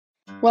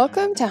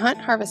Welcome to Hunt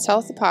Harvest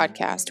Health, the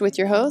podcast, with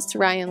your host,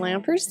 Ryan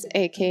Lampers,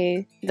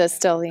 aka the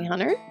Stealthy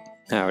Hunter.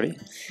 Howdy.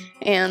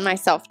 And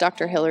myself,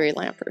 Dr. Hillary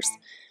Lampers,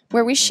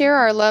 where we share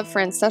our love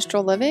for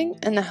ancestral living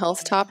and the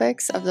health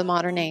topics of the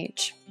modern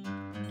age.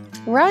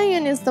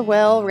 Ryan is the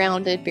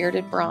well-rounded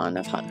bearded brawn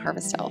of Hunt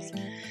Harvest Health.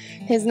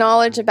 His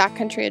knowledge of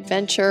backcountry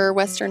adventure,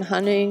 western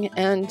hunting,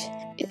 and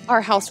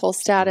our household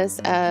status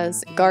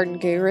as garden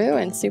guru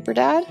and super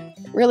dad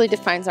really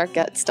defines our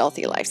gut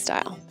stealthy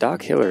lifestyle.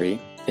 Doc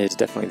Hillary is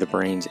definitely the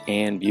brains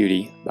and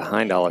beauty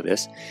behind all of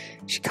this.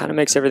 She kind of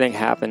makes everything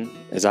happen,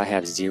 as I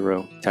have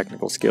zero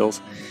technical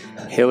skills.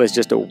 Hill is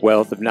just a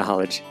wealth of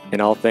knowledge in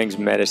all things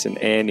medicine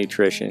and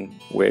nutrition,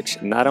 which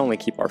not only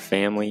keep our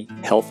family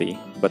healthy,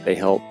 but they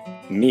help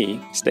me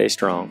stay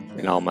strong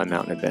in all my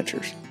mountain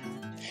adventures.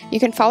 You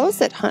can follow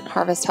us at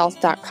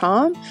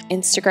huntharvesthealth.com,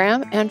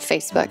 Instagram, and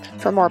Facebook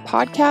for more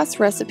podcasts,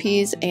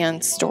 recipes,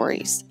 and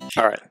stories.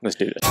 All right, let's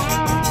do this.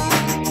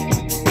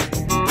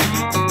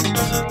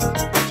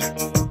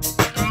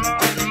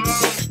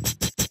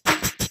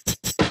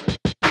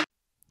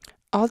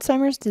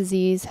 Alzheimer's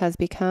disease has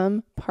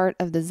become part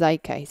of the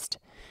zeitgeist.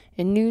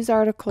 In news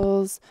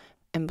articles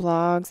and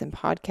blogs and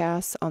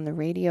podcasts, on the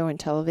radio and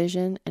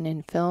television, and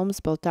in films,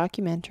 both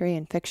documentary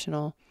and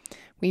fictional,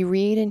 we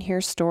read and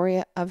hear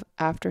story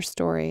after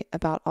story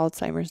about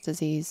Alzheimer's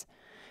disease.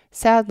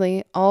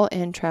 Sadly, all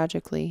end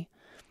tragically.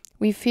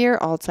 We fear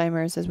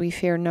Alzheimer's as we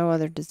fear no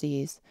other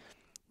disease.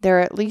 There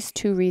are at least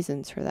two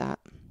reasons for that.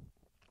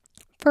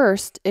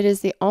 First, it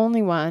is the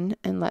only one,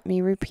 and let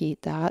me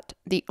repeat that,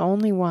 the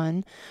only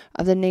one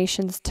of the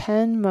nation's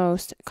 10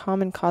 most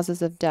common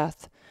causes of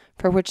death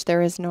for which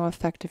there is no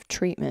effective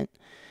treatment.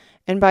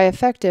 And by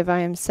effective,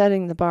 I am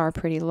setting the bar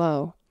pretty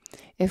low.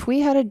 If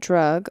we had a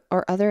drug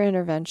or other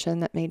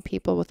intervention that made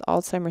people with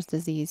Alzheimer's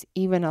disease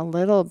even a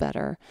little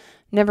better,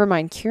 never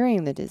mind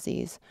curing the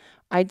disease,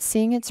 I'd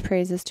sing its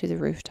praises to the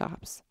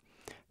rooftops.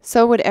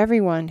 So would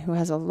everyone who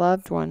has a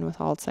loved one with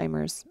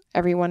Alzheimer's,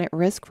 everyone at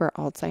risk for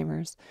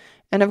Alzheimer's,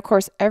 and of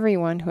course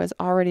everyone who has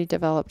already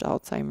developed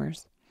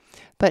Alzheimer's.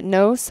 But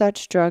no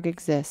such drug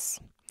exists.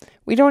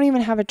 We don't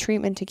even have a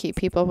treatment to keep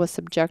people with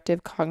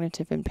subjective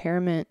cognitive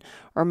impairment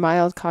or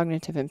mild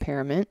cognitive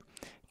impairment,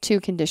 two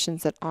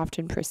conditions that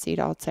often precede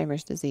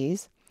Alzheimer's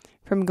disease,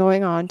 from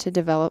going on to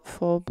develop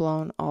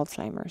full-blown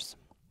Alzheimer's.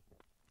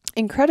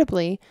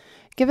 Incredibly,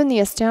 given the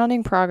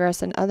astounding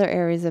progress in other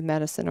areas of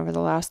medicine over the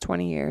last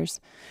 20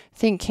 years,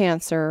 think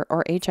cancer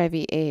or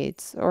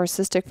HIV/AIDS or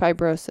cystic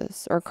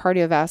fibrosis or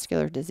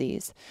cardiovascular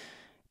disease.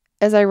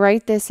 As I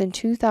write this in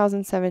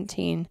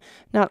 2017,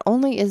 not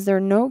only is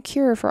there no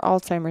cure for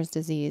Alzheimer's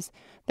disease,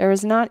 there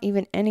is not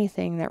even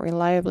anything that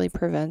reliably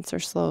prevents or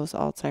slows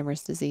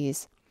Alzheimer's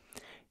disease.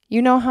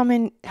 You know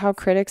how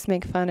critics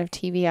make fun of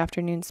TV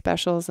afternoon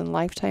specials and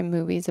Lifetime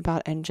movies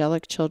about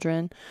angelic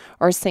children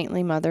or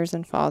saintly mothers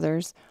and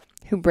fathers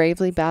who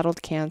bravely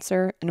battled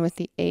cancer and with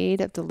the aid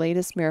of the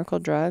latest miracle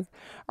drug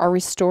are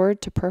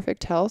restored to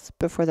perfect health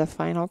before the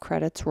final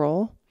credits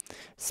roll?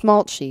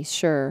 Schmaltzy,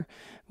 sure.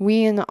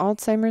 We in the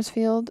Alzheimer's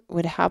field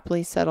would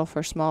happily settle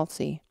for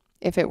schmaltzy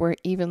if it were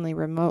evenly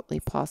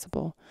remotely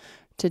possible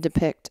to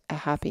depict a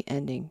happy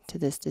ending to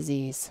this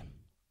disease.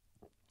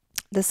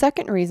 The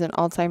second reason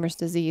Alzheimer's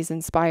disease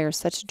inspires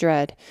such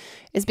dread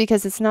is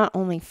because it's not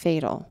only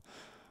fatal.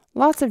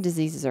 Lots of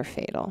diseases are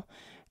fatal.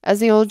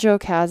 As the old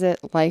joke has it,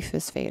 life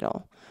is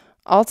fatal.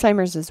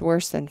 Alzheimer's is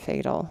worse than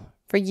fatal.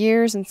 For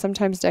years and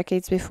sometimes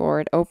decades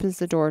before, it opens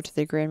the door to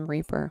the Grim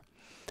Reaper.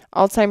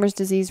 Alzheimer's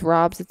disease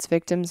robs its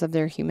victims of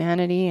their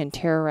humanity and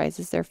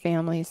terrorizes their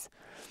families.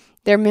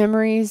 Their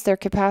memories, their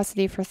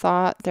capacity for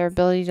thought, their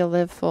ability to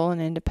live full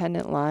and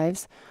independent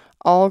lives,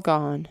 all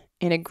gone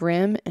in a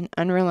grim and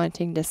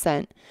unrelenting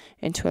descent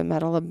into a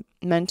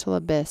mental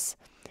abyss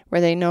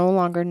where they no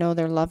longer know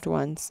their loved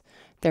ones,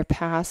 their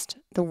past,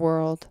 the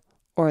world,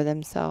 or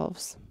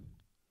themselves.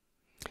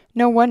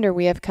 No wonder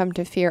we have come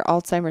to fear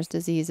Alzheimer's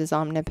disease as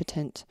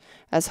omnipotent,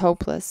 as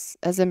hopeless,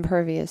 as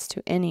impervious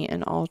to any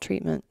and all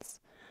treatments.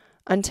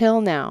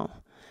 Until now.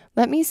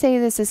 Let me say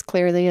this as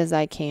clearly as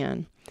I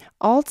can.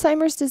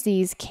 Alzheimer's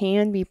disease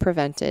can be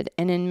prevented,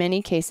 and in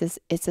many cases,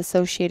 its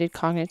associated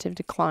cognitive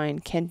decline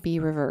can be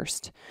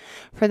reversed.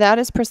 For that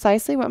is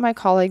precisely what my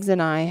colleagues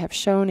and I have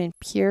shown in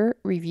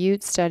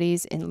peer-reviewed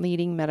studies in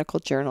leading medical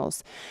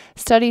journals.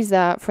 Studies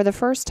that, for the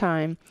first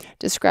time,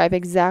 describe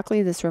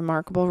exactly this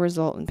remarkable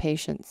result in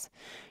patients.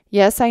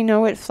 Yes, I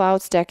know it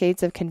flouts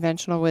decades of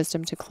conventional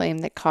wisdom to claim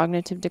that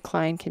cognitive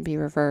decline can be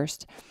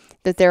reversed,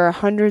 that there are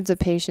hundreds of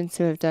patients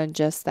who have done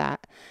just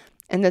that,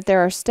 and that there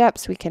are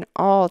steps we can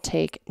all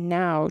take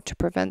now to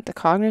prevent the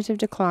cognitive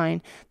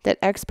decline that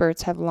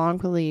experts have long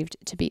believed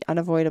to be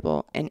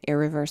unavoidable and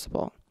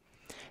irreversible.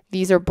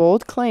 These are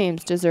bold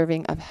claims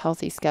deserving of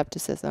healthy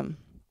skepticism.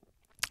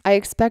 I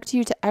expect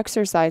you to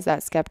exercise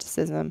that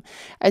skepticism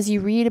as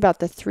you read about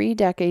the 3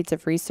 decades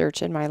of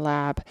research in my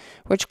lab,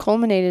 which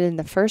culminated in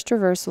the first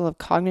reversal of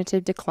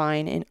cognitive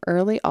decline in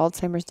early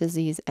Alzheimer's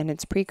disease and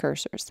its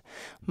precursors,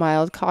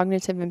 mild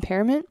cognitive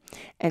impairment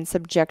and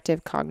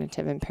subjective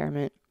cognitive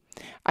impairment.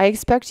 I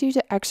expect you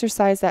to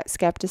exercise that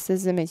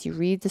skepticism as you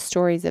read the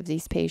stories of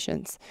these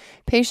patients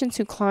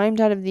who climbed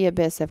out of the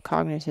abyss of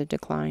cognitive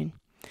decline.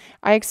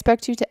 I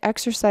expect you to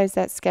exercise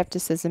that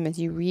skepticism as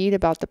you read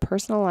about the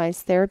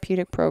personalized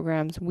therapeutic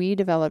programs we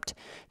developed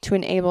to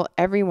enable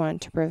everyone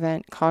to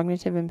prevent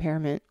cognitive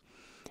impairment,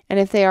 and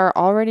if they are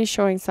already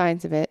showing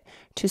signs of it,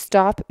 to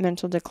stop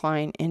mental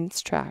decline in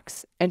its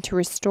tracks and to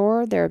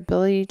restore their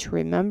ability to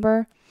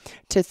remember,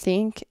 to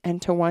think,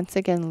 and to once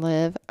again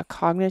live a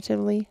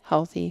cognitively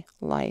healthy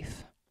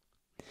life.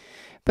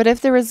 But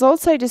if the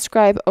results I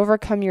describe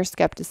overcome your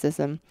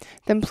skepticism,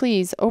 then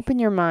please open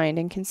your mind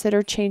and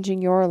consider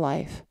changing your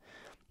life.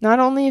 Not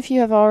only if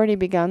you have already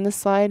begun the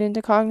slide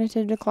into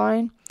cognitive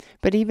decline,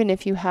 but even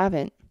if you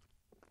haven't.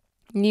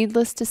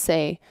 Needless to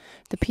say,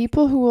 the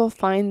people who will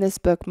find this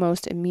book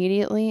most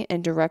immediately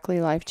and directly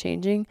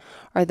life-changing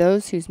are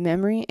those whose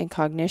memory and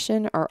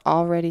cognition are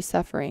already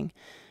suffering,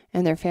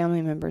 and their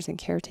family members and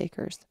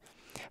caretakers.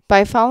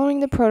 By following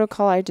the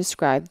protocol I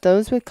described,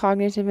 those with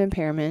cognitive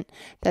impairment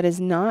that is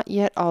not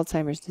yet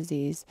Alzheimer's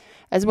disease,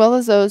 as well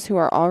as those who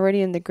are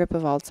already in the grip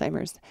of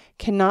Alzheimer's,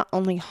 can not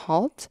only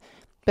halt,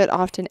 but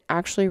often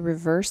actually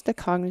reverse the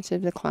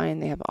cognitive decline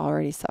they have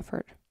already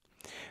suffered.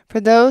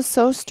 For those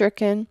so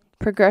stricken,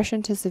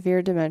 progression to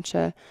severe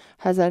dementia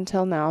has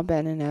until now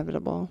been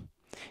inevitable.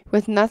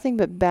 With nothing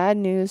but bad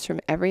news from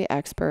every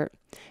expert,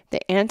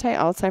 the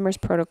anti-Alzheimer's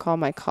protocol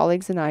my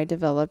colleagues and I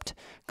developed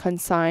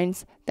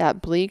consigns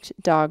that bleak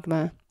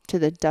dogma to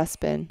the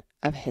dustbin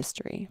of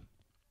history.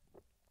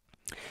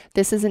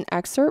 This is an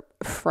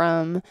excerpt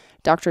from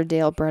Dr.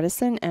 Dale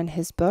Bredeson and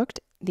his book,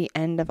 The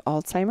End of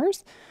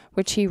Alzheimer's,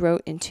 which he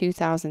wrote in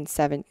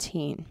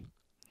 2017.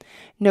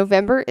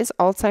 November is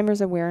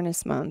Alzheimer's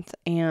Awareness Month,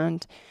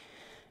 and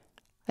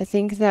I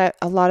think that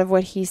a lot of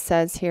what he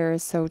says here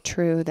is so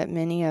true that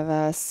many of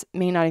us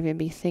may not even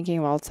be thinking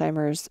of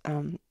Alzheimer's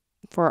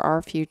for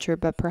our future,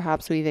 but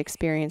perhaps we've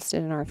experienced it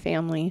in our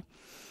family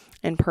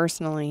and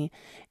personally,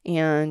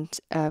 and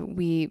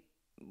we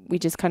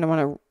just kind of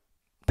want to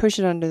push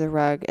it under the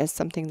rug as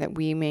something that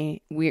we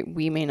may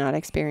not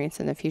experience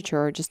in the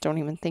future, or just don't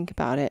even think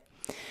about it.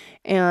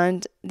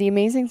 And the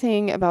amazing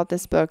thing about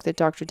this book that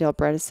Dr. Dale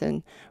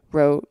Bredeson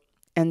wrote,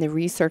 and the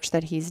research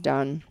that he's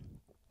done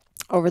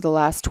over the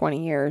last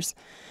 20 years,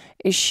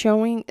 is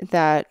showing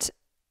that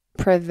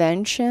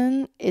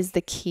prevention is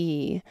the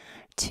key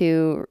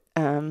to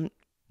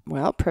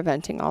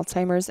preventing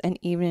Alzheimer's and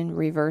even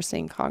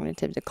reversing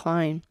cognitive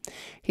decline.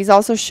 He's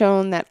also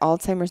shown that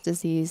Alzheimer's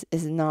disease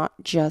is not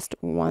just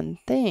one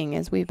thing,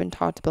 as we've been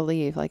taught to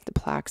believe, like the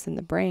plaques in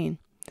the brain.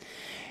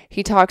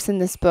 He talks in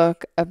this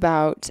book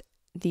about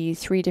the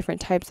 3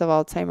 different types of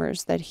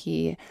Alzheimer's that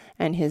he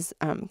and his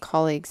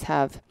colleagues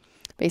have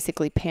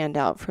basically panned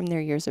out from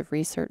their years of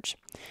research.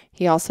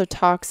 He also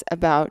talks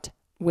about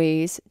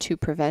ways to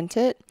prevent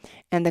it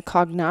and the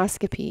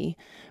cognoscopy,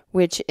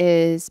 which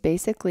is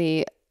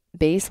basically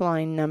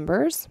baseline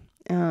numbers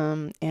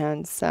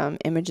and some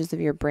images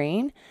of your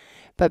brain,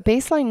 but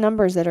baseline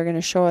numbers that are going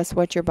to show us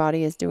what your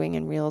body is doing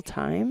in real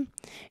time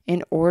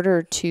in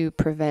order to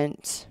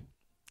prevent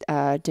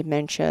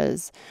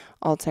dementias,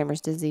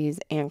 Alzheimer's disease,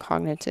 and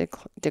cognitive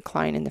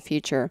decline in the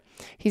future.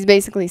 He's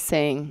basically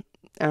saying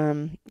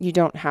you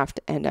don't have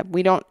to end up,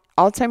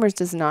 Alzheimer's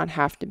does not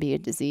have to be a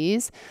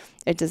disease.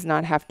 It does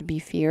not have to be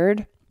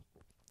feared.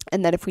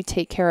 And that if we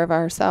take care of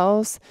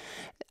ourselves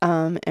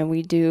and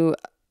we do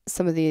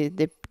some of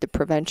the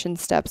prevention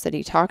steps that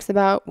he talks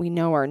about, we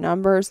know our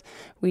numbers,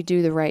 we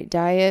do the right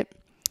diet,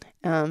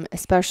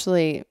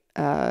 especially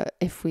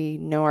if we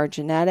know our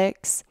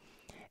genetics,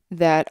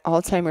 that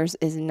Alzheimer's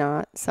is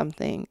not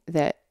something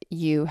that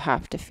you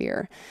have to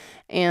fear.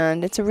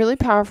 And it's a really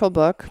powerful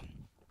book.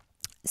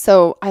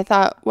 So I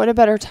thought, what a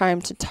better time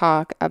to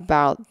talk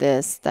about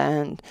this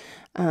than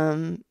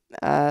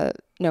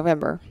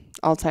November,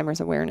 Alzheimer's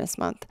Awareness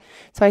Month.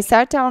 So I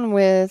sat down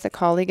with a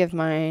colleague of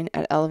mine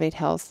at Elevate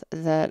Health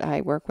that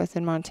I work with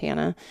in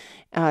Montana,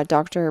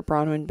 Dr.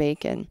 Bronwyn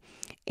Bacon.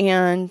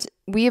 And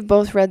we have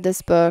both read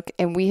this book,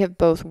 and we have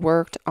both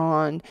worked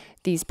on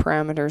these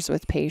parameters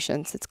with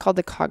patients. It's called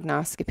the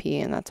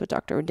cognoscopy, and that's what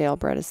Dr. Dale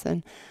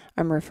Bredeson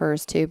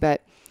refers to.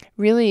 But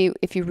really,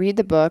 if you read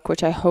the book,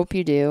 which I hope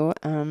you do,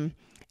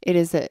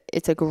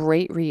 it's a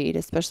great read,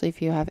 especially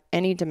if you have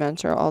any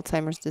dementia or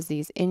Alzheimer's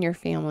disease in your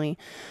family.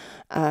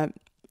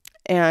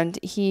 And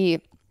he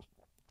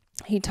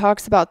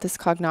talks about this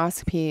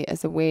cognoscopy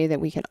as a way that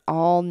we can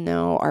all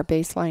know our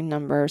baseline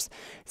numbers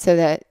so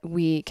that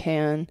we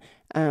can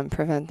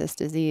prevent this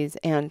disease.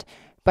 And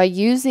by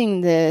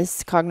using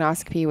this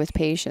cognoscopy with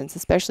patients,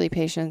 especially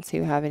patients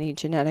who have any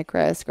genetic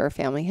risk or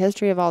family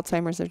history of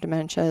Alzheimer's or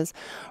dementias,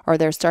 or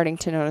they're starting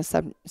to notice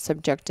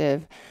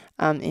subjective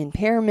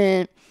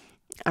impairment,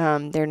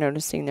 they're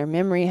noticing their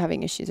memory,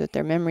 having issues with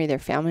their memory, their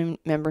family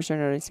members are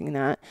noticing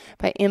that.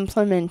 By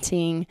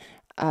implementing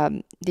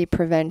the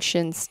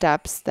prevention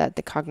steps that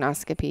the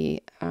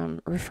cognoscopy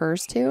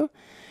refers to,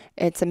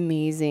 it's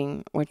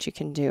amazing what you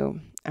can do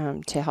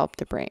to help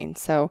the brain.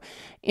 So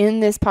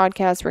in this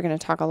podcast, we're going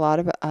to talk a lot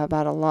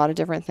about a lot of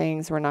different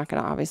things. We're not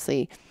going to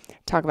obviously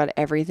talk about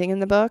everything in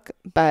the book,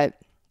 but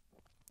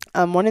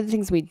one of the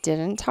things we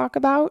didn't talk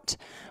about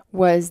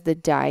was the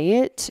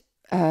diet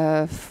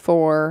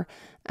for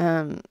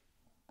the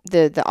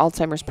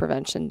Alzheimer's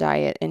prevention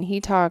diet. And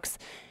he talks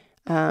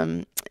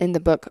in the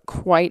book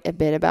quite a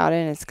bit about it,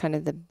 and it's kind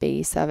of the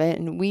base of it.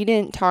 And we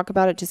didn't talk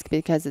about it just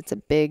because it's a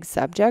big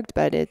subject,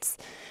 but it's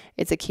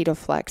a keto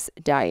flex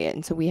diet.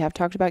 And so we have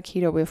talked about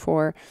keto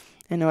before.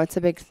 I know it's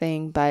a big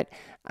thing, but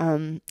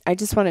I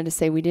just wanted to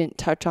say we didn't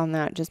touch on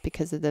that just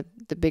because of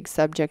the big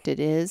subject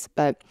it is.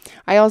 But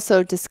I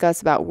also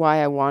discuss about why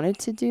I wanted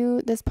to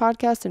do this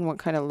podcast and what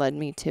kind of led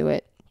me to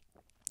it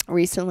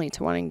recently,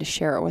 to wanting to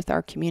share it with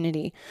our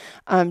community.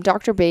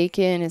 Dr.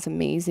 Bacon is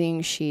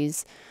amazing.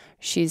 She's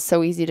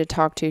so easy to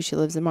talk to. She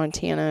lives in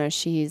Montana.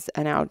 She's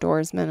an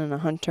outdoorsman and a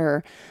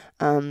hunter.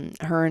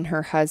 Her and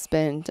her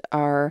husband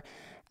are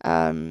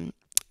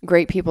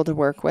great people to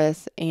work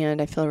with,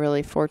 and I feel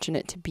really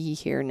fortunate to be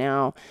here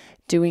now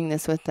doing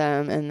this with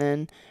them, and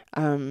then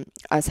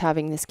us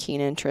having this keen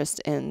interest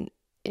in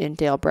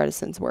Dale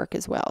Bredeson's work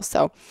as well.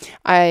 So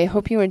I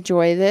hope you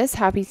enjoy this.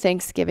 Happy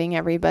Thanksgiving,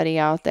 everybody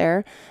out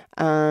there.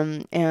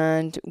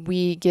 And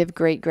we give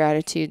great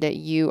gratitude that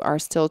you are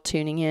still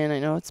tuning in. I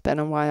know it's been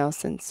a while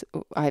since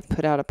I've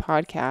put out a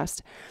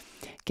podcast.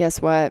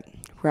 Guess what?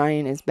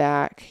 Ryan is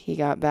back. He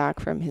got back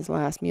from his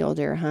last mule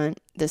deer hunt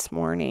this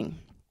morning.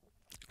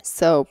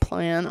 So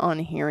plan on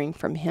hearing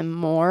from him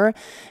more.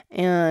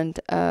 And,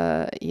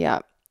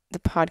 the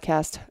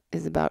podcast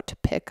is about to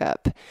pick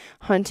up.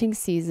 Hunting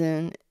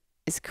season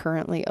is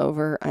currently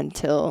over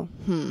until,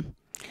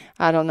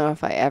 I don't know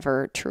if I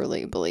ever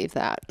truly believe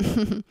that.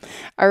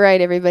 All right,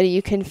 everybody,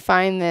 you can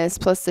find this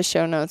plus the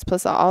show notes.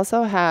 Plus I'll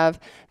also have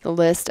the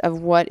list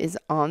of what is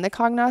on the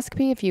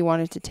cognoscopy if you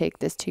wanted to take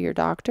this to your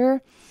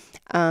doctor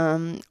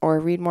or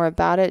read more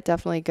about it.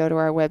 Definitely go to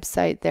our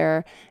website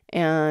there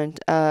and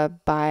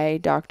buy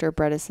Dr.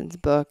 Bredeson's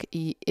book.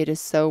 It is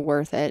so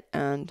worth it.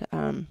 And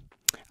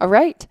all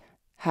right,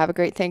 have a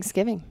great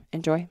Thanksgiving.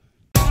 Enjoy.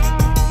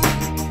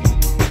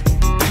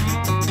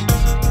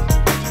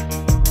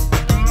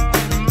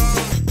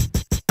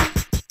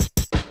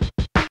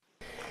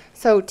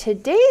 So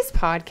today's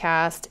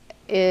podcast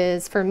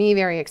is, for me,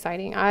 very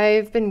exciting.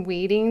 I've been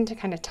waiting to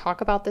kind of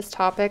talk about this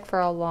topic for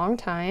a long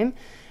time,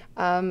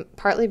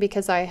 partly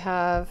because I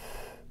have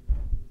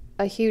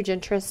a huge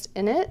interest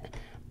in it.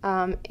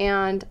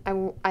 And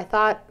I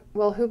thought,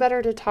 well, who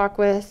better to talk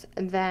with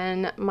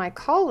than my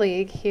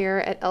colleague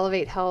here at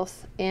Elevate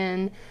Health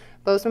in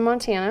Bozeman,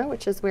 Montana,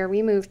 which is where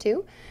we moved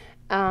to.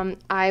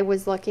 I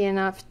was lucky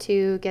enough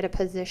to get a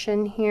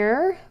position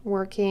here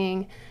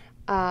working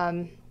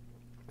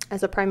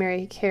as a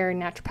primary care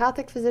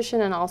naturopathic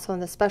physician, and also in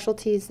the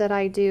specialties that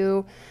I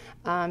do.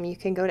 You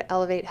can go to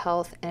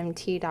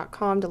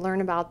elevatehealthmt.com to learn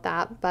about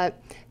that. But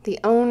the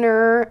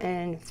owner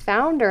and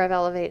founder of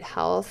Elevate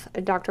Health,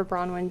 Dr.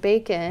 Bronwyn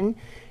Bacon,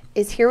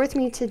 is here with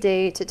me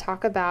today to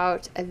talk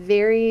about a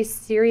very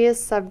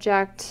serious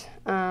subject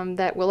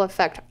that will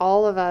affect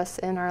all of us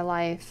in our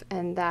life,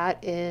 and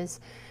that is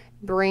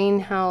brain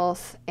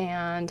health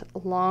and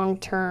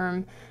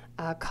long-term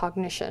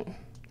cognition.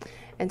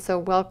 And so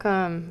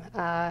welcome.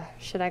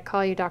 Should I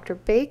call you Dr.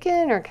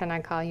 Bacon or can I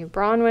call you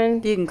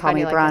Bronwyn? You can call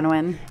me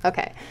Bronwyn.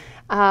 Okay.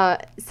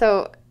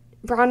 So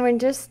Bronwyn,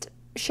 just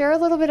share a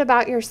little bit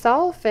about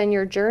yourself and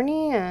your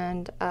journey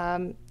and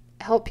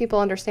help people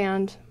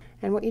understand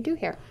and what you do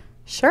here.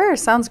 Sure.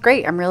 Sounds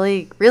great. I'm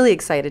really, really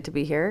excited to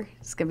be here.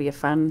 It's going to be a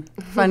fun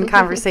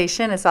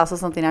conversation. It's also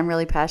something I'm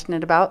really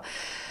passionate about.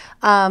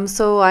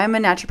 So I'm a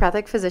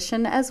naturopathic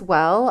physician as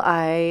well.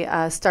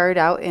 I started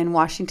out in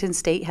Washington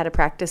State, had a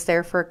practice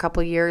there for a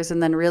couple years,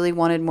 and then really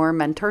wanted more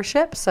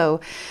mentorship. So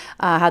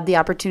had the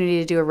opportunity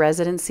to do a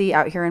residency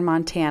out here in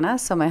Montana.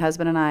 So my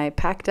husband and I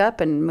packed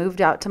up and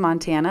moved out to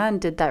Montana and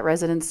did that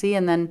residency,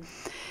 and then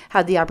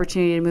had the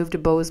opportunity to move to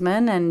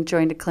Bozeman and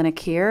joined a clinic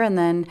here. And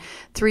then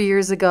 3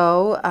 years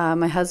ago,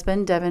 my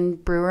husband, Devin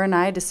Brewer, and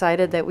I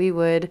decided that we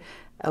would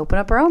open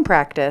up our own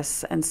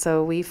practice. And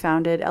so we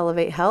founded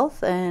Elevate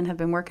Health and have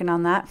been working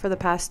on that for the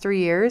past 3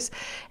 years.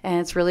 And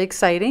it's really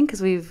exciting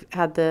because we've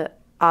had the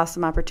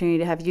awesome opportunity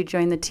to have you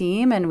join the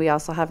team. And we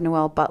also have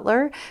Noelle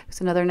Butler,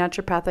 who's another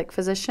naturopathic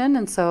physician.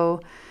 And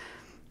so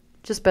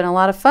just been a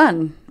lot of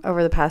fun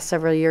over the past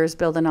several years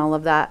building all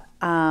of that.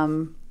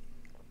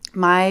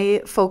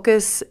 My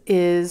focus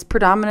is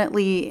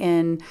predominantly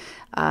in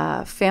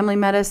family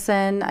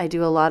medicine. I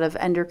do a lot of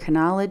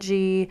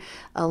endocrinology,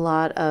 a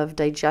lot of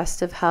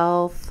digestive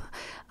health,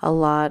 a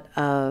lot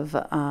of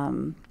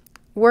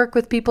work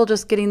with people,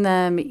 just getting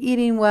them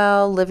eating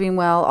well, living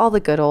well, all the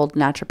good old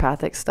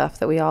naturopathic stuff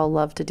that we all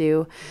love to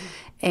do.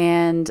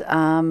 And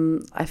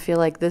I feel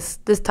like this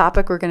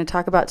topic we're going to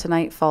talk about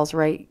tonight falls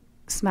right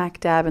smack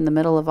dab in the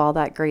middle of all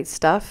that great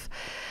stuff.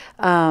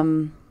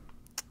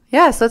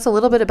 So that's a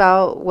little bit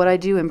about what I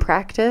do in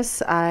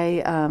practice.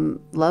 I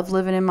love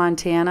living in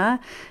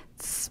Montana.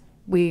 It's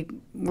we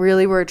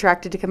really were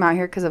attracted to come out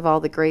here because of all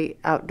the great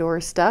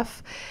outdoor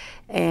stuff.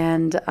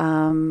 And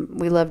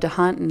we love to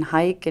hunt and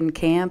hike and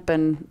camp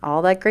and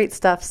all that great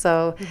stuff.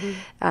 So,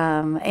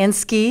 and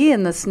ski,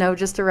 and the snow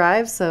just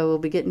arrived, so we'll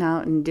be getting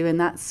out and doing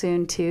that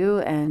soon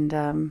too.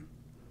 And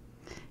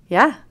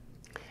yeah,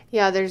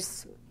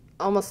 there's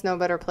almost no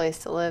better place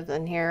to live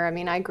than here. I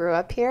mean, I grew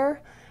up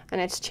here,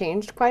 and it's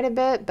changed quite a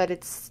bit, but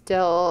it's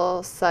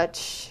still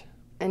such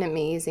an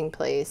amazing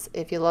place.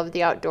 If you love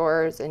the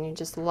outdoors and you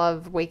just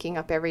love waking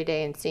up every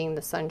day and seeing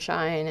the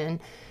sunshine and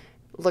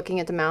looking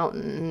at the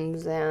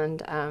mountains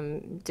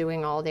and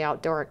doing all the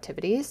outdoor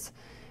activities,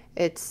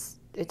 it's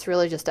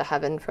really just a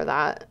heaven for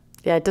that.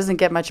 Yeah, it doesn't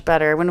get much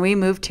better. When we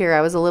moved here,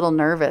 I was a little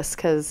nervous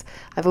because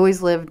I've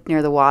always lived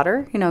near the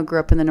water, grew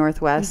up in the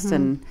Northwest,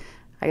 and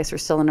I guess we're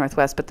still in the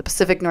Northwest, but the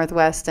Pacific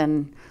Northwest,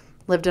 and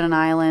lived on an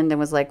island and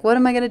was like, what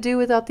am I going to do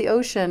without the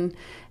ocean?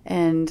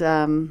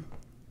 And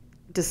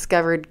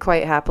discovered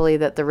quite happily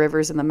that the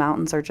rivers and the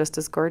mountains are just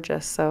as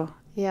gorgeous. So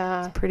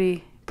yeah, it's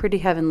pretty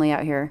heavenly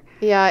out here.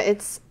 Yeah,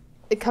 it's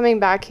coming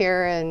back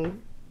here,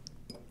 and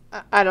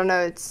I don't know,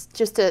 it's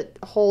just a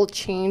whole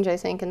change, I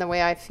think, in the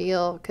way I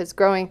feel, because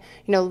growing,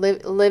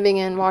 living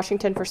in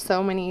Washington for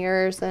so many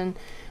years, and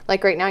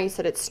like right now you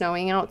said it's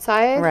snowing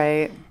outside.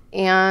 Right.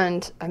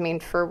 And I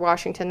mean, for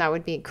Washington, that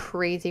would be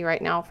crazy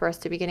right now for us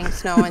to be getting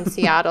snow in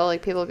Seattle.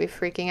 Like, people would be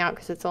freaking out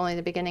because it's only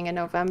the beginning of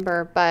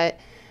November. But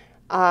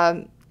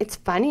it's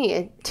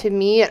funny. To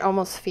me, it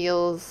almost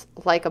feels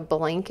like a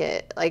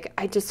blanket. Like,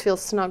 I just feel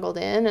snuggled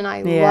in, and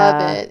I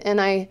love it. And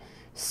I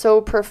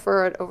so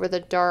prefer it over the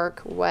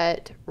dark,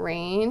 wet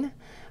rain.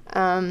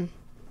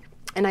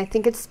 And I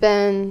think it's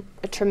been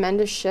a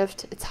tremendous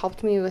shift. It's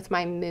helped me with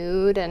my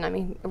mood. And I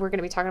mean, we're going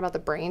to be talking about the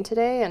brain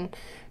today. And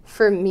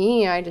for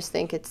me, I just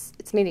think it's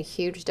made a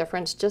huge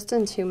difference just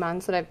in 2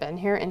 months that I've been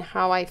here, and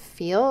how I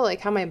feel, like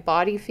how my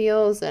body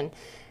feels, and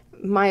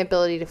my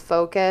ability to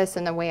focus,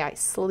 and the way I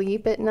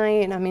sleep at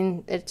night. And I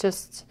mean, it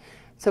just,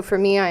 so for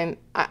me, I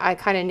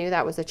kind of knew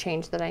that was a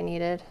change that I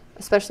needed,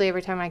 especially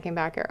every time I came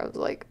back here. I was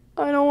like,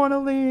 I don't want to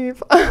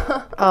leave.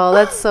 Oh,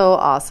 that's so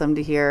awesome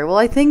to hear. Well,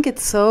 I think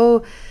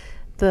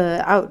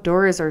the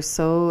outdoors are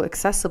so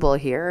accessible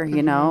here,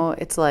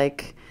 It's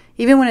like,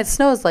 even when it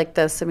snows like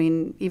this, I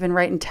mean, even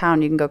right in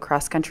town, you can go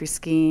cross-country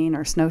skiing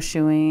or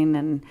snowshoeing,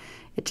 and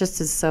it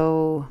just is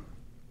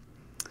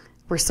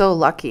we're so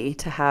lucky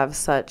to have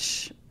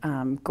such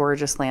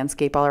gorgeous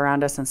landscape all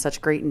around us and such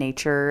great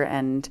nature,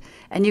 and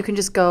you can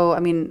just go. I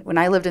mean, when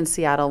I lived in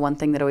Seattle, one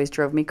thing that always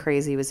drove me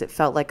crazy was it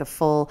felt like a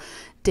full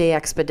day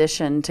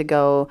expedition to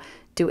go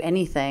do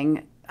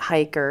anything,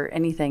 hike or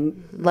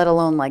anything, let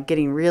alone like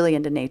getting really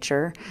into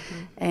nature.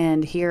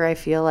 And here I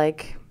feel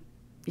like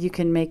you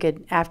can make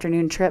an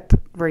afternoon trip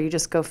where you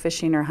just go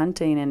fishing or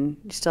hunting, and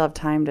you still have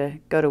time to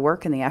go to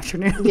work in the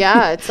afternoon.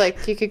 Yeah, it's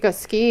like you could go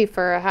ski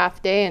for a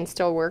half day and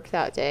still work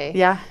that day.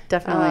 Yeah,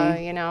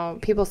 definitely.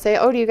 People say,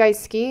 oh, do you guys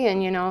ski?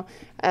 And,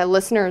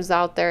 listeners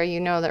out there,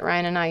 that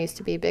Ryan and I used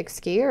to be big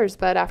skiers,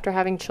 but after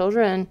having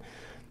children,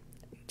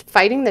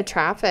 fighting the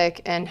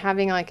traffic and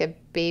having like a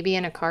baby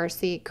in a car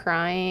seat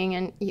crying,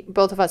 and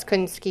both of us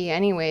couldn't ski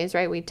anyways,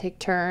 right? We'd take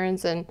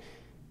turns, and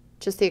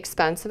just the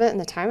expense of it and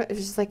the time, it was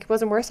just like, it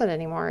wasn't worth it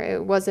anymore.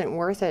 It wasn't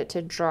worth it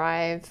to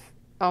drive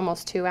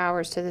almost 2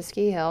 hours to the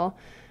ski hill.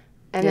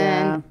 And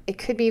then it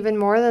could be even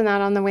more than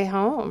that on the way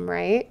home,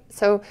 right?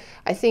 So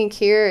I think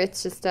here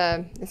it's just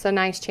it's a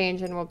nice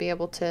change, and we'll be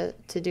able to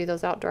do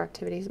those outdoor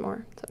activities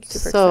more. So I'm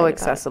super excited so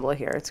accessible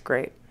here. It's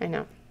great. I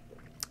know.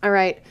 All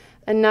right.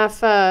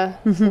 Enough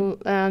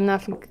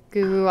enough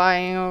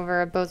goo-eyeing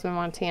over Bozeman,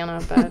 Montana,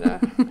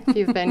 but if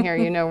you've been here,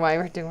 you know why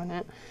we're doing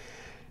it.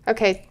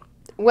 Okay.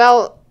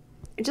 Well,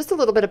 just a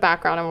little bit of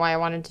background on why I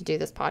wanted to do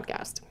this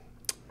podcast.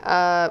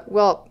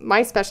 Well,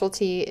 my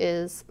specialty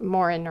is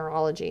more in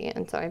neurology,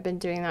 and so I've been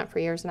doing that for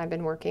years, and I've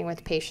been working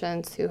with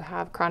patients who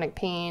have chronic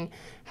pain,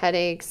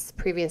 headaches,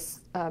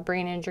 previous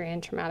brain injury,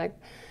 and traumatic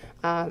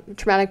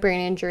brain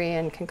injury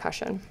and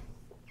concussion.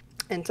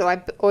 And so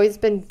I've always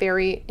been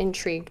very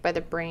intrigued by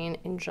the brain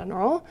in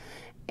general.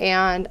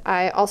 And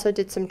I also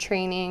did some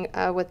training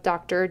with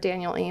Dr.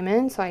 Daniel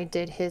Amen, so I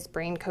did his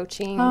brain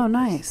coaching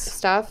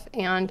stuff,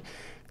 and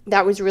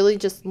that was really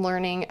just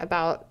learning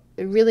about,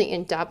 really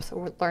in-depth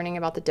learning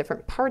about the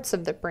different parts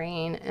of the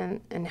brain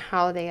and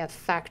how they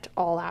affect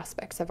all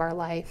aspects of our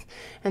life.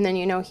 And then,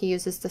 he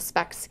uses the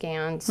SPECT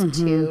scans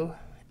to,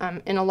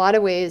 in a lot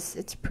of ways,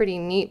 it's pretty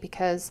neat,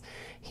 because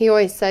he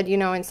always said,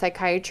 in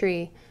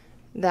psychiatry,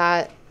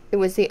 that it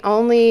was the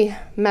only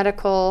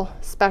medical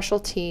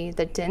specialty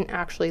that didn't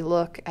actually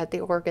look at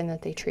the organ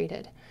that they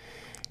treated.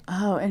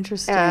 Oh,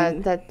 interesting.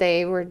 That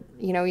they were,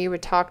 you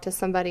would talk to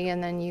somebody,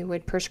 and then you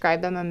would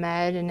prescribe them a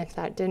med, and if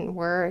that didn't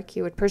work,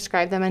 you would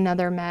prescribe them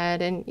another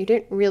med, and you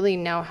didn't really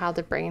know how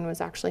the brain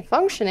was actually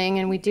functioning.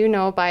 And we do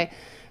know by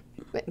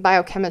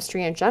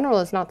biochemistry in general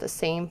is not the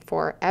same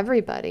for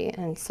everybody.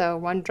 And so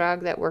one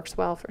drug that works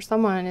well for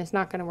someone is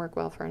not going to work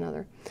well for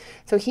another.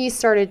 So he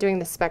started doing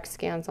the SPECT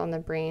scans on the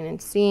brain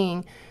and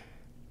seeing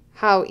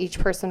how each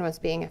person was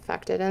being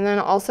affected. And then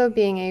also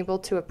being able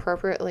to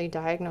appropriately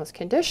diagnose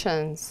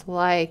conditions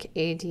like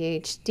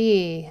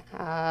ADHD,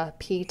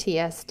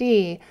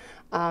 PTSD,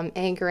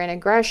 anger and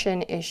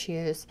aggression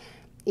issues,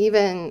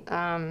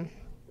 even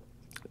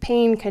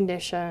pain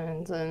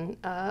conditions and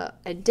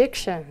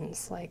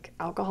addictions like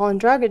alcohol and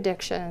drug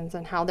addictions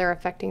and how they're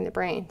affecting the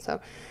brain.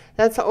 So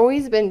that's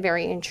always been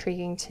very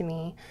intriguing to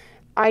me.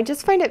 I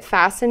just find it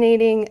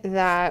fascinating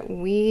that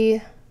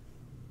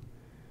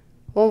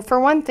well, for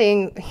one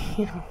thing,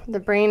 the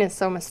brain is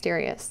so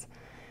mysterious.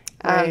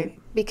 Right.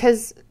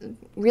 Because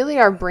really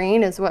our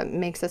brain is what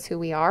makes us who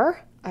we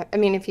are. I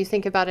mean, if you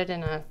think about it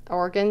in an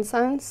organ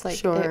sense, like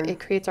Sure. it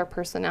creates our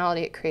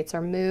personality, it creates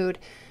our mood.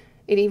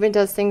 It even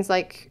does things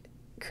like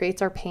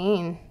creates our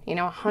pain.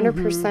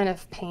 100%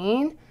 of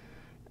pain,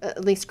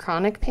 at least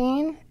chronic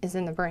pain, is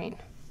in the brain.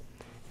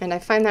 And I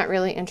find that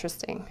really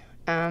interesting.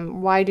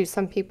 Why do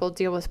some people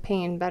deal with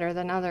pain better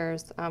than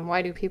others?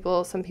 Why do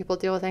some people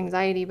deal with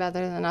anxiety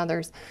better than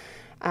others?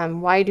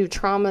 Why do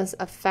traumas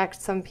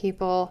affect some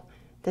people?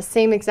 The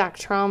same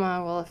exact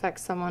trauma will affect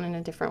someone in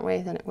a different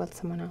way than it will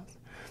someone else.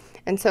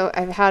 And so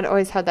I've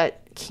always had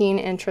that keen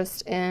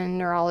interest in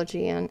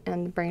neurology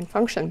and brain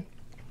function.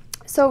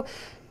 So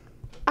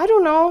I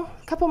don't know,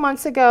 a couple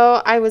months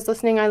ago, I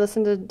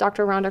listened to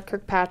Dr. Rhonda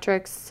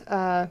Kirkpatrick's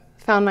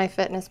Found My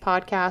Fitness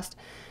podcast.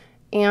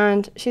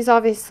 And she's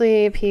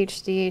obviously a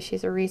PhD.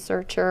 She's a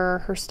researcher.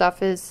 Her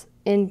stuff is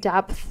in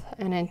depth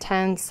and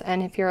intense.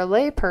 And if you're a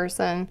lay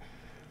person,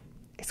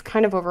 it's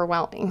kind of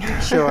overwhelming.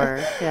 Sure,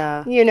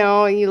 yeah.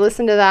 You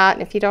listen to that,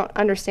 and if you don't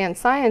understand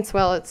science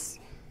well, it's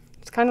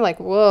kind of like,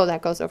 whoa,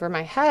 that goes over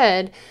my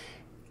head.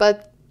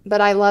 But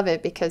I love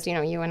it because,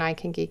 you and I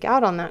can geek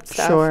out on that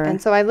stuff. Sure. And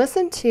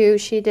so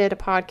she did a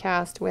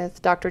podcast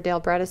with Dr.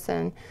 Dale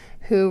Bredesen,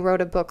 who wrote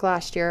a book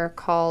last year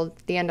called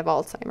The End of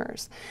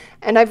Alzheimer's.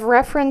 And I've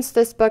referenced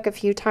this book a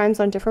few times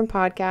on different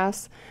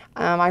podcasts.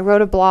 I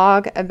wrote a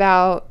blog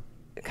about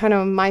kind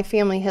of my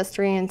family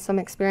history and some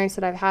experience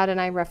that I've had,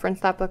 and I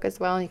referenced that book as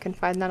well. You can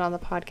find that on the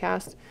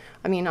podcast,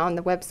 on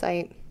the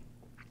website.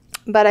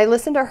 But I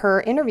listened to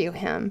her interview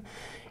him.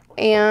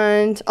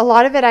 And a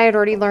lot of it I had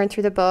already learned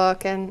through the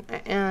book.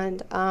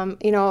 And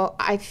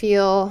I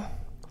feel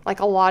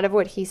like a lot of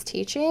what he's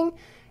teaching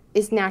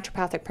is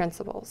naturopathic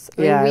principles.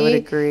 I would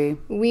agree.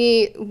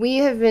 We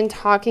have been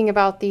talking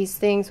about these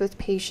things with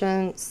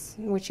patients,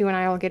 which you and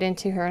I will get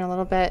into here in a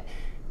little bit,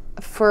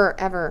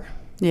 forever.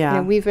 Yeah.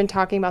 We've been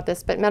talking about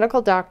this, but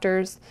medical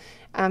doctors,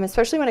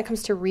 especially when it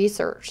comes to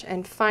research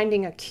and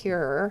finding a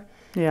cure,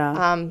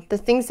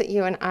 the things that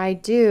you and I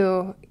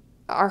do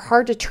are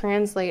hard to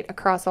translate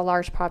across a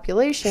large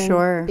population.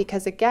 Sure.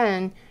 Because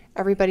again,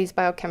 everybody's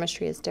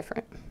biochemistry is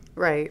different.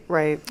 Right.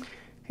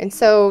 And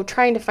so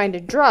trying to find a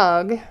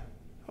drug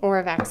or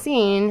a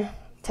vaccine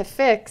to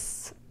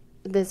fix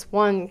this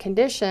one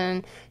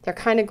condition, they're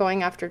kind of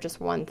going after just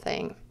one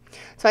thing.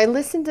 So I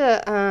listened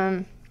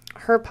to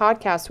her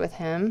podcast with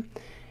him,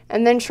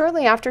 and then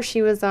shortly after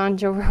she was on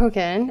Joe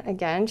Rogan,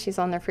 again, she's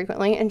on there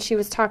frequently, and she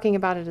was talking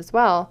about it as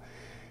well.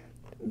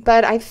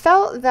 But I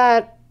felt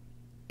that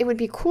it would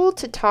be cool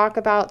to talk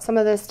about some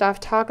of this stuff,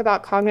 talk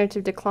about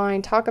cognitive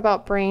decline, talk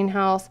about brain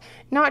health,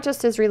 not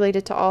just as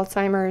related to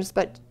Alzheimer's,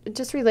 but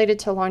just related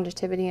to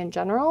longevity in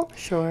general.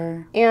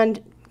 Sure.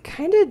 And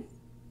kind of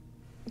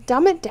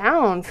dumb it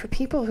down for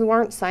people who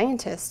aren't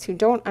scientists, who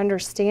don't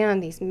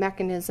understand these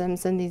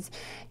mechanisms and these,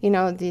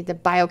 the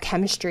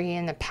biochemistry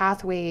and the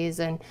pathways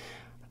and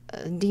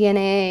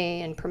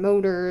DNA and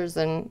promoters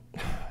and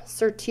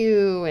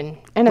SIRT2 and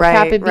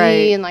NF-kappa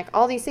B and like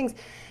all these things.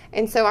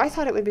 And so I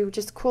thought it would be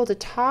just cool to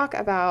talk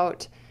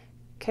about,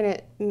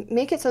 kind of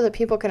make it so that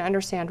people can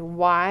understand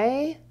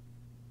why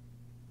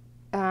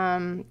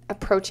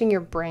approaching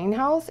your brain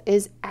health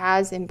is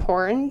as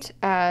important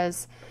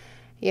as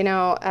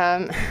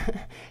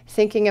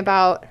thinking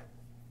about,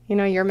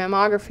 your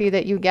mammography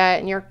that you get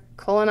and your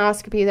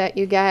colonoscopy that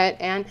you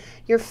get and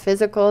your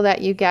physical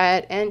that you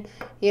get and,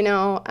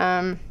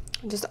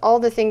 just all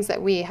the things that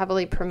we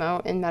heavily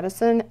promote in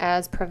medicine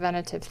as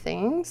preventative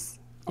things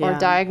or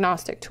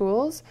diagnostic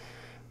tools.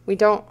 We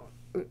don't,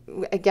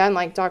 again,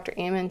 like Dr.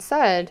 Amen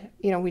said,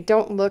 we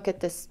don't look at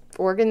this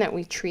organ that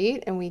we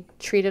treat, and we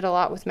treat it a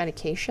lot with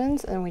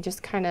medications, and we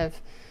just kind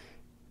of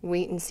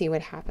wait and see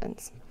what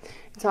happens.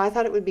 So I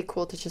thought it would be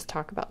cool to just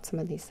talk about some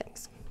of these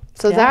things.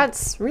 So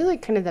that's really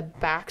kind of the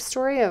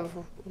backstory of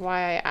why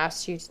I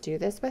asked you to do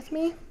this with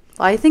me.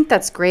 Well, I think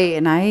that's great.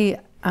 And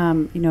I,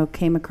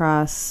 came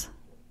across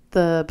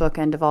the book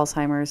End of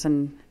Alzheimer's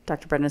and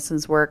Dr.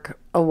 Bredeson's work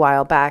a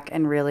while back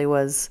and really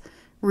was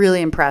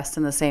really impressed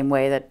in the same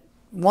way that,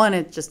 one,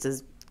 it just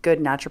is good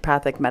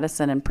naturopathic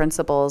medicine and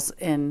principles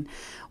in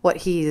what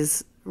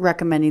he's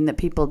recommending that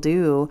people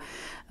do.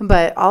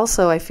 But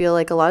also I feel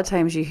like a lot of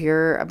times you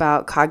hear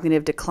about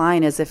cognitive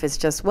decline as if it's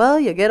just, well,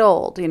 you get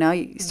old,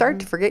 you start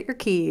to forget your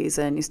keys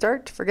and you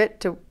start to forget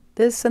to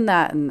this and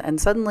that. And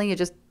suddenly you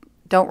just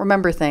don't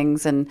remember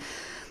things. And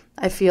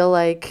I feel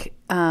like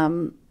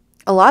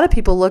a lot of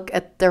people look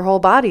at their whole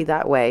body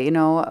that way. You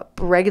know,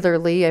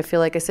 regularly, I feel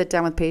like I sit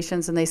down with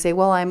patients and they say,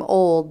 well, I'm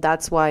old,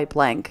 that's why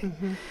blank.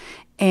 Mm-hmm.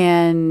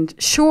 And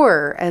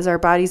sure, as our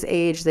bodies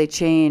age, they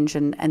change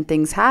and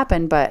things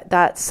happen. But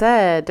that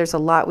said, there's a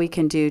lot we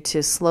can do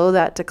to slow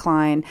that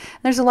decline.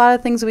 And there's a lot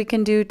of things we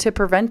can do to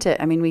prevent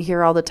it. I mean, we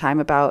hear all the time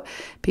about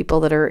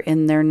people that are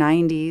in their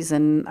 90s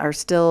and are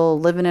still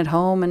living at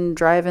home and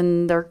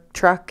driving their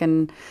truck.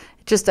 And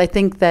just, I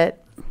think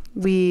that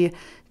we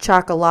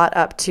chalk a lot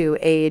up to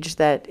age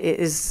that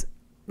is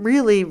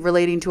really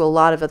relating to a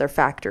lot of other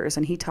factors.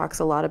 And he talks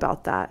a lot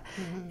about that.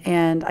 Mm-hmm.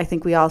 And I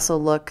think we also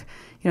look,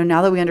 you know,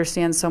 now that we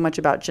understand so much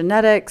about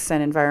genetics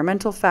and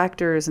environmental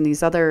factors and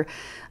these other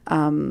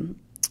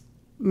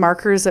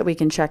markers that we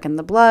can check in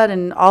the blood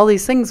and all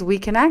these things, we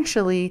can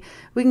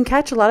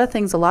catch a lot of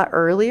things a lot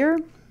earlier,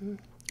 and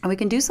we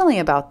can do something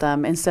about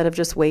them instead of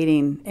just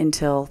waiting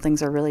until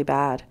things are really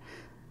bad.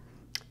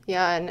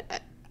 Yeah, and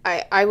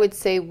I would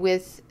say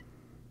with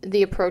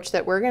the approach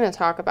that we're going to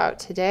talk about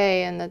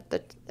today, and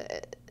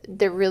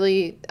that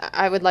really,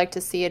 I would like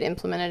to see it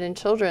implemented in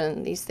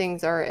children. These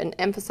things are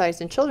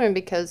emphasized in children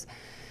because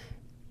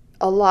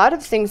a lot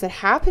of things that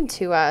happen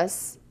to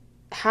us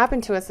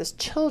as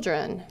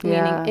children,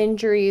 meaning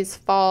injuries,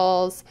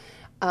 falls,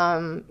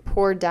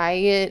 poor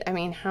diet. I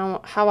mean, how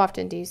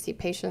often do you see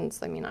patients,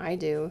 I mean, I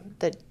do,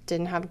 that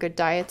didn't have good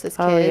diets as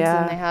kids,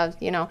 and they have,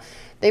 you know,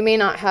 they may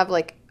not have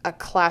like a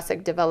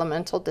classic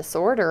developmental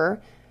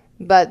disorder,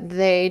 but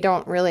they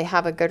don't really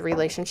have a good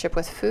relationship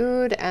with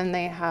food, and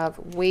they have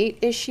weight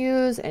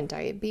issues and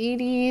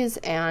diabetes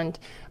and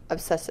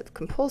obsessive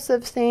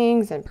compulsive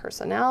things and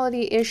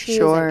personality issues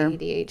and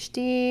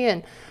ADHD,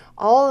 and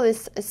all of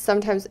this.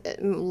 Sometimes a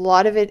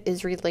lot of it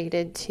is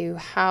related to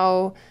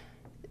how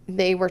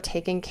they were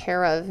taken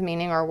care of,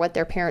 meaning, or what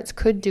their parents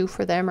could do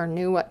for them or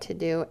knew what to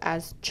do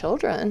as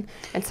children.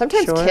 And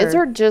sometimes kids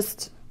are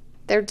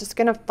they're just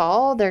going to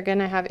fall, they're going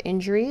to have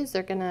injuries,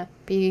 they're going to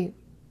be,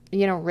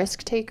 you know,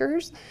 risk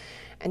takers.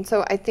 And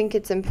so I think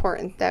it's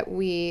important that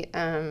we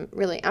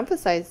really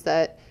emphasize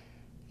that,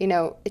 you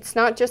know, it's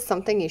not just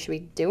something you should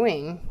be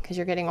doing because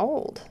you're getting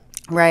old.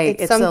 Right.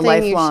 It's something a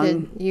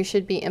lifelong. You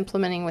should be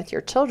implementing with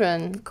your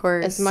children, of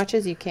course, as much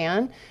as you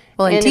can.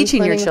 Well, and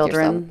teaching your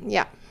children.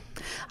 Yeah.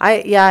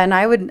 And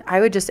I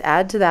would just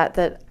add to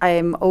that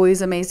I'm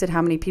always amazed at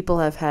how many people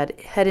have had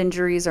head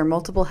injuries or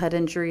multiple head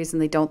injuries and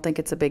they don't think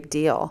it's a big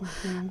deal.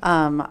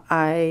 Mm-hmm.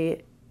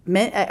 I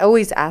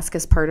always ask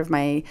as part of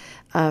my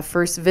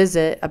first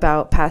visit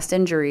about past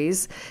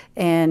injuries,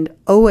 and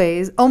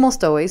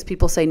almost always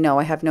people say, no,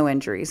 I have no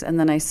injuries. And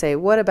then I say,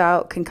 what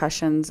about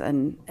concussions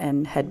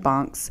and head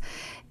bonks?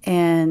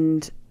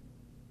 And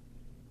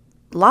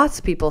lots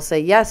of people say,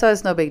 yes,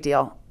 it's no big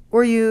deal.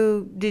 Or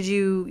did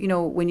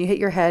you when you hit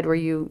your head, were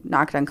you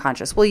knocked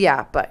unconscious? Well,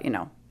 yeah, but,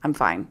 I'm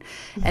fine.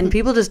 And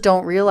people just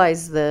don't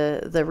realize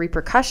the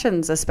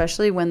repercussions,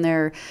 especially when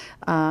they're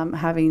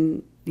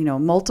having,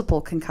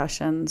 multiple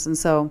concussions. And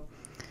so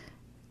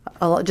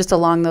just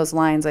along those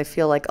lines, I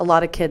feel like a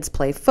lot of kids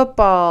play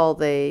football,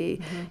 they,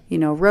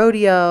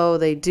 rodeo,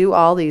 they do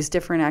all these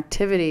different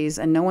activities,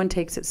 and no one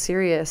takes it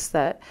serious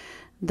that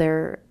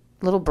their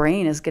little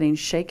brain is getting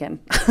shaken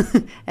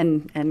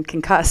and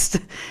concussed,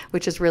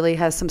 which really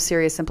has some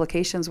serious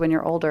implications when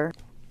you're older.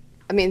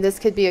 I mean, this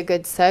could be a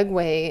good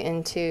segue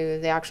into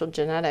the actual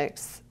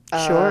genetics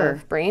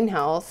of brain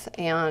health.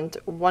 And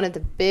one of the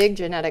big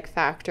genetic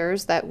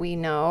factors that we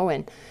know,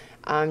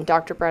 and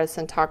Dr.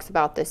 Bredeson talks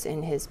about this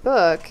in his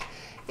book,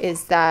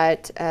 is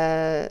that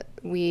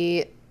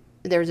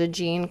there's a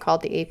gene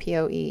called the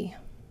APOE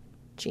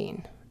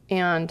gene.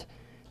 And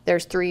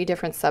there's 3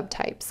 different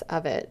subtypes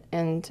of it.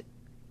 And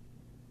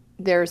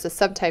there's a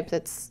subtype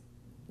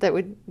that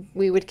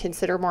we would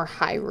consider more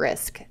high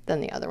risk than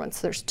the other ones.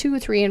 So there's 2,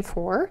 3, and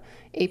 4,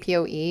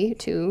 APOE,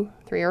 2,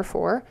 3, or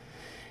 4.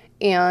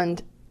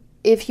 And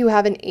if you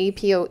have an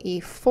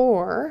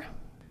APOE4,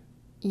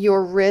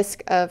 your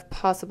risk of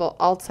possible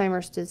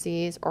Alzheimer's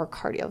disease or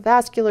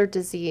cardiovascular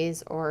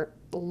disease or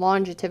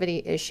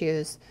longevity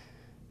issues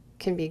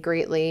can be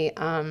greatly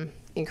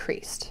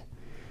increased.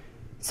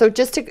 So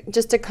just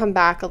to come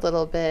back a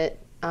little bit,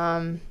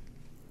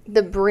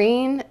 the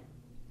brain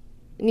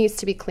needs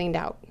to be cleaned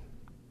out,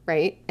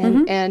 right?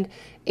 And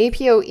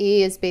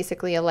APOE is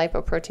basically a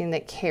lipoprotein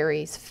that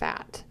carries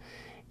fat.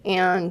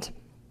 And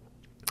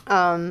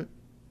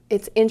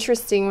it's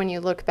interesting when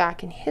you look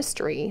back in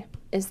history,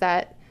 is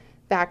that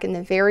back in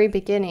the very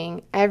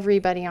beginning,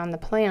 everybody on the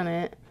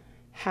planet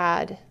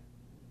had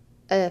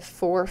a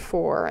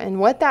 4-4. And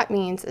what that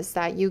means is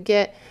that you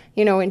get,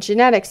 in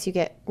genetics, you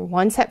get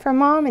 1 set from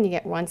mom and you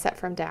get 1 set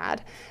from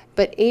dad.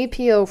 But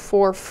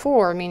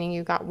APO4-4, meaning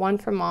you got 1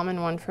 from mom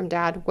and 1 from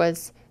dad,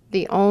 was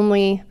the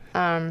only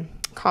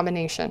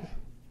combination.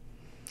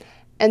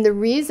 And the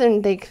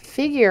reason they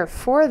figure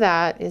for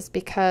that is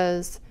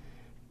because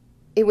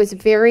it was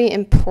very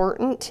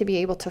important to be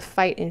able to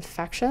fight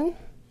infection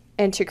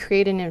and to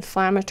create an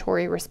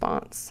inflammatory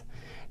response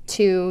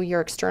to your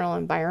external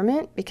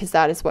environment, because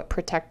that is what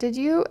protected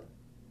you.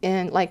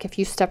 And like if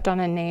you stepped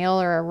on a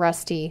nail or a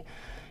rusty,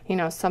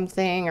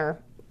 something,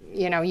 or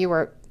you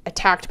were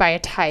attacked by a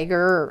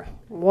tiger or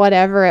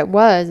whatever it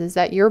was, is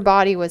that your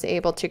body was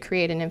able to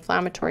create an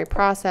inflammatory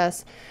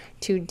process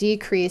to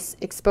decrease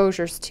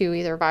exposures to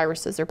either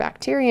viruses or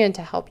bacteria and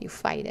to help you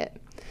fight it.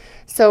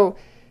 So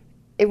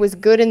it was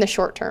good in the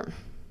short term.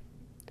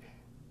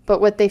 But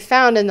what they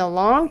found in the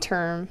long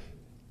term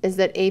is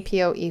that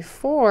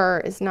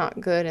ApoE4 is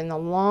not good in the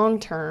long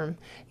term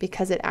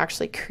because it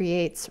actually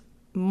creates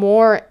a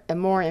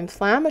more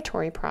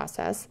inflammatory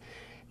process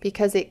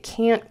because it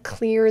can't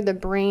clear the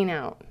brain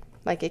out.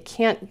 Like it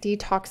can't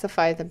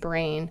detoxify the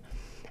brain,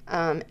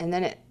 and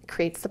then it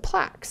creates the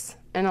plaques.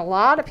 And a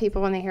lot of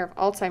people, when they hear of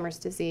Alzheimer's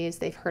disease,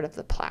 they've heard of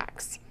the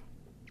plaques.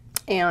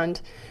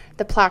 And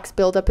the plaques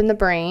build up in the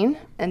brain,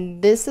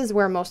 and this is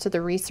where most of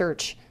the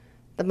research,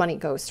 the money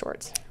goes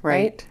towards,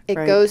 right? It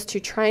goes to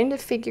trying to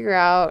figure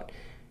out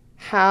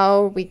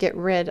how we get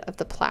rid of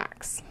the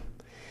plaques.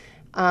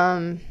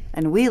 And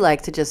we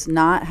like to just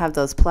not have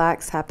those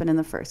plaques happen in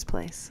the first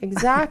place.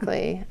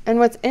 Exactly. And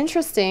what's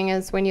interesting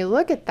is when you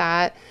look at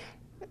that,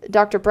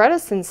 Dr.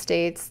 Bredesen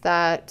states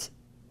that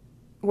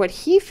what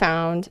he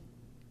found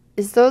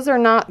is those are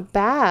not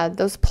bad.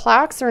 Those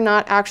plaques are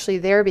not actually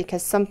there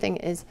because something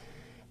is,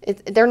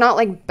 they're not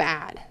like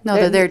bad. No,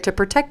 they're there to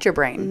protect your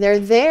brain. They're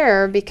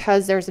there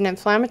because there's an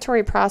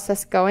inflammatory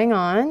process going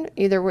on,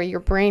 either where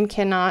your brain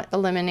cannot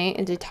eliminate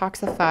and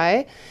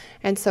detoxify.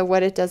 And so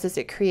what it does is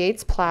it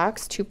creates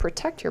plaques to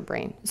protect your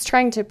brain. It's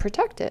trying to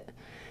protect it.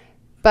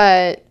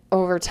 But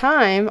over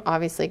time,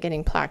 obviously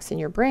getting plaques in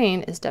your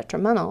brain is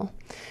detrimental.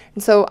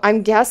 And so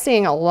I'm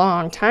guessing a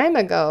long time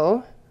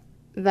ago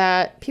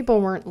that people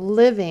weren't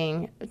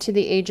living to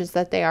the ages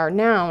that they are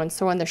now. And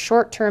so in the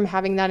short term,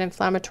 having that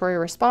inflammatory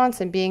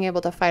response and being able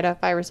to fight off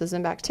viruses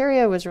and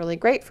bacteria was really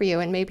great for you.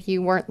 And maybe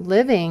you weren't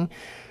living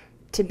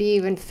to be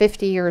even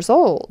 50 years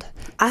old.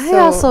 I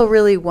also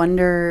really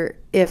wonder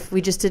if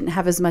we just didn't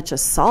have as much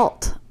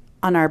assault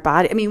on our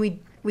body. I mean,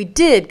 we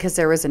did because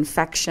there was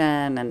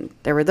infection and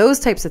there were those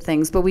types of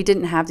things, but we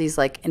didn't have these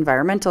like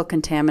environmental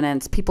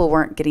contaminants. People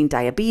weren't getting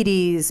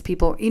diabetes.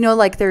 People,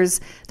 like there's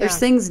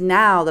things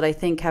now that I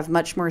think have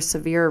much more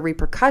severe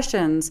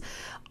repercussions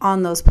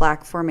on those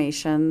plaque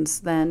formations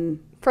than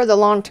for the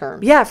long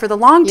term. Yeah, for the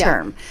long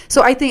term.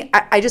 So I think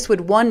I just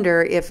would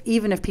wonder if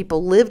even if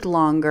people lived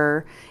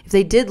longer, if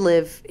they did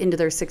live into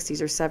their 60s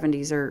or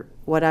 70s or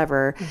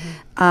whatever,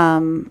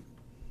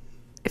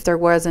 if there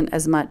wasn't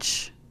as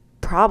much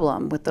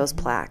problem with those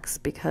plaques,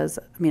 because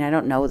I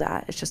don't know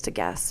that. It's just a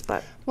guess.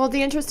 But well,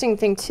 the interesting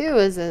thing too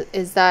is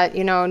that,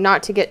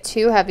 not to get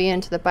too heavy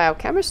into the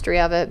biochemistry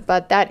of it,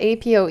 but that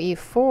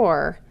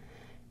ApoE4,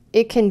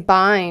 it can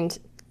bind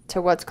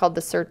to what's called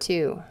the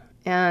SIR2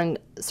 and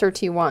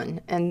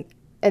SIR1,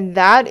 and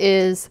that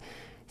is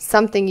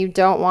something you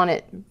don't want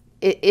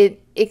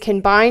it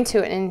can bind to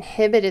it and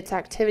inhibit its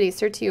activity.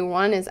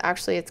 SIR1 is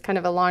actually, it's kind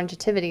of a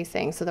longevity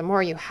thing. So the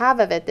more you have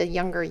of it, the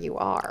younger you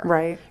are.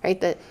 Right.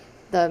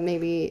 The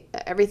maybe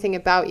everything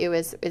about you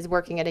is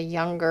working at a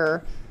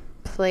younger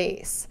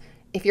place.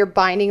 If you're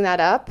binding that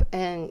up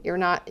and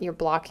you're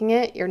blocking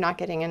it, you're not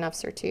getting enough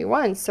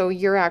SIR1. So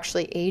you're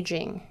actually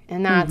aging.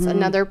 And that's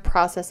another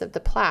process of the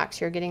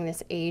plaques. You're getting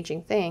this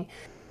aging thing.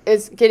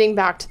 Is getting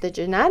back to the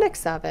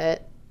genetics of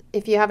it.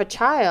 If you have a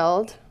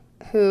child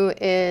who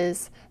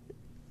is,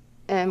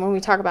 and when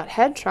we talk about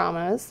head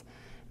traumas,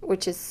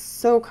 which is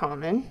so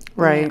common.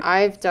 Right.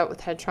 I've dealt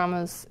with head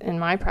traumas in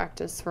my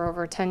practice for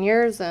over 10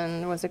 years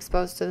and was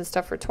exposed to this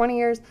stuff for 20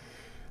 years.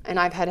 And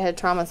I've had head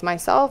traumas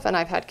myself, and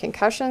I've had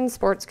concussions,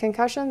 sports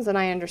concussions, and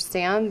I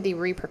understand the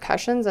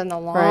repercussions and the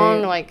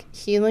long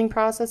healing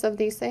process of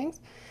these things.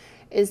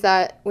 Is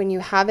that when you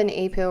have an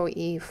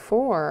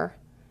ApoE4,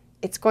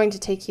 it's going to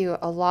take you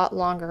a lot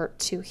longer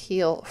to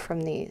heal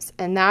from these.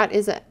 And that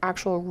is an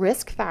actual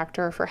risk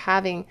factor for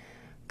having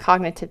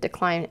cognitive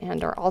decline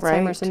and or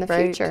Alzheimer's in the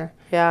future.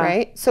 Yeah.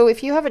 Right? So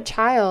if you have a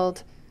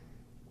child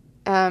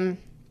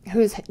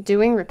who's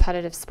doing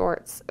repetitive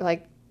sports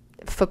like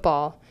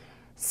football,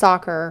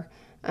 soccer,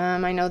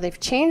 I know they've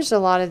changed a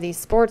lot of these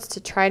sports to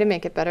try to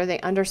make it better.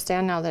 They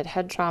understand now that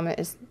head trauma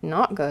is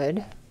not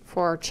good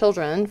for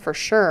children for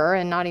sure,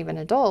 and not even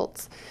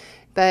adults.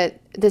 But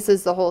this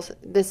is the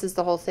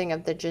whole thing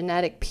of the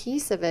genetic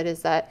piece of it,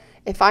 is that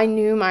if I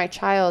knew my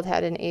child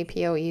had an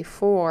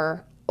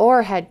ApoE4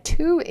 or had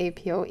 2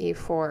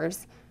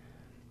 ApoE4s,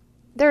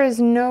 there is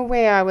no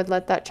way I would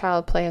let that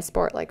child play a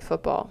sport like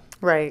football.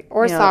 Right.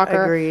 Or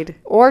soccer. Agreed.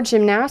 Or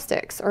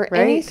gymnastics, or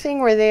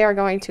anything where they are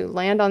going to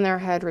land on their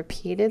head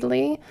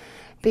repeatedly,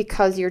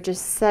 because you're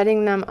just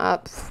setting them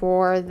up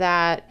for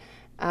that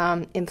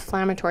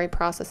inflammatory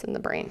process in the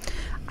brain.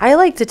 I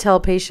like to tell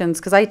patients,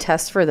 because I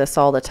test for this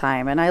all the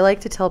time, and I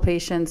like to tell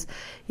patients,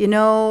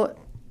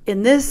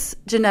 in this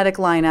genetic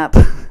lineup,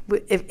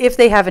 if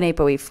they have an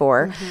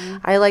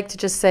ApoE4, I like to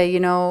just say,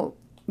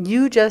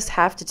 you just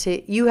have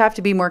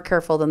to be more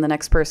careful than the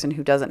next person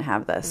who doesn't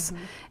have this.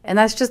 And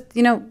that's just,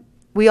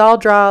 we all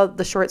draw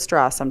the short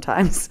straw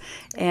sometimes.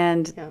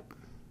 And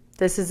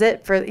This is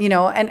it for,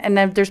 and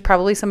then there's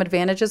probably some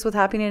advantages with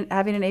having an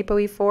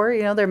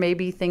ApoE4. There may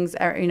be things,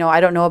 I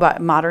don't know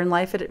about modern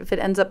life if it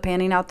ends up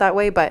panning out that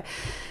way, but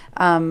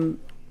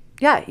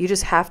you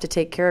just have to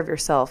take care of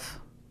yourself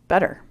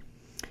better.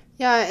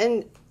 Yeah,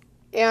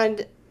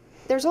 and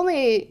there's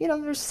only,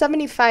 there's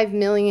 75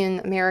 million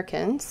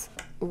Americans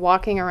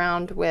walking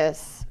around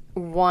with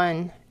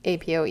one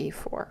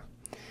ApoE4.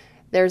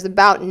 There's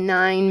about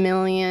 9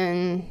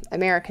 million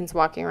Americans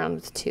walking around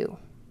with 2.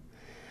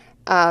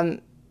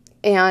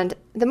 And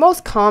the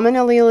most common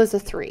allele is a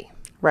 3.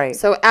 Right.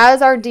 So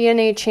as our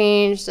DNA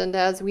changed and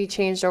as we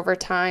changed over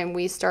time,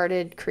 we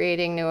started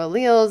creating new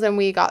alleles, and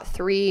we got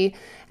 3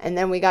 and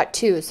then we got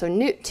 2. So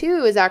 2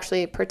 is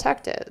actually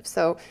protective.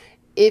 So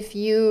if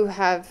you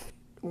have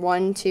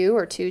 1 2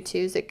 or 2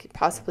 2s, it could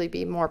possibly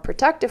be more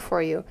protective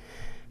for you.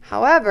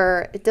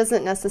 However, it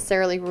doesn't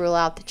necessarily rule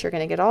out that you're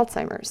going to get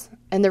Alzheimer's.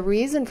 And the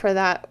reason for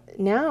that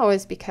now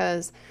is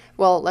because,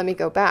 well, let me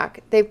go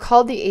back. They've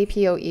called the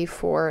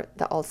ApoE4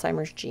 the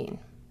Alzheimer's gene,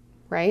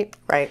 right?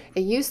 Right.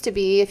 It used to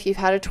be, if you've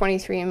had a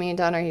 23andMe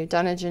done or you've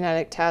done a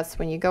genetic test,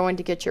 when you go in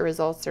to get your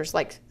results, there's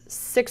like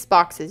 6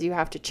 boxes you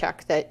have to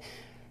check that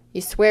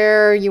you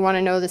swear you want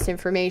to know this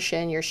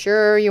information. You're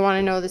sure you want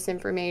to know this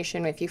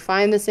information. If you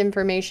find this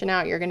information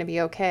out, you're going to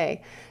be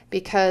okay,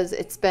 because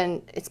it's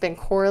been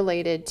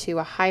correlated to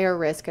a higher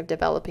risk of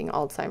developing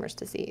Alzheimer's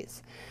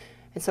disease.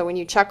 And so when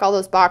you check all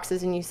those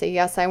boxes and you say,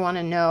 yes, I want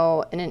to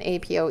know, and an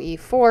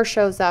ApoE4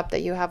 shows up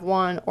that you have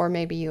 1 or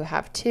maybe you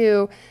have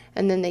 2,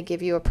 and then they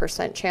give you a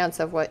 % chance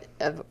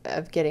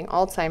of getting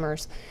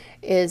Alzheimer's,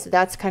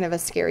 that's kind of a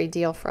scary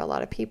deal for a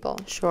lot of people.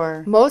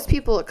 Sure. Most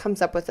people, it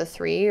comes up with a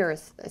 3 or a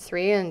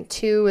 3, and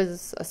 2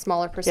 is a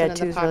smaller % of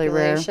the population. Really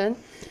rare.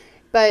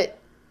 But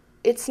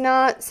it's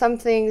not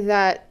something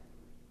that,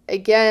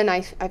 again,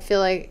 I feel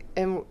like,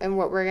 and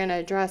what we're going to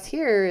address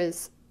here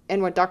is,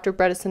 and what Dr.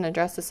 Bredeson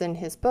addresses in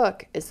his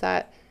book, is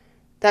that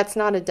that's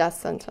not a death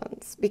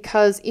sentence,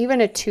 because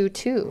even a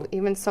 2-2,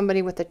 even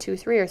somebody with a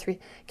 2-3 or 3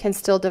 can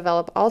still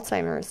develop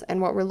Alzheimer's. And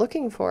what we're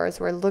looking for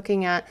is we're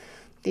looking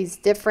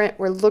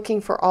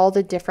for all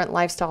the different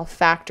lifestyle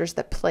factors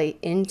that play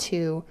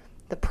into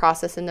the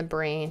process in the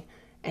brain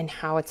and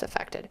how it's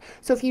affected.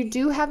 So if you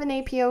do have an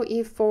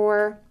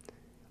ApoE4,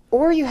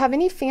 or you have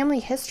any family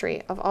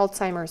history of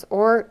Alzheimer's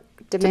or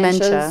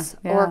dementia,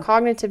 or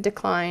cognitive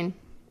decline,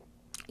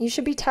 you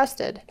should be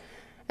tested.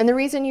 And the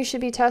reason you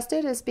should be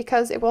tested is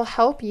because it will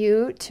help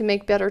you to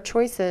make better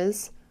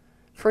choices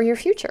for your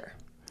future.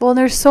 Well,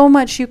 there's so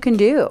much you can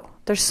do.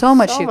 There's so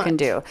much you can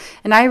do.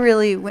 And I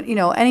really,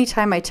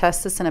 anytime I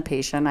test this in a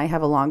patient, I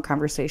have a long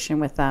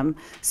conversation with them,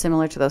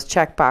 similar to those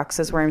check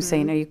boxes where I'm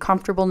saying, are you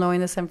comfortable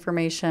knowing this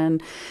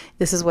information?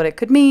 This is what it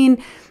could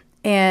mean.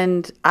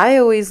 And I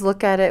always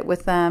look at it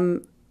with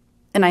them,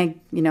 and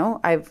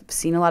I've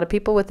seen a lot of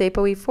people with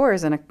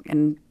ApoE4s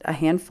and a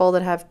handful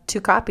that have 2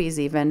 copies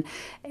even.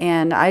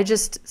 And I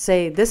just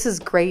say, this is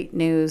great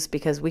news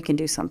because we can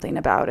do something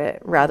about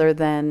it, rather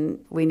than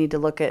we need to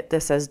look at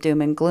this as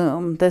doom and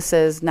gloom. This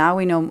is, now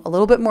we know a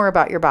little bit more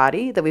about your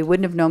body that we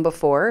wouldn't have known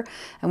before.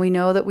 And we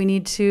know that we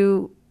need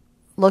to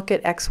look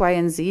at X, Y,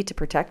 and Z to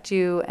protect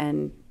you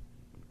and,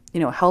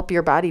 help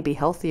your body be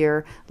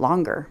healthier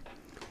longer.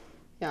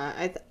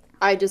 Yeah,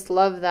 I just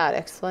love that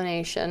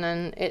explanation,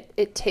 and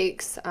it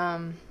takes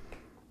a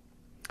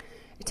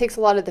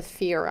lot of the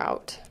fear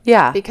out.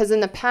 Yeah. Because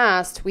in the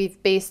past,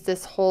 we've based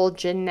this whole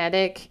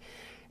genetic,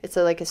 it's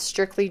a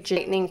strictly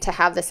genetic to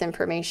have this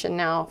information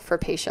now for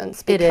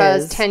patients.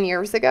 Because 10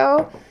 years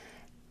ago,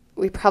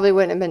 we probably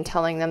wouldn't have been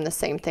telling them the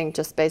same thing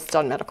just based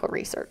on medical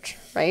research,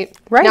 right?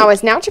 Right. Now,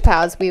 as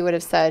naturopaths, we would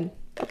have said,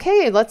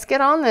 okay, let's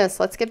get on this.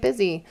 Let's get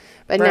busy.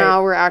 But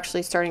now we're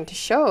actually starting to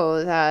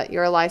show that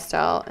your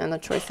lifestyle and the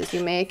choices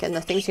you make and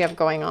the things you have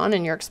going on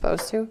and you're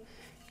exposed to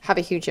have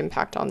a huge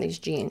impact on these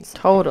genes.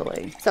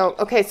 Totally. So,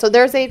 okay, so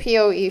there's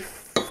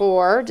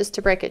ApoE4, just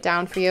to break it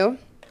down for you.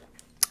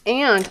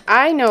 And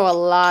I know a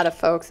lot of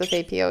folks with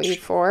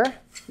ApoE4.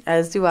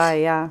 As do I,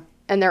 yeah.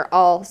 And they're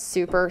all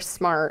super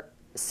smart,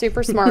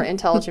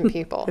 intelligent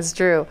people. It's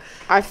true.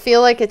 I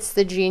feel like it's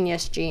the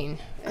genius gene,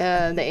 the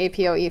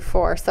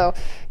ApoE4. So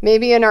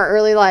maybe in our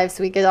early lives,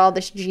 we get all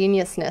this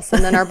geniusness,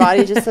 and then our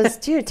body just says,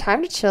 dude,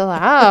 time to chill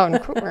out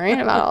and quit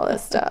worrying about all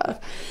this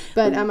stuff.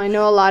 But I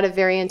know a lot of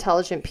very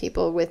intelligent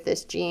people with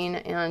this gene.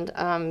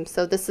 And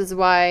so this is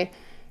why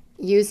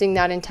using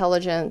that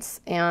intelligence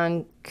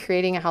and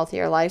creating a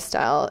healthier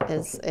lifestyle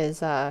is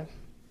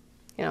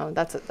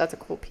that's a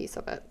cool piece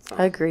of it. So.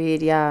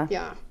 Agreed, yeah.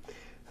 Yeah.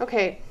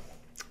 Okay.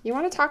 You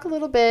want to talk a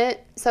little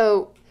bit,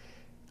 so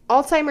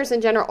Alzheimer's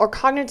in general, or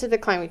cognitive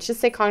decline. We just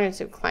say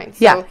cognitive decline.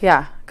 So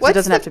yeah. It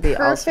doesn't have to be. What's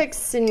the perfect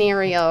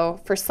scenario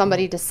for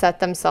somebody to set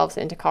themselves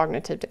into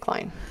cognitive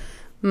decline?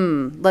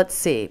 Let's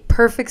see.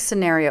 Perfect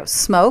scenario.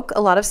 Smoke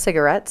a lot of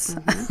cigarettes.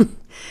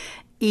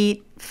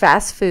 Eat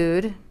fast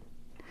food.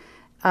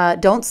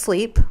 Don't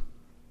sleep.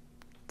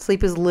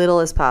 Sleep as little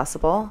as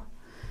possible.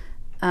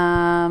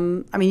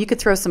 You could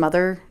throw some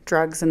other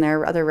drugs in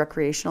there, other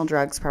recreational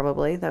drugs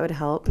probably. That would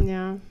help.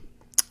 Yeah.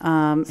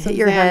 Hit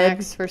your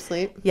head for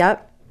sleep.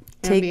 Yep.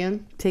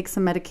 take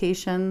some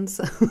medications.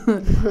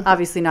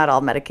 Obviously, not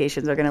all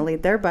medications are going to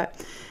lead there,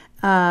 but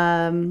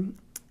don't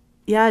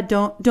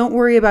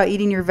worry about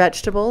eating your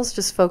vegetables.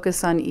 Just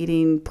focus on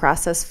eating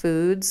processed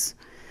foods.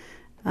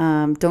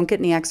 Don't get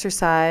any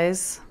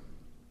exercise.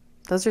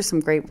 Those are some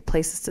great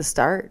places to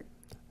start.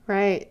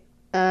 Right.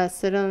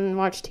 Sit and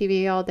watch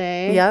TV all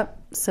day. Yep.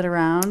 Sit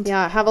around.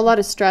 Yeah. Have a lot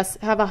of stress.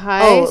 Have a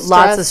high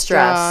lots of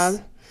stress.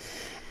 Job.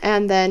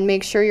 And then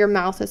make sure your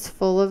mouth is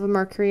full of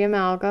mercury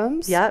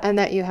amalgams. Yep. And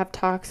that you have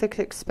toxic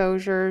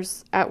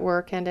exposures at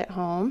work and at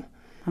home.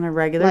 On a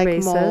regular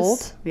basis.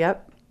 Mold.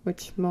 Yep.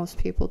 Which most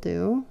people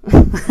do.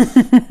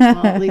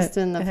 Well, at least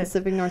in the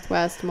Pacific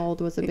Northwest,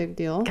 mold was a big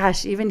deal.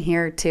 Gosh, even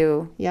here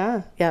too.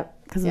 Yeah. Yep.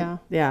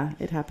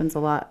 It happens a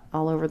lot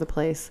all over the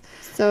place.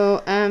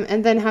 So,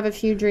 and then have a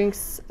few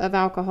drinks of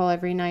alcohol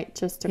every night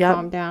just to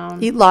calm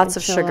down. Eat lots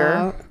of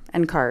sugar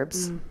and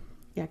carbs.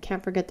 Yeah,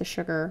 can't forget the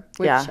sugar,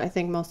 which I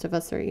think most of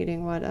us are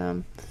eating,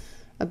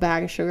 a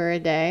bag of sugar a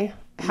day.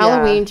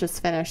 Halloween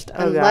just finished.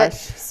 Oh,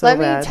 gosh. Let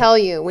me tell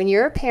you, when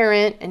you're a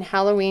parent and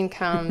Halloween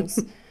comes,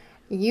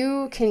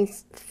 you can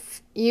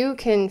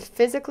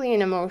physically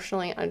and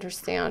emotionally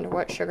understand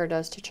what sugar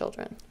does to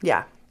children.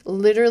 Yeah.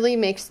 Literally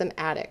makes them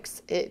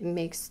addicts. It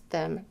makes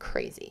them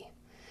crazy.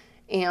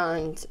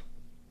 And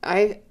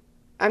I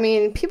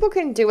mean, people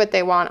can do what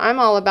they want. I'm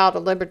all about a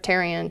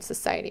libertarian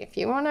society. If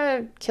you want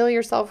to kill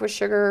yourself with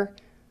sugar,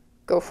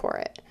 go for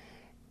it.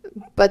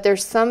 But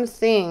there's some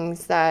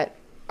things that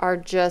are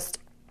just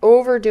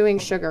overdoing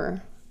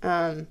sugar.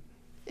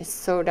 Is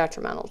so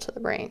detrimental to the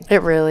brain.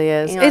 It really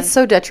is. It's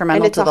so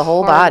detrimental to the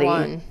whole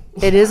body.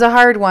 It is a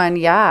hard one.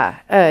 Yeah.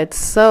 It's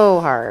so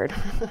hard.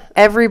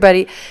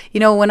 Everybody,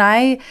 when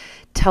I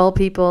tell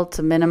people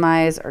to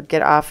minimize or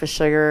get off of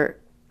sugar,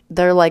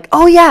 they're like,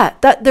 oh yeah,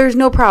 there's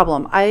no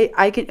problem.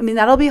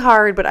 That'll be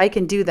hard, but I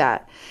can do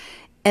that.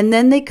 And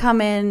then they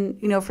come in,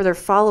 for their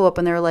follow-up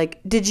and they're like,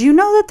 did you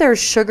know that there's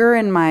sugar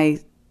in my,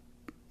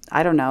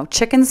 I don't know,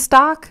 chicken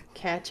stock?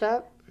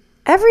 Ketchup?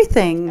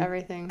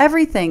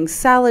 Everything.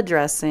 Salad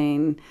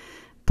dressing,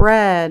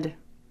 bread.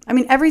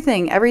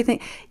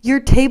 Everything. Your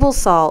table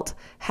salt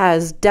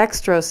has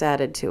dextrose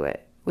added to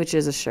it, which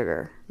is a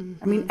sugar.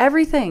 Mm-hmm.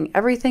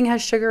 Everything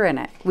has sugar in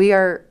it. We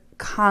are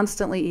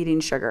constantly eating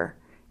sugar,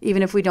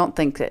 even if we don't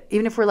think it.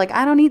 Even if we're like,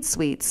 I don't eat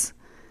sweets.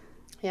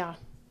 Yeah.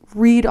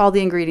 Read all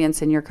the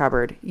ingredients in your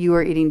cupboard. You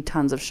are eating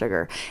tons of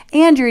sugar.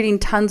 And you're eating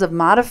tons of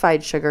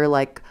modified sugar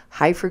like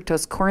high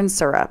fructose corn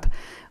syrup,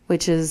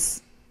 which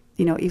is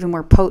even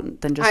more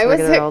potent than just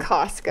regular old. I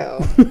was at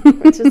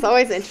Costco, which is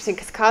always interesting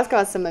because Costco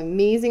has some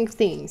amazing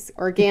things,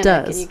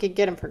 organic, and you could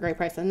get them for a great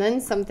price. And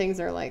then some things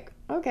are like,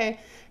 okay.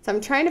 So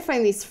I'm trying to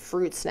find these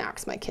fruit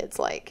snacks my kids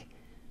like.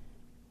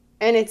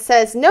 And it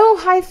says, no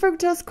high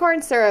fructose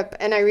corn syrup.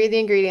 And I read the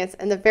ingredients,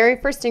 and the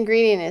very first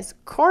ingredient is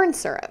corn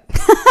syrup.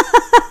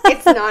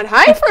 It's not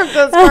high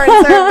fructose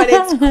corn syrup, but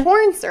it's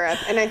corn syrup.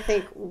 And I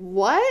think,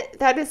 what?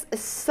 That is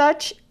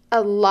such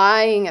a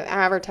lying of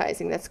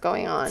advertising that's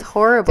going on. It's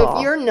horrible. So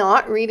if you're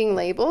not reading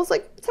labels,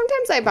 like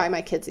sometimes I buy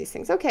my kids these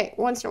things. Okay,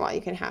 once in a while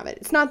you can have it.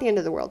 It's not the end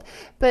of the world.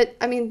 But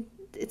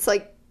it's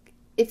like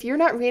if you're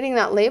not reading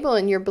that label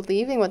and you're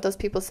believing what those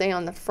people say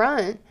on the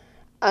front,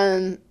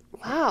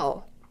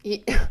 wow,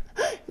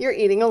 you're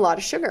eating a lot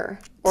of sugar.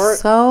 Or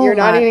you're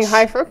not eating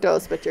high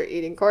fructose, but you're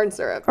eating corn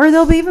syrup. Or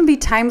there'll even be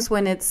times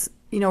when it's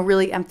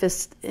really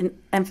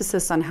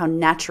emphasis on how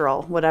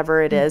natural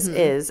whatever it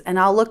is. And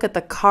I'll look at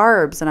the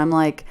carbs and I'm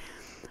like,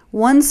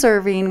 one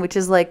serving, which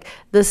is like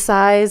the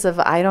size of,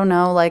 I don't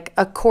know, like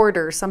a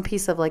quarter, some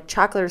piece of like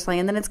chocolate or something.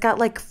 And then it's got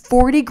like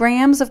 40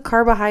 grams of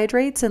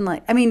carbohydrates. And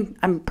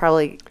I'm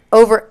probably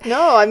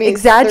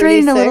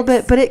exaggerating 36. a little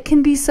bit, but it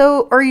can be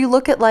so, or you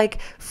look at like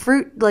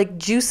fruit, like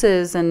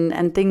juices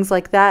and things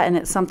like that. And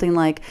it's something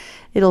like,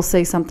 it'll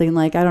say something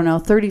like, I don't know,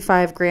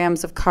 35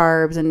 grams of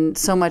carbs and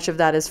so much of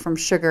that is from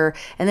sugar.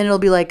 And then it'll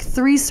be like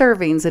 3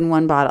 servings in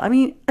one bottle.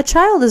 A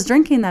child is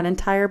drinking that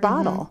entire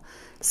bottle.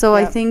 Mm-hmm. So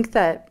I think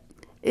that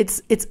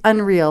it's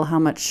unreal how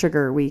much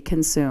sugar we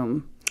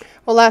consume.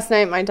 Well, last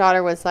night my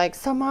daughter was like,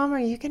 so Mom, are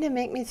you going to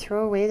make me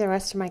throw away the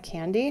rest of my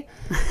candy?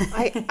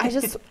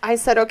 I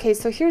said, okay,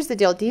 so here's the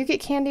deal. Do you get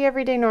candy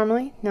every day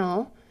normally?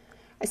 No.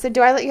 I said, do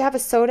I let you have a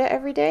soda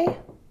every day?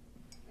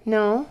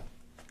 No.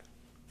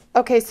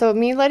 Okay, so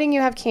me letting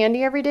you have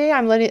candy every day,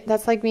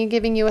 that's like me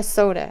giving you a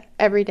soda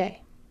every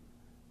day.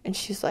 And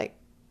she's like,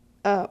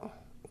 oh,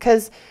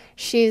 because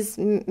she's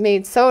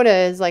made soda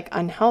is like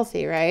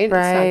unhealthy, right? It's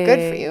not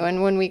good for you.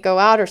 And when we go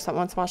out or something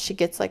once in a while, she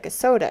gets like a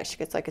soda. She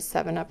gets like a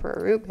 7-Up or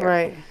a root beer.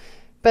 Right.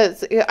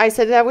 But I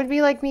said that would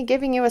be like me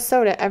giving you a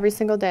soda every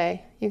single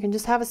day. You can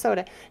just have a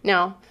soda.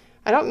 Now,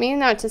 I don't mean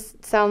that to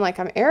sound like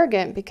I'm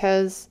arrogant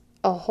because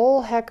a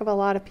whole heck of a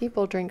lot of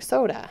people drink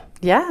soda.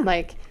 Yeah.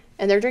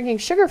 And they're drinking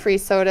sugar-free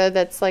soda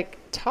that's like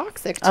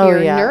toxic to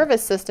your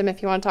nervous system.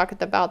 If you want to talk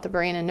about the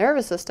brain and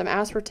nervous system,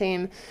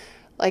 aspartame,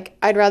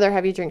 I'd rather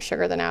have you drink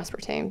sugar than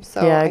aspartame.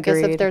 So I guess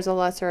if there's a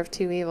lesser of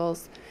two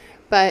evils.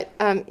 But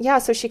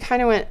so she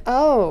kind of went,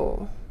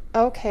 oh,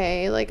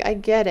 okay, I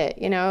get it.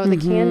 The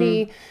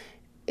candy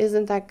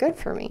isn't that good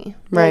for me.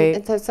 Right.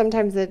 And so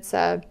sometimes it's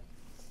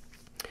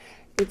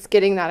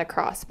getting that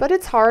across, but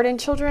it's hard, and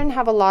children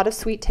have a lot of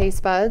sweet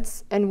taste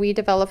buds, and we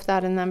develop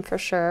that in them for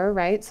sure,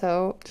 right?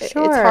 So it's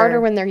harder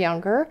when they're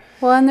younger.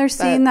 Well, and they're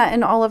seeing that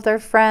in all of their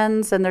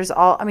friends, and there's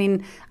I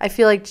mean, I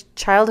feel like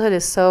childhood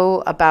is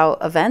so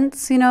about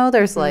events,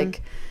 there's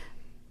like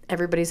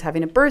everybody's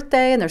having a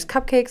birthday, and there's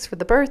cupcakes for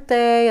the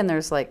birthday, and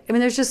there's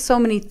there's just so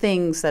many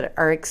things that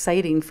are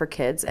exciting for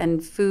kids,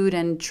 and food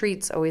and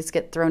treats always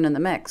get thrown in the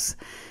mix,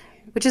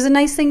 which is a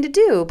nice thing to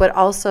do, but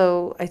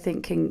also I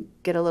think can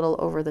get a little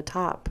over the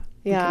top.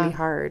 Yeah. It can be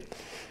hard.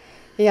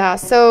 Yeah,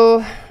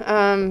 so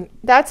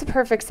that's a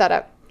perfect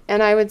setup.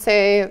 And I would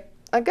say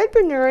a good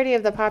majority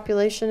of the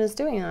population is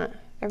doing that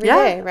every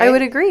day, right? I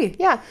would agree.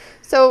 Yeah.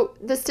 So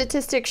the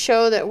statistics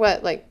show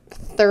that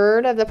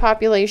third of the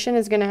population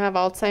is going to have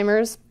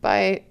Alzheimer's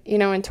by,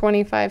 in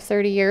 25,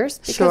 30 years,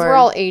 because we're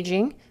all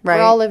aging. Right.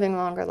 We're all living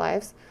longer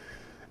lives.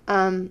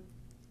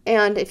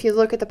 And if you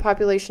look at the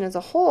population as a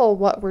whole,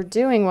 what we're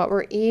doing, what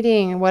we're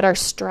eating, what our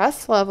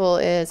stress level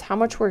is, how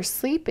much we're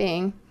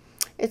sleeping,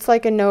 it's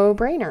like a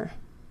no-brainer.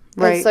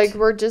 Right. It's like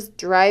we're just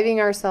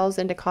driving ourselves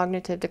into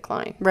cognitive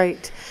decline.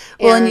 Right.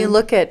 Well, and you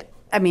look at,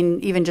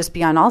 even just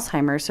beyond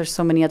Alzheimer's, there's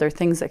so many other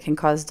things that can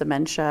cause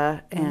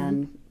dementia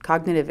and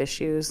cognitive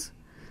issues.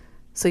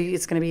 So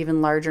it's going to be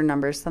even larger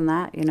numbers than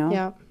that,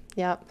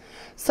 Yeah.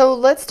 So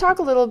let's talk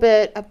a little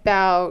bit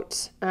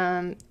about...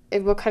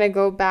 it will kind of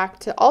go back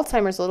to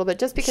Alzheimer's a little bit,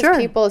 just because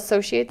people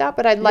associate that.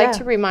 But I'd like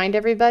to remind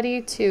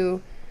everybody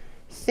to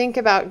think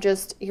about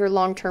just your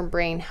long-term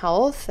brain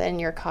health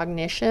and your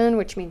cognition,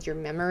 which means your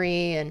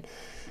memory and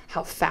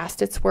how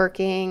fast it's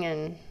working,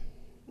 and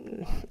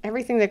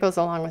everything that goes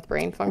along with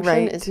brain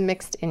function is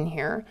mixed in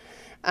here.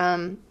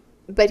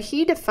 But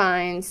he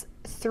defines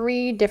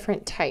 3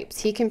 different types.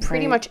 He can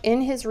pretty much,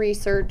 in his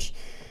research,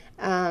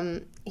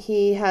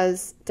 he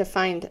has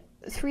defined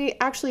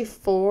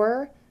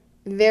 4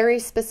 very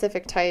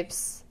specific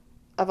types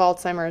of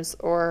Alzheimer's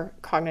or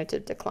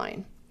cognitive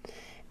decline.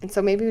 And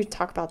so maybe we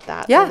talk about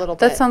that a little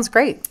bit. That sounds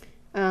great.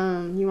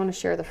 You want to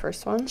share the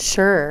first one?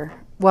 Sure.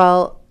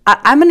 Well,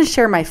 I'm going to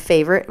share my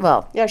favorite.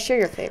 Well, yeah, share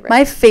your favorite.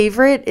 My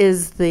favorite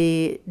is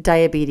the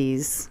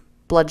diabetes,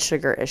 blood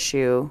sugar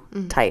issue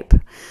type.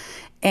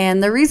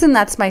 And the reason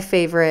that's my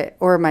favorite,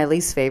 or my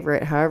least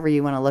favorite, however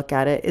you want to look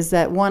at it, is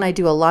that, one, I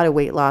do a lot of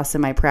weight loss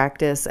in my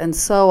practice, and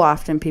so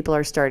often people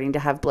are starting to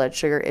have blood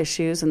sugar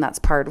issues, and that's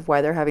part of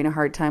why they're having a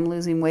hard time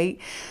losing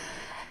weight.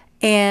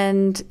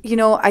 And,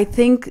 I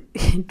think,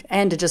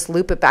 and to just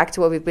loop it back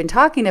to what we've been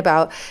talking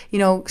about,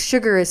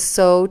 sugar is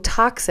so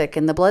toxic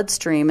in the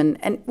bloodstream.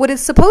 And what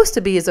it's supposed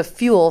to be is a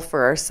fuel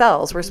for our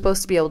cells. We're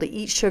supposed to be able to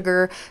eat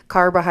sugar,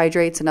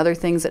 carbohydrates, and other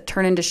things that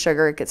turn into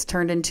sugar. It gets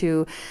turned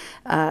into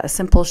a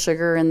simple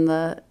sugar in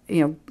the,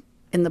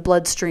 in the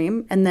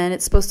bloodstream, and then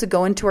it's supposed to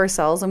go into our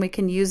cells, and we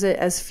can use it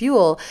as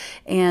fuel.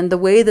 And the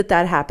way that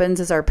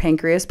happens is our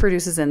pancreas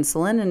produces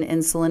insulin, and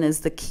insulin is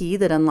the key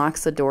that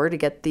unlocks the door to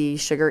get the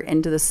sugar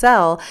into the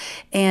cell.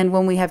 And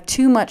when we have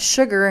too much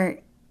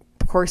sugar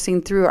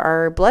coursing through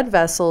our blood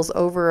vessels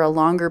over a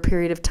longer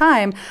period of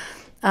time,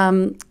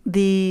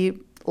 the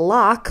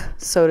lock,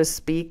 so to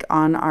speak,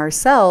 on our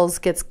cells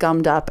gets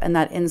gummed up, and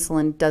that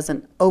insulin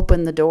doesn't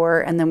open the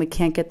door, and then we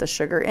can't get the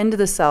sugar into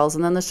the cells,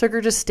 and then the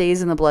sugar just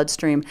stays in the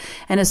bloodstream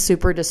and is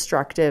super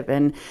destructive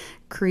and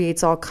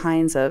creates all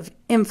kinds of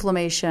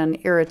inflammation,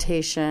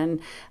 irritation,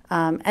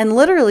 and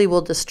literally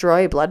will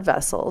destroy blood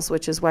vessels,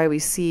 which is why we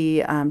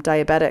see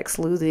diabetics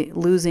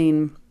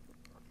losing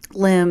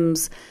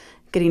limbs,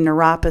 getting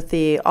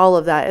neuropathy. All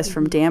of that is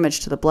from damage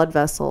to the blood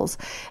vessels.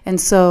 And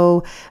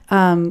so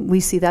we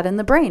see that in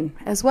the brain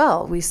as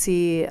well. We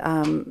see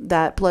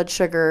that blood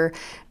sugar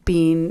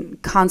being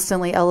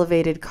constantly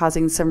elevated,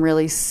 causing some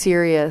really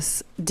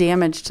serious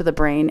damage to the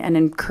brain and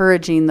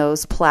encouraging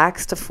those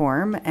plaques to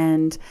form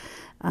and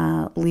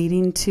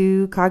leading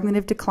to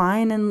cognitive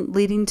decline and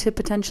leading to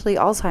potentially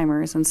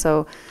Alzheimer's. And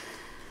so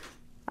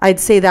I'd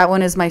say that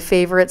one is my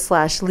favorite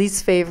 /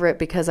 least favorite,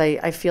 because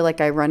I feel like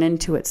I run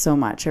into it so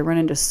much. I run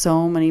into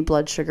so many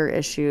blood sugar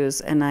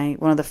issues, and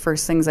one of the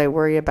first things I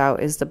worry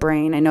about is the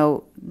brain. I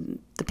know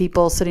the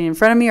people sitting in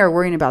front of me are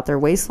worrying about their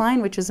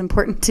waistline, which is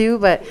important too,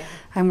 but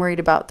I'm worried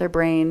about their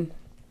brain.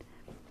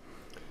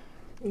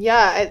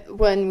 Yeah,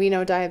 when we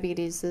know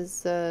diabetes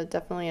is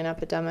definitely an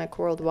epidemic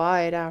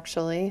worldwide,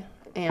 actually.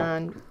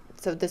 And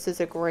so this is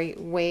a great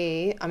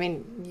way. I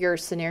mean, your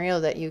scenario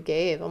that you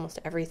gave, almost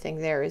everything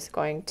there is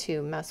going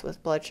to mess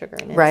with blood sugar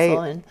and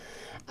insulin,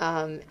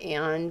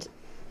 and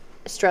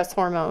stress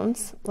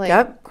hormones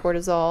like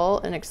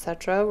cortisol and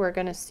etc. We're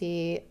going to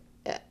see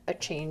a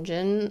change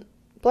in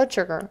blood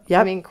sugar.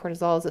 I mean,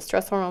 cortisol is a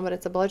stress hormone, but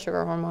it's a blood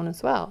sugar hormone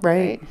as well.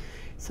 Right?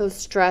 So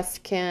stress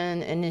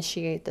can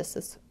initiate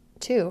this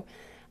too.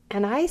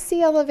 And I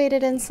see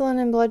elevated insulin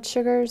and blood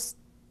sugars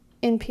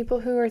in people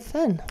who are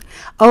thin.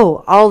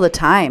 Oh, all the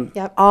time.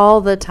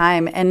 All the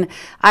time. And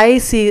I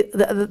see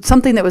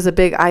something that was a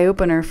big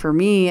eye-opener for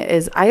me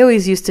is I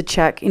always used to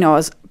check, I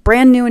was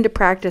brand new into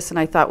practice, and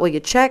I thought, well, you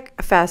check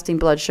a fasting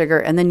blood sugar,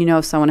 and then you know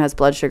if someone has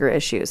blood sugar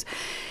issues.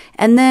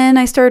 And then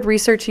I started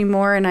researching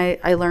more, and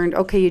I learned,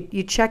 okay,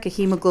 you check a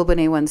hemoglobin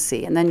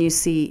A1C, and then you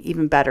see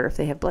even better if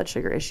they have blood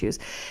sugar issues.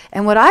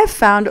 And what I've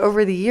found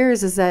over the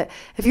years is that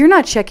if you're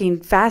not checking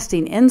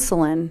fasting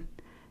insulin,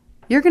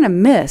 you're going to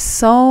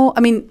miss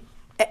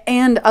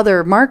and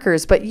other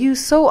markers, but you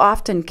so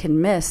often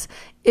can miss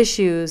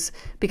issues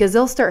because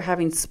they'll start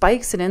having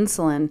spikes in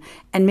insulin,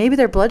 and maybe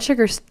their blood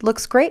sugar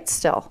looks great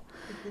still.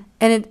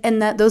 Mm-hmm.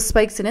 And that those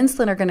spikes in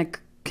insulin are going to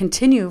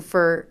continue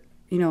for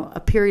a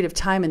period of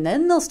time, and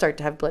then they'll start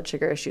to have blood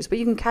sugar issues. But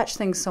you can catch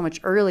things so much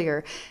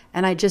earlier,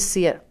 and I just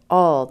see it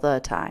all the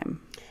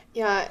time.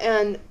 Yeah,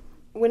 and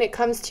when it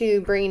comes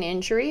to brain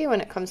injury,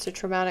 when it comes to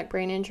traumatic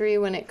brain injury,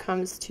 when it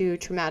comes to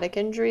traumatic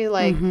injury,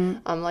 like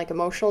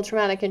emotional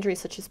traumatic injury,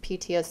 such as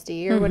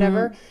PTSD or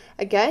whatever,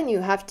 again,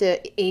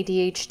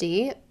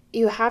 ADHD,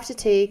 you have to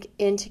take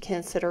into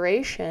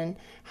consideration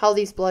how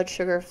these blood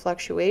sugar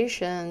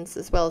fluctuations,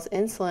 as well as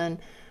insulin,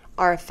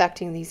 are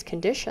affecting these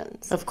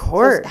conditions. Of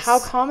course. So how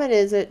common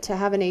is it to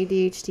have an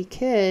ADHD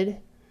kid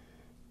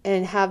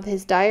and have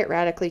his diet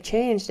radically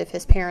changed if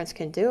his parents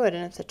can do it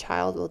and if the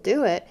child will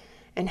do it,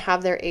 and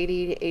have their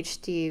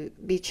ADHD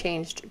be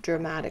changed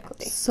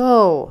dramatically?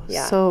 So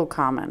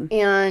common.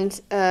 And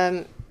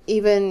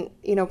even,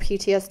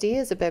 PTSD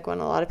is a big one.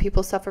 A lot of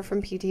people suffer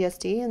from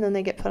PTSD, and then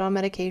they get put on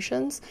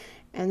medications,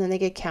 and then they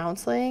get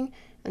counseling,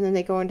 and then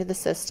they go into the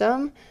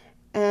system,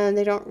 and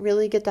they don't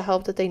really get the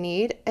help that they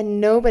need,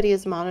 and nobody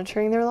is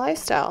monitoring their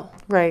lifestyle.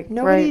 Right.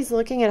 Nobody's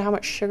looking at how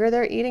much sugar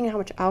they're eating, how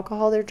much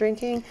alcohol they're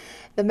drinking,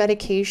 the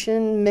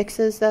medication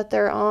mixes that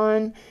they're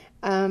on,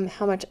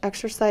 how much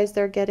exercise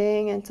they're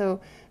getting. And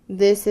so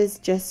this is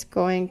just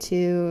going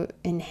to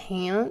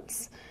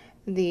enhance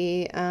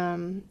these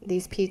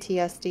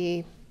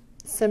PTSD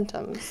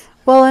symptoms.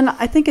 Well, and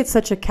I think it's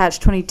such a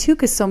catch-22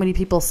 because so many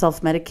people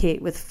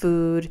self-medicate with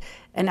food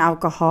and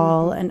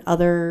alcohol and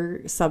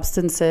other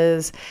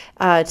substances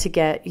to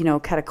get,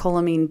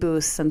 catecholamine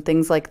boosts and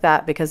things like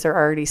that, because they're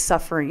already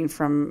suffering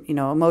from,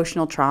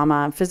 emotional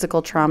trauma and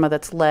physical trauma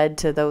that's led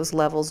to those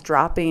levels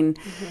dropping.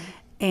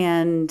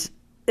 And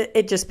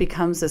it just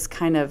becomes this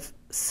kind of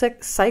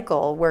sick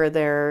cycle where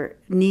they're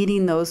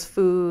needing those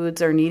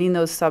foods or needing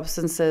those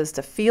substances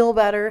to feel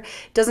better.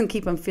 It doesn't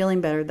keep them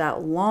feeling better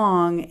that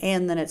long,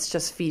 and then it's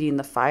just feeding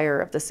the fire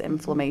of this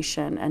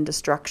inflammation and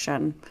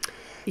destruction.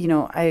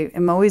 I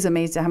am always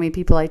amazed at how many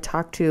people I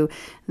talk to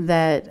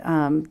that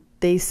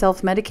they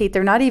self-medicate.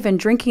 They're not even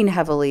drinking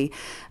heavily,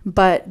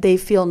 but they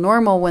feel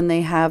normal when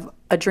they have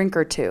a drink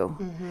or two.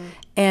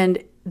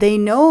 And they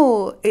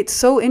know, it's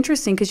so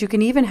interesting because you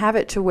can even have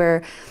it to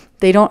where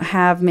they don't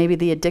have maybe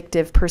the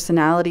addictive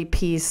personality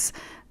piece.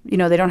 They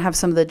don't have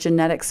some of the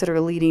genetics that are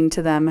leading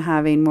to them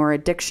having more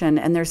addiction.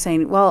 And they're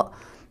saying, well,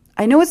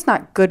 I know it's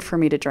not good for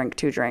me to drink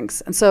 2 drinks.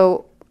 And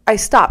so I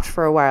stopped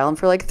for a while. And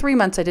for like 3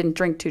 months, I didn't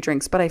drink 2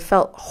 drinks, but I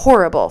felt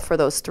horrible for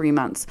those 3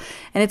 months.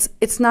 And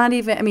it's not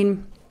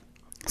even,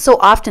 so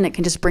often it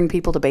can just bring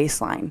people to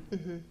baseline.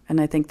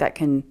 And I think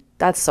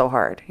that's so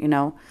hard,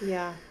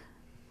 Yeah.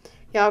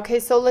 Yeah, okay,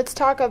 so let's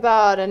talk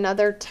about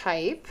another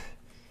type.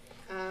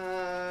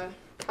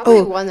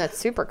 Probably one that's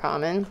super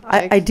common.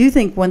 I do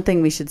think one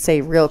thing we should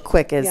say real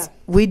quick is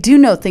we do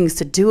know things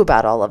to do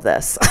about all of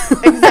this.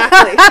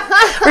 Exactly.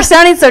 We're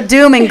sounding so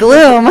doom and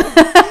gloom.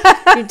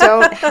 You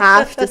don't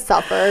have to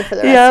suffer for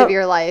the rest of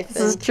your life.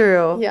 This is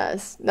true.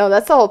 Yes. No,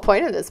 that's the whole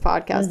point of this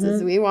podcast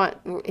is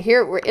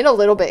we're in a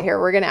little bit here.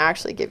 We're going to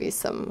actually give you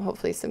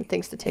hopefully some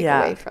things to take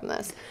away from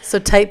this. So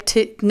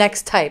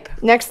next type.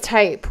 Next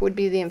type would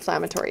be the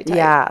inflammatory type.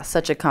 Yeah,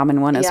 such a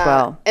common one as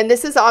well. And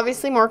this is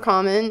obviously more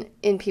common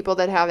in people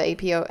that have an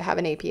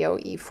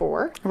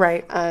APOE4.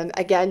 Right.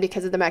 Again,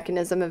 because of the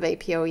mechanism of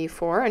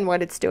APOE4 and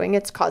what it's doing,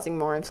 it's causing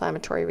more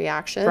inflammatory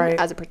reaction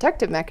as a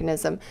protective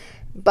mechanism.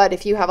 But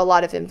if you have a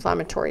lot of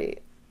inflammatory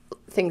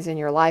things in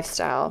your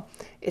lifestyle,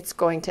 it's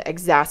going to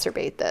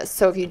exacerbate this.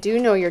 So if you do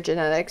know your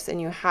genetics and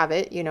you have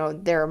it,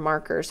 there are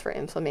markers for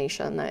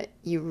inflammation that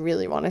you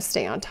really want to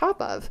stay on top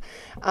of.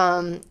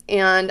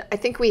 And I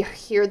think we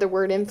hear the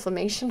word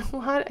inflammation a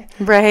lot.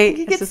 Right.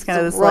 It gets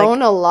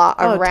thrown a lot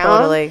around.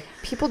 Totally.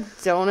 People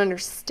don't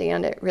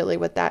understand it really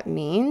what that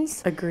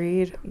means.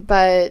 Agreed.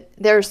 But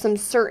there's some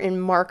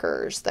certain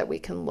markers that we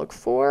can look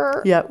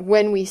for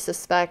when we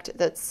suspect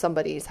that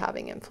somebody's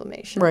having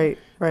inflammation. Right.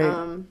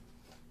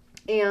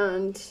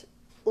 And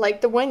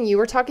like the one you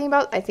were talking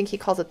about, I think he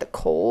calls it the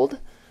cold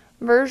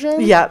version.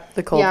 Yeah,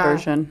 the cold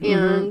version.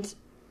 And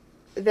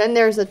then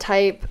there's a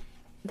type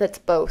that's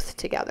both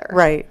together.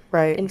 Right.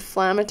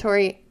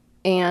 Inflammatory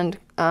and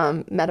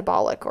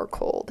metabolic or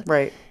cold.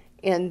 Right.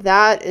 And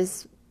that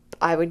is,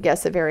 I would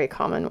guess, a very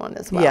common one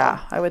as well.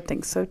 Yeah, I would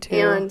think so too.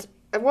 And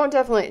I won't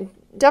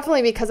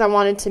definitely because I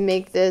wanted to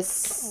make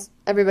this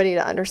everybody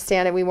to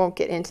understand it. We won't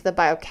get into the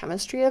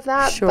biochemistry of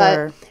that. Sure.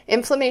 But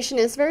inflammation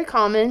is very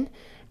common.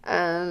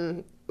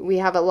 We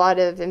have a lot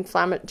of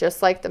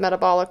just like the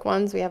metabolic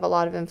ones, we have a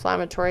lot of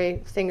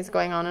inflammatory things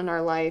going on in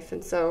our life.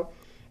 And so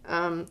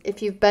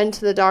If you've been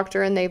to the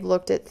doctor and they've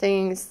looked at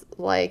things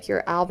like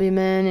your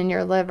albumin in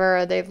your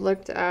liver, they've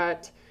looked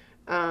at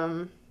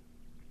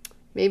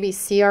maybe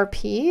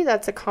CRP.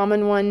 That's a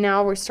common one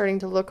now we're starting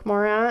to look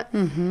more at.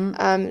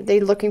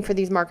 They're looking for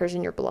these markers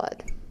in your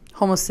blood.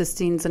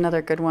 Homocystine's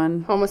another good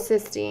one.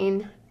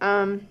 Homocysteine,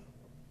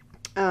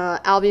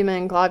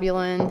 albumin,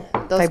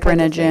 globulin, those Fibrinogen.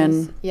 kinds of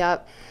things.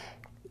 Yep.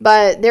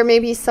 But there may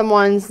be some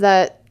ones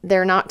that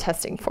they're not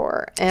testing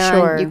for,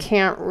 and you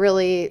can't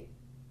really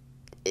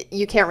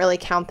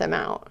count them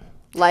out,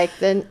 like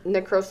the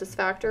necrosis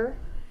factor.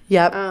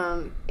 Yep.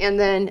 And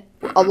then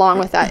along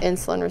with that,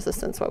 insulin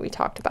resistance, what we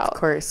talked about. Of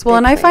course. Well,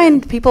 and I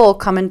find people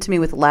come into me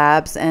with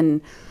labs,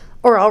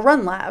 or I'll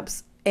run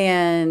labs,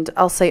 and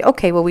I'll say,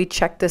 okay, well, we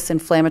checked this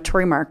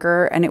inflammatory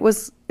marker, and it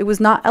was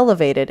not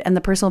elevated. And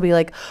the person will be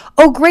like,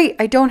 oh, great,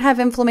 I don't have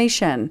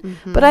inflammation.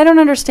 But I don't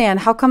understand.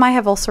 How come I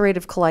have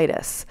ulcerative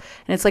colitis?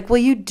 And it's like, well,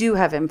 you do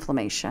have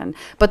inflammation.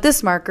 But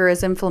this marker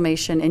is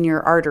inflammation in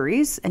your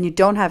arteries, and you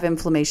don't have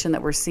inflammation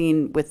that we're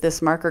seeing with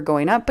this marker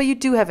going up, but you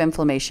do have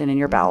inflammation in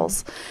your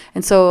bowels.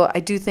 And so I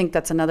do think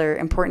that's another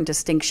important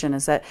distinction,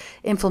 is that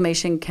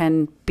inflammation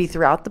can be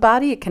throughout the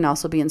body. It can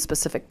also be in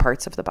specific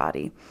parts of the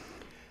body.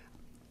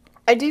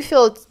 I do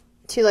feel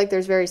too like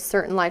there's very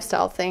certain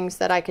lifestyle things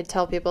that I could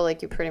tell people,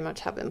 like, you pretty much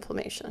have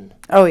inflammation.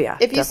 Oh yeah,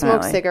 if you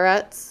smoke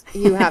cigarettes,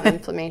 you have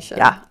inflammation.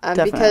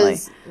 Definitely.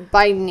 Because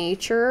by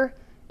nature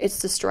it's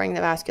destroying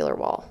the vascular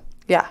wall.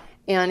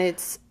 And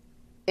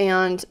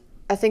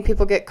I think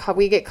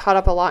we get caught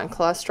up a lot in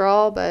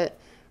cholesterol, but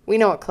we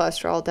know what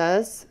cholesterol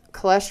does.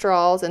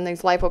 Cholesterols and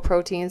these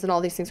lipoproteins and all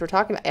these things we're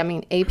talking about. I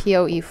mean,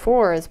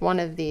 ApoE4 is one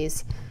of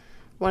these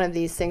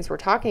things we're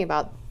talking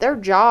about. Their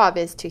job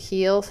is to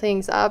heal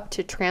things up,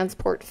 to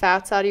transport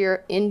fats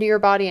into your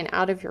body and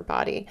out of your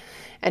body.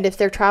 And if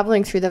they're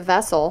traveling through the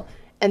vessel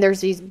and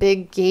there's these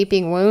big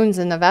gaping wounds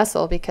in the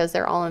vessel because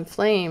they're all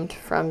inflamed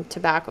from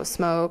tobacco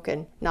smoke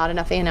and not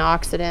enough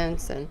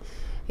antioxidants, and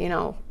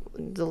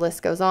the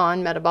list goes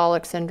on,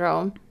 metabolic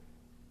syndrome,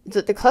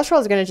 the cholesterol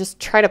is going to just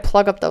try to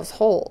plug up those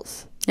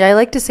holes. Yeah, I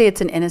like to say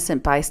it's an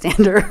innocent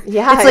bystander.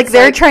 Yeah, it's like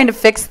they're trying to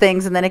fix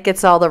things, and then it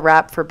gets all the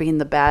rap for being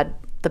the bad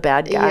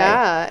guy.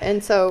 Yeah,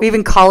 and so we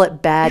even call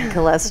it bad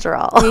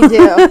cholesterol. We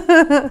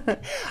do.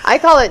 I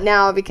call it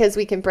now, because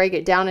we can break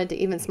it down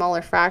into even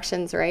smaller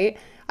fractions, right?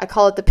 I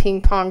call it the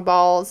ping pong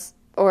balls,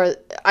 or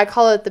I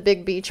call it the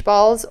big beach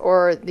balls,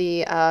 or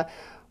the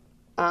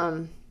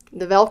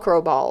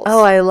Velcro balls.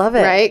 Oh, I love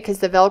it. Right? Because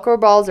the Velcro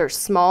balls are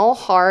small,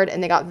 hard,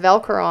 and they got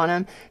Velcro on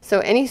them. So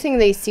anything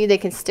they see they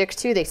can stick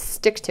to, they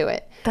stick to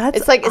it.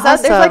 That's awesome.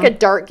 There's like a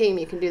dart game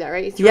you can do that,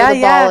 right? You throw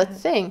the ball at the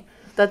thing.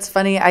 That's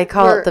funny. I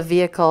call it the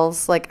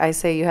vehicles. Like I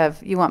say,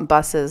 you want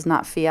buses,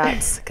 not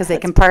Fiats, because they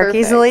can park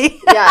easily.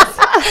 Yes.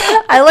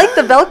 I like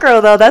the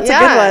Velcro though. That's a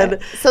good one.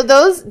 So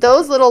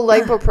those little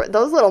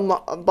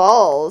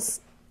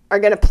balls are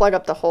going to plug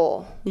up the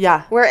hole.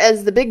 Yeah.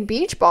 Whereas the big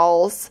beach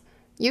balls,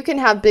 you can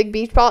have big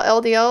beach ball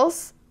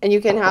LDLs and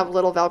you can have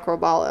little Velcro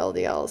ball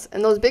LDLs.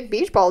 And those big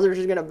beach balls are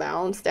just going to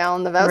bounce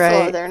down the vessel.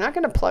 Right. They're not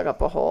going to plug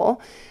up a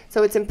hole.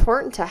 So it's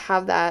important to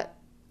have that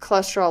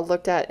cholesterol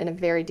looked at in a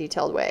very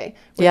detailed way,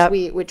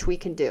 which we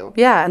can do.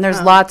 Yeah, and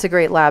there's lots of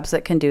great labs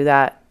that can do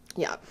that.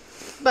 Yeah.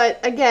 But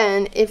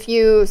again, if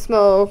you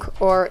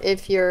smoke, or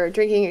if you're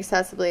drinking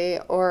excessively,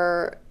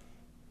 or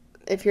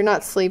if you're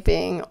not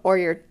sleeping, or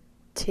you're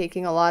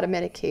taking a lot of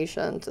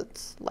medications,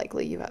 it's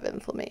likely you have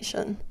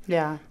inflammation.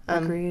 Yeah,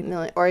 agreed.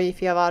 Or if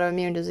you have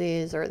autoimmune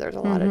disease, or there's a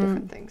lot of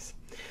different things.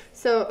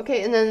 So,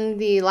 okay, and then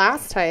the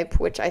last type,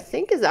 which I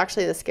think is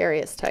actually the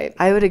scariest type.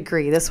 I would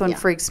agree. This one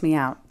freaks me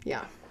out.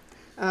 Yeah.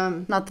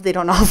 Not that they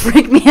don't all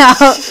freak me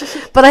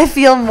out, but I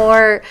feel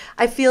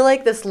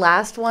like this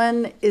last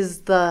one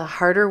is the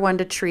harder one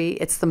to treat.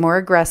 It's the more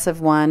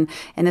aggressive one,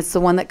 and it's the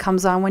one that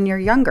comes on when you're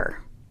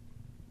younger.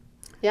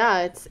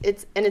 Yeah,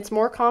 it's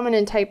more common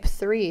in type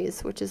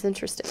 3s, which is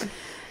interesting.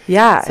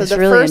 Yeah, so it's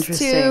really interesting.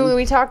 So the first two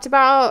we talked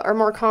about are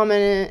more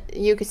common.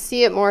 You could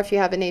see it more if you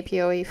have an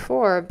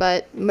ApoE4,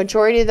 but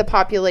majority of the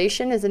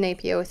population is an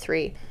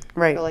ApoE3.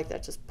 Right. I feel like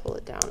that. Just pull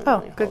it down.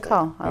 Oh, good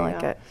call. I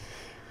like it.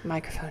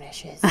 Microphone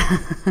issues.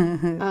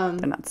 They're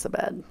not so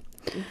bad.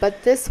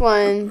 But this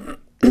one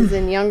is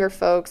in younger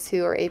folks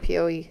who are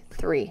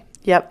ApoE3.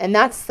 Yep. And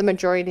that's the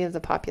majority of the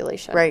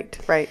population.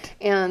 Right.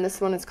 And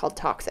this one is called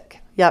toxic.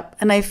 Yep.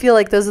 And I feel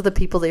like those are the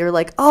people that you're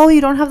like, oh,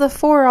 you don't have the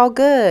 4, all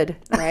good.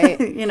 Right.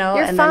 You're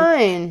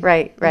fine.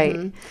 Right.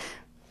 Mm-hmm.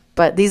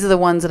 But these are the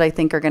ones that I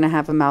think are going to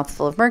have a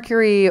mouthful of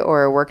mercury,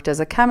 or worked as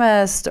a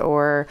chemist,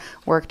 or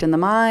worked in the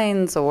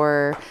mines,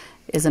 or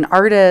is an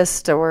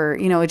artist, or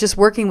just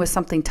working with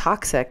something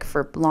toxic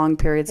for long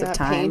periods of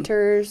time.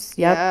 Painters.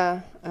 Yep.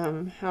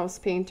 Yeah. House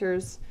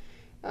painters.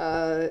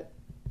 I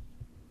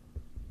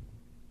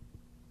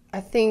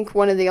think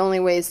one of the only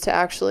ways to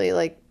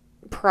actually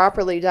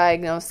properly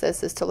diagnose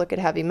this is to look at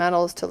heavy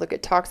metals, to look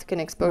at toxicant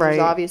exposures. Right.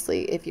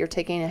 Obviously, if you're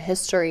taking a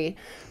history,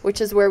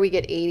 which is where we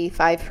get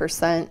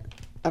 85%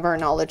 of our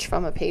knowledge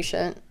from a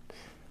patient.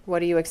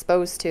 What are you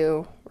exposed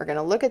to? We're going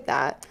to look at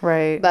that.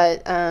 Right.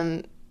 But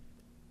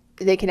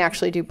they can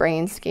actually do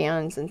brain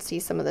scans and see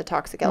some of the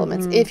toxic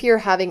elements. If you're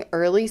having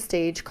early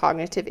stage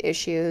cognitive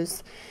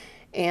issues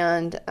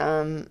and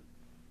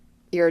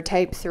you're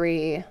type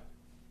 3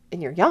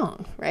 and you're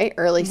young, right?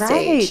 Early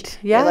stage.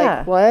 Yeah.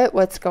 You're like,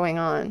 what's going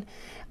on?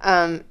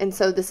 And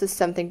so this is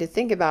something to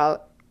think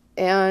about.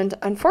 And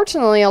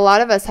unfortunately, a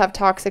lot of us have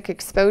toxic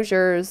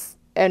exposures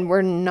and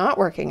we're not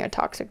working a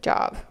toxic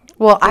job.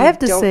 Well, I have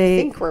to say,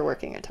 I think we're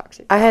working a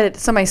toxic job.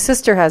 so my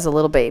sister has a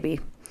little baby.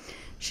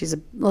 She's a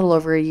little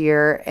over a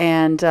year,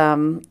 and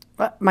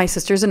my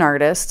sister's an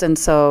artist, and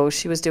so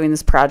she was doing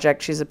this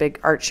project. She's a big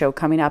art show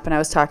coming up, and I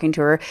was talking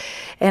to her,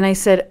 and I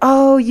said,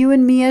 oh, you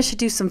and Mia should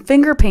do some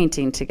finger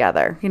painting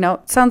together. You know,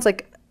 it sounds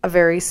like a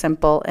very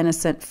simple,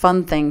 innocent,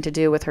 fun thing to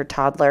do with her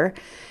toddler.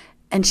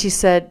 And she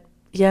said,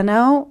 you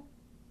know,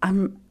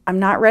 I'm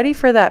not ready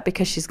for that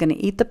because she's going to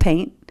eat the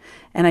paint.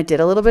 And I did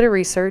a little bit of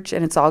research,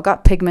 and it's all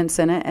got pigments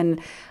in it, and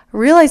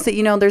realized that,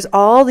 you know, there's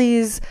all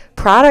these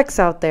products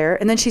out there.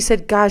 And then she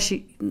said, gosh,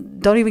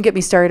 don't even get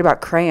me started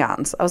about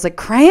crayons. I was like,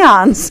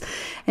 crayons?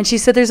 And she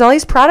said, there's all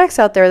these products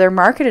out there. They're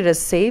marketed as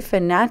safe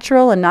and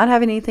natural and not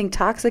having anything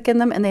toxic in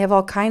them. And they have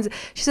all kinds of,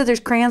 she said, there's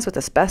crayons with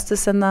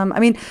asbestos in them. I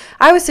mean,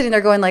 I was sitting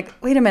there going like,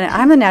 wait a minute,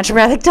 I'm a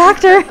naturopathic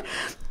doctor.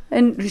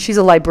 And she's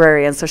a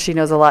librarian, so she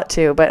knows a lot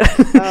too. But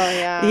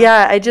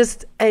yeah,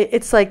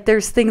 it's like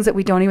there's things that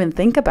we don't even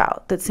think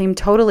about that seem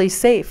totally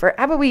safe. Or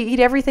how about we eat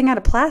everything out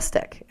of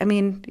plastic? I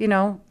mean, you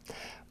know.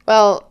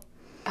 Well,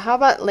 how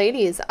about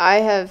ladies? I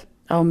have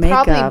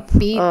makeup. Probably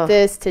beat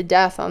this to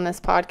death on this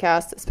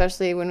podcast,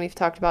 especially when we've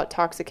talked about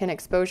toxicant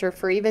exposure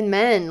for even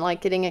men,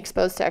 like getting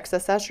exposed to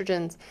excess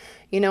estrogens,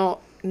 you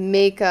know,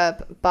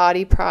 makeup,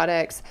 body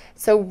products.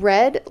 So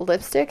red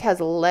lipstick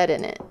has lead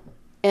in it.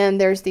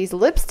 And there's these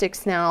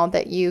lipsticks now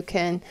that you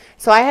can,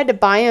 so I had to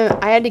buy them.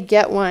 I had to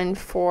get one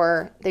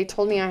they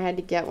told me I had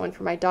to get one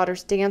for my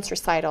daughter's dance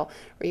recital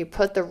where you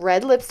put the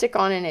red lipstick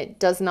on and it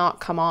does not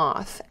come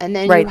off. And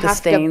then you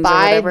have to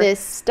buy this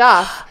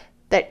stuff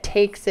that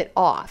takes it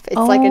off. It's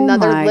like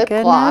another lip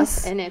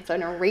gloss and it's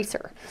an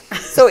eraser.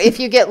 So if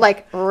you get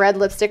like red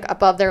lipstick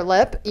above their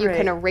lip, you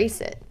can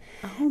erase it.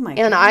 Oh my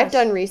And I've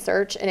done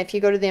research, and if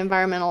you go to the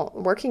environmental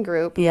working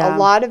group, a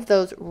lot of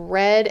those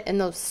red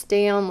and those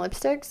stay-on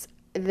lipsticks,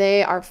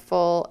 they are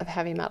full of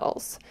heavy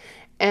metals.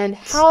 And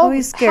how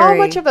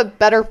much of a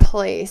better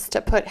place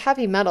to put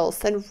heavy metals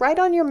than right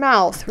on your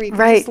mouth where you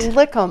can just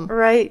lick them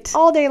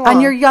all day long.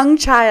 On your young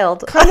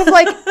child. Kind of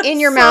like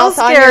in your mouth,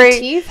 on your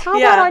teeth. How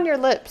about on your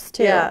lips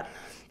too? Yeah.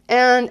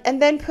 And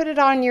then put it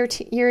on your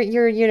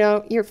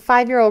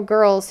 5-year-old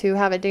girls who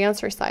have a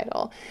dance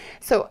recital.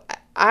 So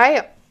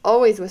I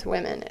always with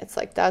women, it's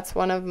like that's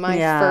one of my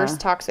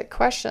first toxic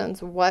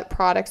questions. What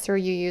products are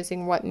you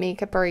using? What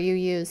makeup are you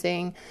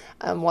using?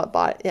 What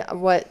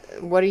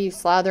are you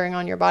slathering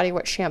on your body?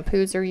 What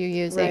shampoos are you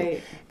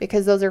using?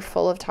 Because those are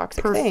full of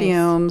toxic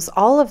perfumes,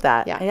 all of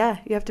that. Yeah,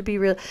 you have to be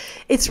real.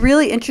 It's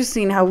really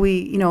interesting how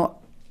we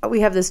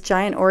have this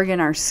giant organ,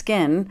 our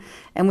skin,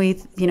 and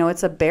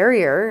it's a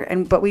barrier,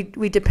 but we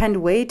depend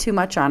way too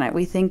much on it.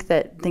 We think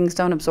that things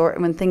don't absorb,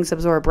 when things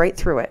absorb right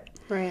through it.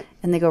 Right.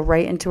 And they go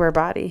right into our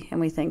body.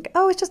 And we think,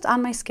 oh, it's just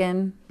on my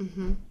skin.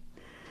 Mm-hmm.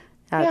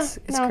 It's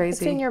crazy.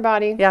 It's in your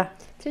body. Yeah.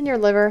 It's in your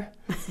liver.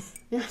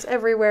 It's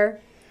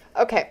everywhere.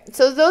 Okay.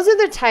 So those are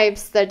the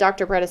types that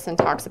Dr. Bredeson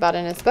talks about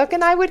in his book.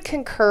 And I would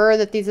concur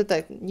that these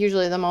are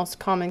usually the most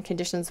common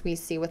conditions we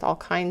see with all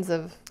kinds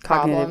of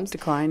cognitive problems.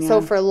 Decline, yeah. So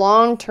for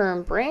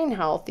long-term brain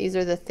health, these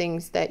are the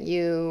things that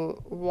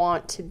you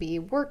want to be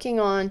working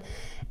on.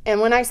 And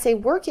when I say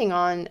working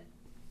on,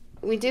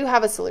 we do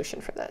have a solution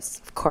for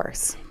this. Of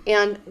course.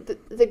 And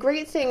the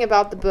great thing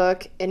about the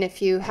book, and if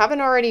you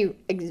haven't already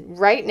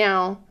right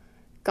now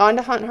gone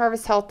to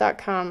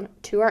huntandharvesthealth.com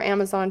to our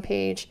Amazon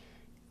page,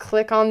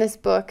 click on this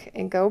book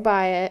and go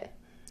buy it.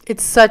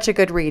 It's such a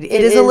good read.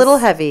 It is a little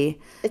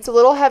heavy. It's a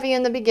little heavy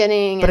in the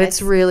beginning. But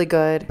it's really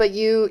good. But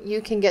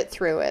you can get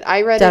through it.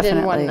 I read it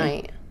in one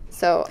night.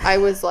 So I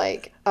was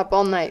like up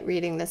all night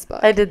reading this book.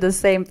 I did the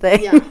same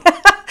thing. Yeah.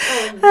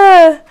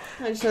 That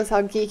just shows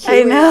how geeky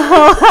I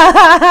know.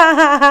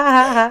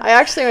 I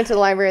actually went to the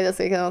library this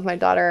weekend with my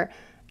daughter,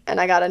 and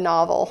I got a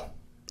novel.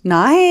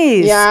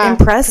 Nice. Yeah.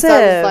 Impressive.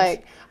 I was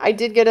like, I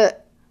did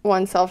get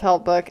one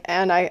self-help book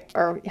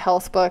or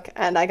health book,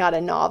 and I got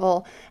a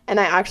novel, and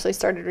I actually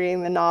started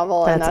reading the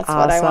novel, and that's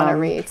what I want to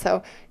read.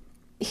 So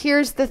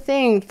here's the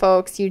thing,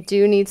 folks. You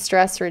do need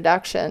stress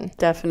reduction.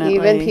 Definitely.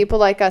 Even people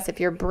like us, if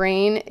your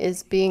brain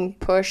is being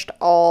pushed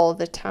all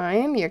the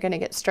time, you're going to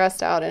get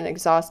stressed out and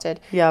exhausted.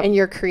 Yep. And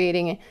you're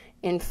creating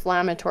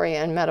inflammatory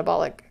and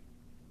metabolic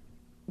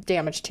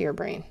damage to your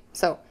brain.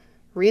 So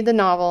read the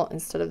novel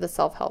instead of the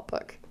self-help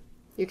book.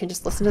 You can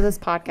just listen to this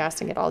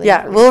podcast and get all the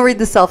information. We'll read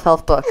the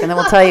self-help book, and then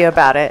we'll tell you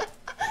about it.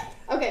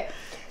 Okay.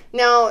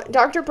 Now,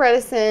 Dr.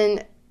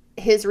 Bredeson,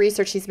 his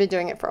research, he's been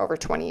doing it for over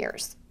 20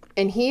 years.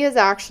 And he has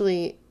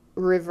actually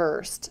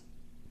reversed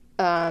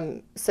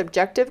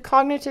subjective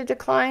cognitive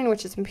decline,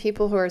 which is when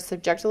people who are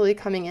subjectively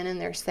coming in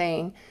and they're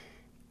saying,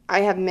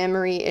 I have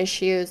memory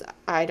issues.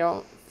 I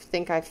don't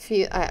think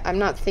I'm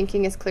not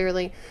thinking as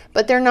clearly,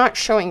 but they're not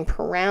showing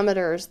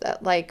parameters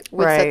that like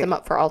would set them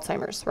up for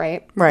Alzheimer's,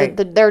 right? Right.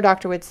 Their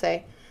doctor would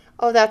say,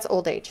 oh, that's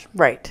old age.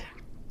 Right.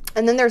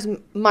 And then there's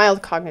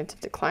mild cognitive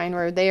decline,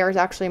 where they are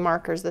actually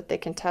markers that they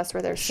can test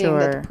where they're seeing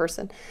that the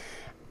person.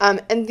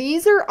 And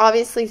these are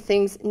obviously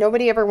things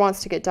nobody ever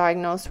wants to get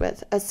diagnosed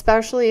with,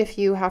 especially if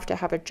you have to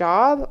have a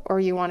job or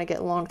you want to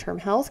get long-term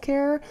health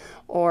care,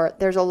 or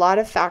there's a lot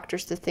of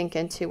factors to think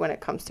into when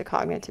it comes to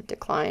cognitive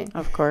decline.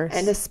 Of course.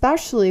 And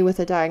especially with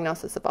a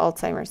diagnosis of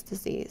Alzheimer's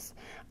disease,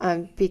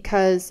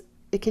 because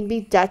it can be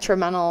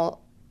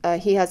detrimental.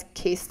 He has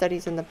case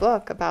studies in the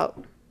book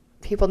about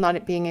people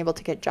not being able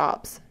to get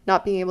jobs,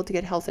 not being able to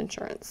get health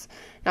insurance,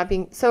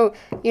 so,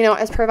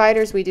 as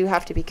providers, we do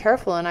have to be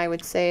careful. And I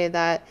would say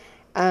that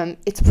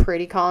it's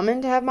pretty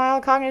common to have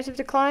mild cognitive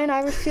decline,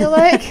 I would feel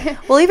like.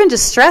 Well, even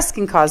just stress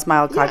can cause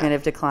mild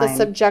cognitive decline. The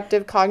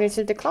subjective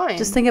cognitive decline.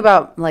 Just think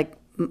about,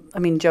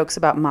 jokes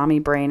about mommy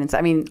brain. And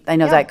I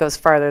know that goes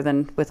farther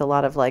than with a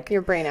lot of,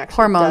 your brain actually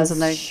hormones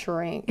does and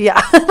shrink. Yeah.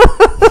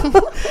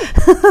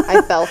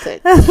 I felt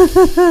it.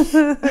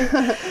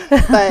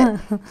 But,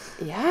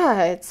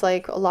 yeah, it's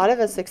like a lot of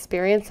us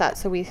experience that.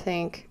 So we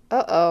think,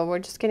 we're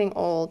just getting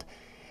old.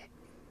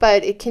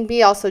 But it can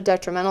be also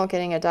detrimental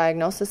getting a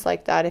diagnosis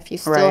like that if you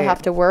still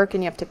have to work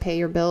and you have to pay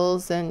your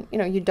bills, and,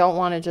 you don't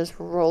want to just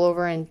roll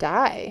over and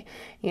die.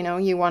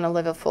 You want to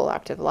live a full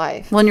active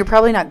life. Well, and you're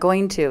probably not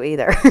going to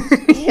either.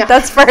 Yeah.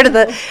 That's part of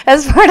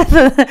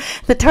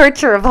the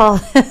torture of all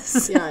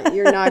this. Yeah,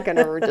 you're not going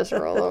to just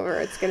roll over.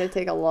 It's going to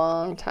take a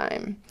long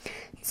time.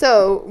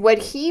 So what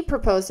he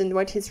proposed and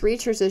what his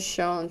research has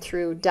shown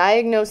through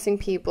diagnosing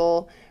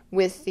people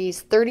with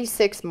these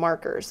 36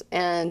 markers,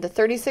 and the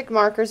 36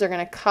 markers are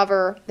going to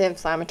cover the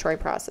inflammatory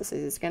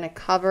processes. It's going to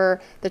cover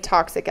the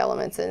toxic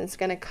elements, and it's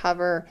going to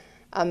cover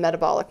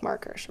metabolic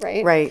markers,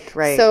 right? Right.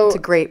 So it's a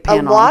great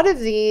panel. A lot of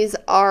these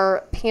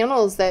are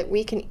panels that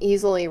we can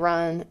easily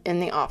run in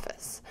the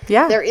office.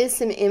 Yeah. There is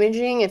some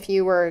imaging if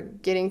you were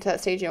getting to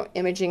that stage,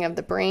 imaging of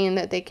the brain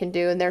that they can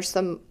do, and there's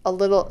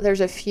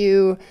a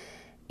few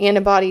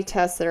antibody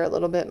tests that are a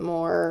little bit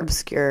more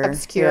obscure.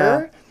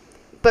 Yeah.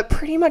 But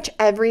pretty much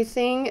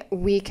everything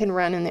we can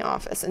run in the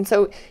office. And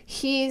so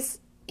he's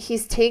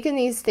taken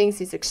these things,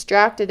 he's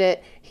extracted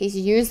it, he's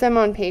used them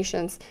on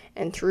patients,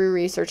 and through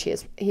research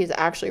he's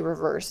actually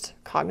reversed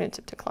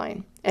cognitive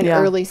decline and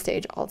early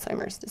stage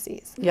Alzheimer's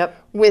disease. Yep.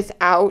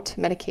 Without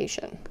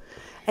medication.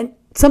 And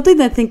something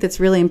that I think that's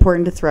really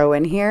important to throw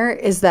in here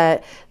is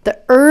that the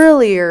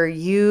earlier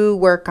you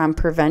work on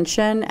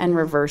prevention and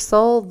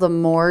reversal, the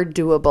more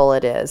doable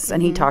it is.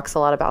 And he talks a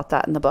lot about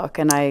that in the book,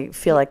 and I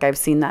feel like I've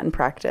seen that in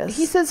practice.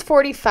 He says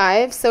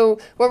 45. So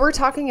what we're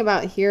talking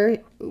about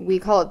here, we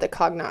call it the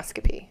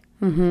cognoscopy.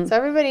 Mm-hmm. So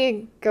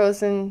everybody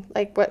goes in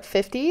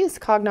 50 is the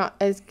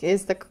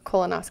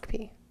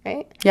colonoscopy,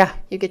 right? Yeah.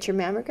 You get your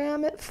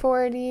mammogram at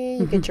 40,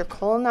 you get your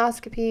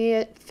colonoscopy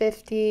at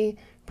 50,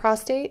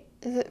 prostate,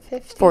 is it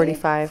 50?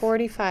 45.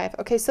 45.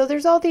 Okay, so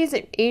there's all these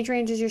age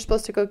ranges you're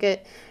supposed to go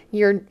get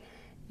your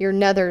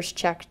nethers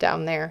checked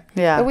down there.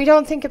 Yeah. But we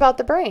don't think about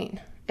the brain.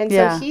 And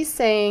so he's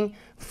saying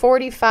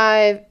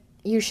 45,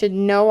 you should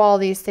know all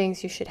these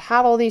things. You should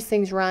have all these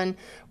things run,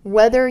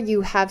 whether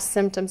you have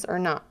symptoms or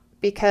not.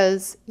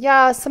 Because,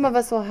 some of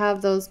us will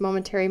have those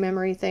momentary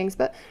memory things,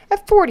 but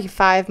at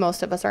 45,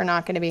 most of us are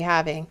not going to be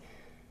having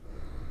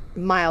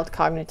mild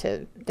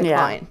cognitive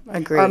decline. Yeah,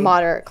 agree. Or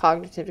moderate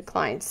cognitive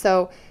decline.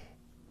 So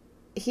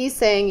he's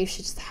saying you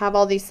should just have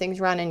all these things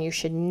run, and you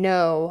should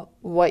know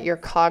what your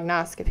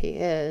cognoscopy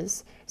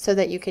is so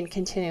that you can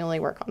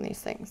continually work on these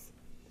things.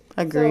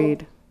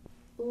 Agreed.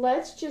 So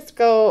let's just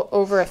go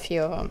over a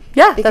few of them.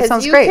 Yeah, that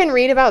sounds great. Because you can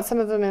read about some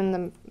of them in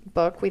the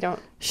book. We don't.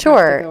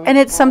 Sure. And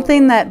it's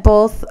something that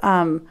both,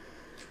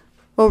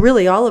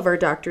 really all of our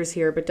doctors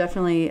here, but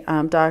definitely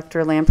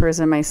Dr. Lampers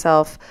and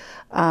myself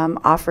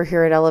offer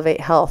here at Elevate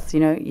Health.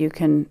 You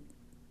can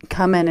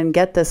come in and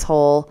get this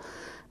whole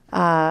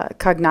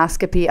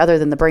cognoscopy other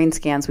than the brain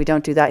scans. We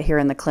don't do that here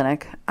in the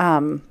clinic.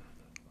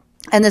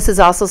 And this is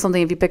also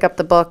something, if you pick up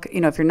the book,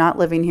 if you're not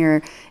living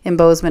here in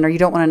Bozeman or you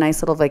don't want a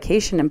nice little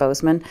vacation in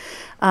Bozeman.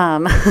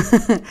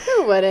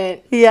 Who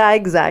wouldn't? Yeah,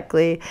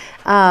 exactly.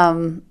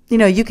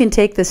 You can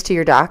take this to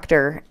your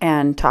doctor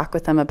and talk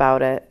with them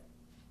about it.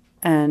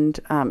 And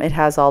it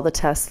has all the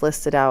tests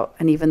listed out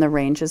and even the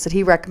ranges that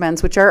he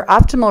recommends, which are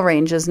optimal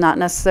ranges, not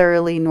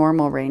necessarily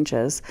normal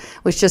ranges,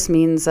 which just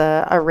means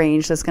a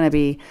range that's going to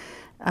be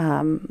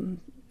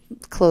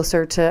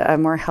closer to a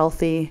more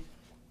healthy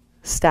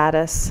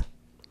status.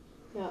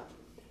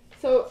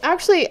 So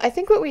actually, I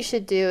think what we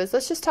should do is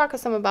let's just talk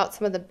about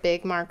some of the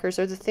big markers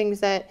or the things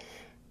that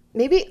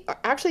maybe are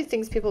actually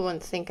things people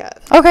wouldn't think of.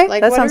 Okay,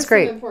 that sounds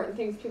great. What are some important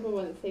things people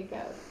wouldn't think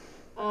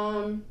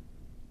of?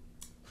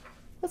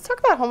 Let's talk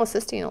about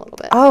homocysteine a little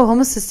bit. Oh,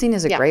 homocysteine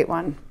is a great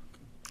one.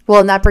 Well,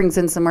 and that brings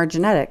in some more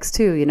genetics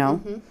too,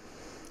 Mm-hmm.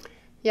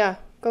 Yeah.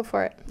 Go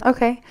for it.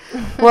 Okay.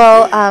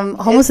 Well,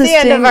 homocysteine. It's the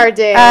end of our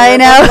day. I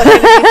know.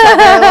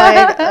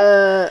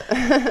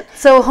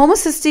 So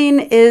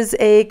homocysteine is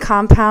a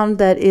compound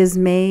that is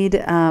made.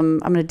 I'm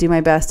going to do my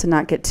best to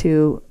not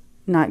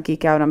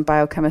geek out on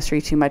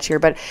biochemistry too much here,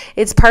 but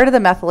it's part of the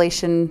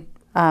methylation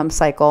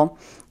cycle,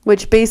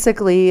 which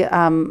basically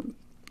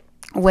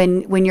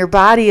when your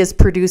body is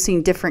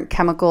producing different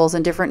chemicals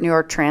and different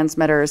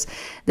neurotransmitters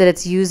that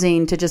it's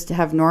using to just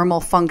have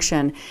normal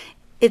function,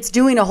 it's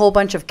doing a whole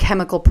bunch of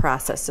chemical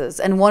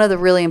processes. And one of the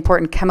really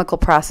important chemical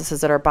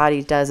processes that our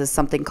body does is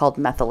something called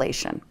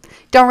methylation.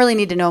 Don't really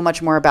need to know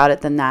much more about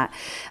it than that.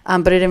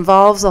 But it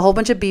involves a whole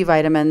bunch of B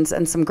vitamins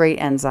and some great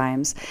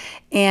enzymes.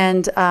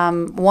 And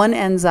one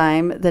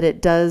enzyme that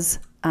it does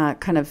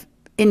kind of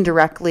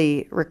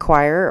indirectly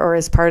require or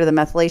as part of the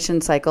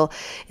methylation cycle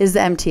is the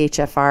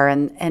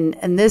MTHFR.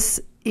 And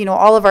this,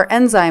 all of our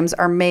enzymes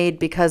are made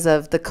because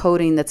of the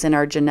coding that's in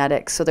our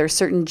genetics. So there's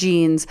certain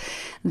genes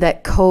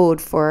that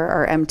code for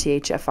our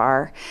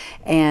MTHFR.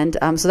 And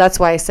so that's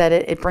why I said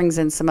it brings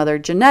in some other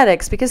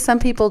genetics, because some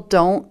people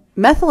don't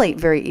methylate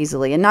very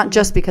easily, and not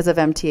just because of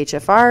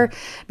MTHFR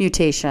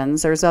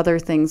mutations. There's other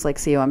things like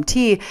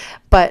COMT,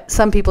 but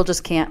some people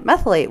just can't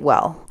methylate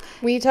well.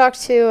 We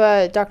talked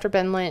to Dr.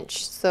 Ben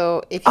Lynch.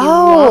 So if you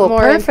want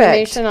more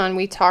information on,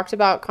 we talked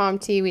about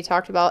COMT, we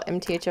talked about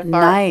MTHFR.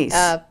 Nice.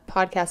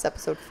 Podcast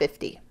episode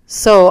 50.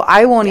 So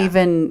I won't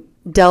even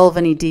delve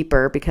any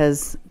deeper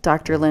because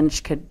Dr.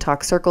 Lynch could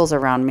talk circles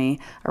around me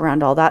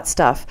around all that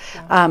stuff.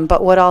 Yeah.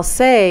 But what I'll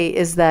say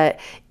is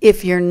that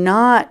if you're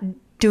not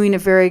doing a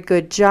very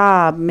good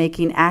job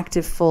making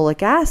active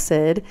folic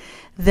acid,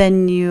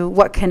 then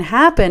what can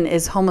happen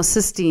is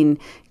homocysteine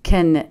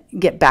can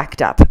get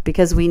backed up,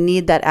 because we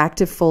need that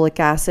active folic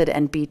acid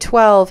and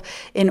B12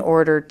 in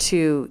order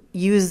to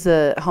use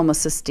the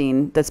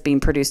homocysteine that's being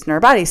produced in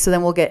our body. So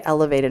then we'll get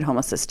elevated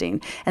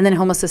homocysteine, and then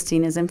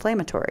homocysteine is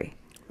inflammatory.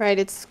 Right.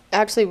 It's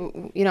actually,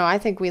 I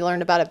think we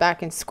learned about it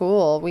back in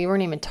school. We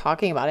weren't even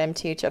talking about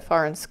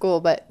MTHFR in school,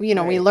 but we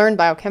learned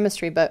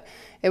biochemistry, but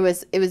it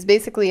was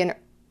basically a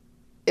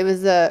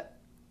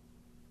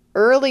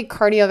early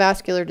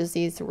cardiovascular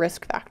disease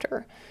risk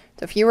factor.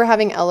 So if you were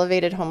having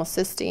elevated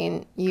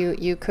homocysteine,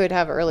 you could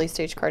have early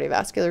stage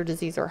cardiovascular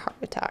disease or heart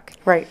attack.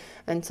 Right.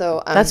 And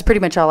so that's pretty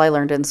much all I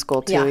learned in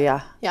school too.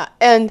 Yeah.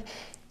 And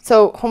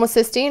so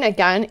homocysteine,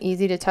 again,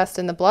 easy to test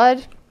in the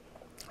blood.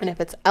 And if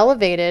it's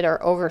elevated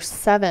or over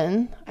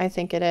 7, I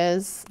think it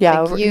is.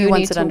 Yeah, we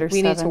need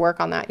to work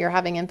on that. You're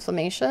having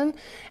inflammation,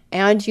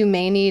 and you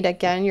may need,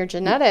 again, your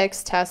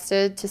genetics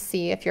tested to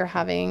see if you're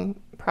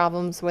having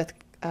problems with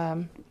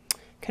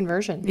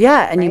conversion.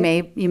 Yeah, and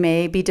right? you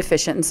may be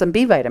deficient in some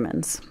B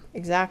vitamins.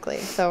 Exactly.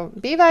 So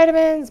B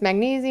vitamins,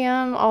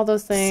 magnesium, all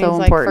those things, so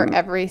like important for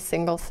every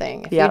single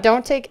thing.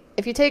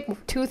 If you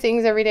take 2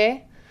 things every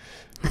day,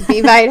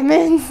 B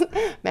vitamins,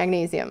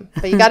 magnesium,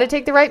 but you got to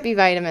take the right B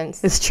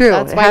vitamins. It's true.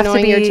 That's why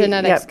knowing your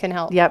genetics can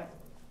help. Yep.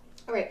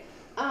 All right.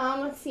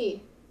 Let's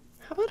see.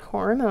 How about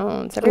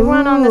hormones?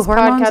 Everyone on this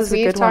podcast,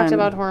 we've talked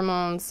about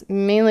hormones,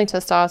 mainly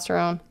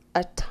testosterone.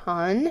 A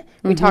ton.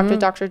 We talked to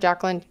Dr.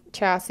 Jacqueline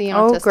Chassie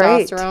on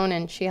testosterone,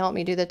 and she helped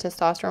me do the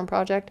testosterone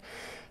project.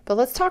 But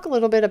let's talk a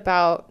little bit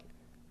about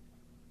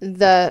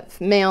the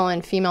male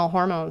and female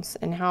hormones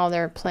and how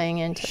they're playing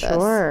into this.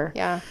 Sure.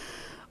 Yeah.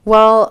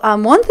 Well,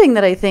 one thing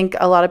that I think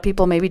a lot of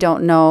people maybe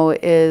don't know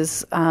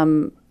is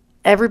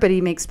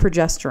everybody makes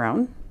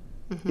progesterone.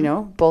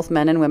 Both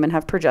men and women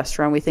have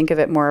progesterone. We think of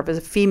it more of as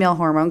a female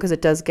hormone because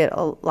it does get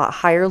a lot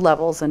higher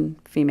levels in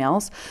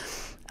females.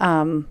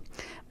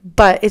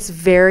 But it's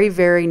very,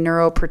 very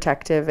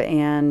neuroprotective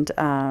and,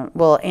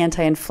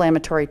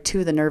 anti-inflammatory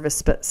to the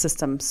nervous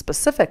system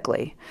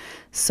specifically.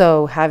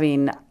 So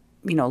having,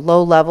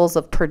 low levels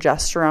of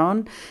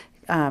progesterone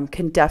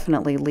can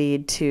definitely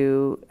lead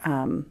to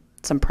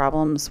some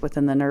problems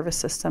within the nervous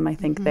system, I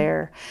think,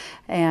 there.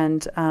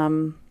 And I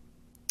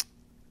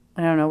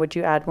don't know, would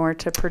you add more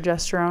to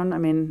progesterone? I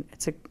mean,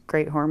 it's a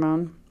great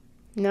hormone.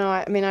 No,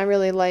 I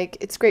really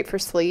it's great for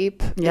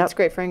sleep. Yep. It's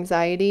great for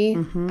anxiety.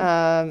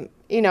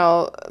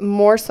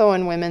 More so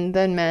in women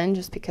than men,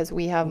 just because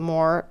we have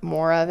more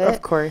of it.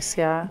 Of course,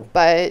 yeah.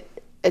 But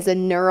as a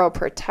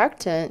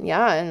neuroprotectant,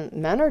 and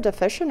men are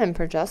deficient in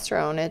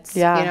progesterone. It's,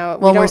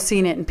 we're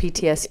seeing it in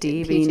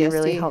PTSD being a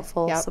really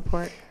helpful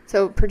support.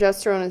 So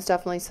progesterone is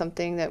definitely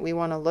something that we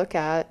want to look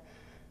at.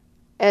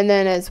 And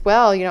then as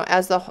well,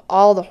 as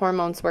all the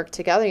hormones work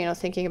together,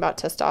 thinking about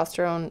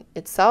testosterone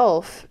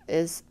itself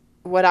is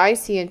what I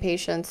see in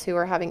patients who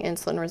are having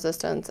insulin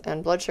resistance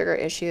and blood sugar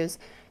issues.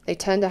 They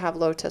tend to have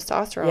low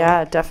testosterone.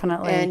 Yeah,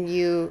 definitely. And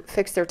you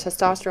fix their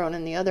testosterone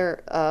and the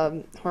other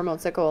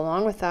hormones that go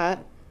along with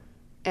that,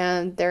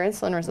 and their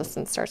insulin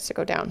resistance starts to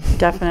go down.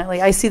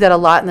 Definitely. I see that a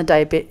lot in the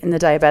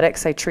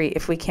diabetics I treat.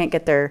 If we can't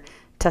get their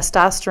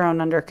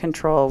testosterone under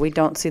control, we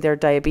don't see their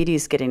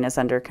diabetes getting as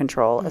under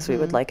control as we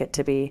would like it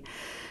to be.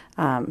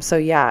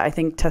 I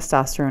think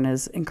testosterone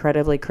is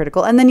incredibly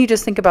critical. And then you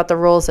just think about the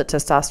roles that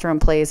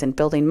testosterone plays in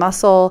building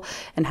muscle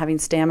and having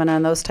stamina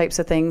and those types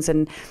of things.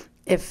 And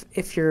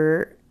if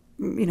you're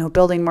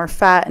building more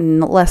fat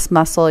and less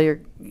muscle,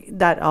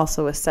 that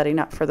also is setting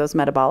up for those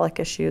metabolic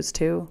issues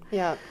too.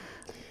 Yeah.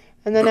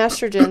 And then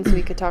estrogens,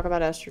 we could talk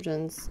about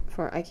estrogens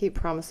I keep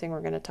promising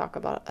we're going to talk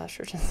about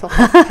estrogens a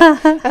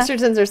lot.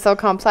 Estrogens are so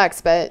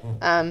complex, but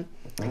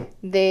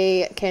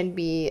they can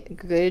be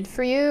good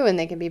for you and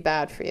they can be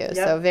bad for you. Yep.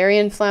 So very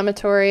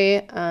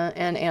inflammatory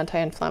and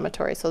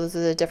anti-inflammatory. So those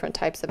are the different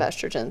types of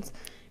estrogens.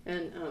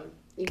 And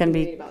you can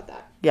read about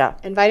that. Yeah.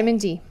 And vitamin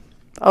D.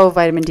 Oh,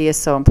 vitamin D is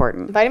so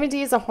important. Vitamin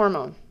D is a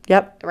hormone.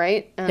 Yep.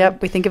 Right?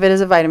 Yep. We think of it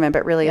as a vitamin,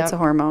 but really it's a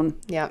hormone.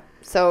 Yep.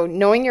 So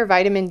knowing your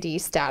vitamin D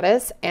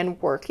status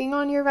and working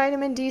on your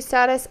vitamin D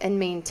status and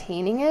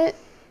maintaining it,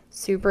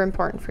 super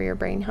important for your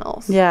brain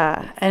health.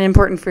 Yeah. And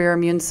important for your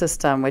immune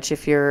system, which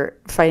if you're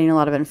fighting a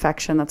lot of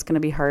infection, that's going to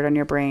be hard on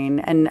your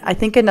brain. And I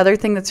think another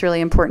thing that's really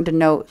important to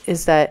note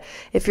is that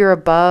if you're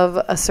above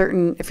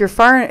if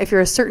you're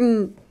a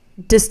certain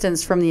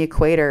distance from the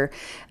equator,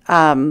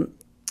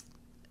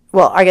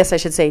 well, I guess I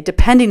should say,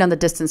 depending on the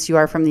distance you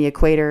are from the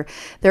equator,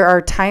 there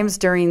are times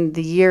during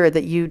the year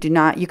that you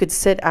could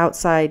sit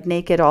outside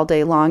naked all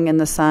day long in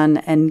the sun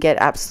and get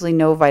absolutely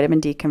no vitamin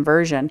D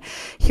conversion.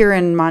 Here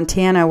in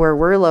Montana, where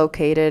we're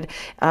located,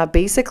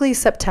 basically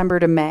September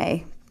to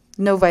May,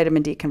 no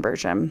vitamin D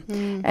conversion.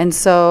 And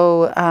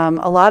so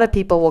a lot of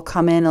people will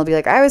come in and they'll be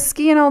like, I was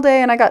skiing all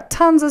day and I got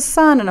tons of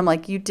sun. And I'm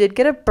like, you did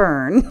get a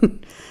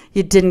burn.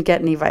 You didn't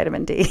get any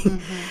vitamin D,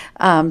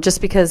 just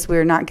because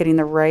we're not getting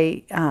the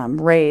right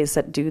rays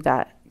that do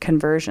that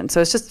conversion. So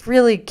it's just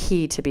really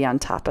key to be on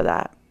top of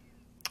that.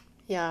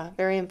 Yeah,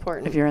 very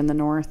important. If you're in the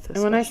north.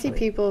 And when I see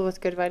people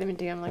with good vitamin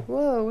D, I'm like,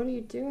 whoa, what are you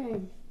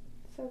doing?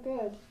 So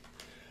good.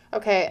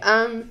 Okay,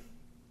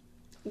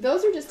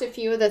 those are just a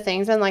few of the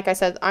things. And like I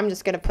said, I'm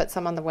just going to put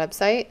some on the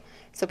website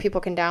so people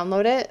can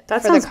download it.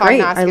 That sounds great.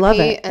 I love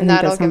it. And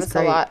that'll give us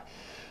a lot.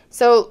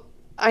 So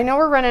I know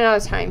we're running out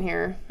of time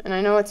here, and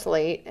I know it's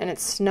late, and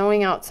it's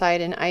snowing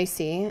outside and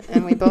icy,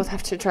 and we both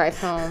have to drive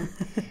home.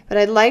 But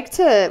I'd like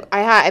to,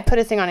 I put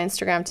a thing on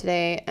Instagram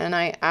today, and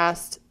I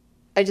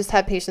just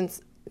had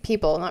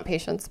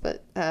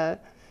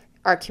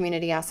our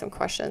community ask some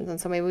questions. And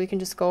so maybe we can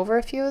just go over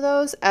a few of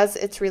those as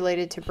it's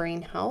related to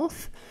brain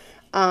health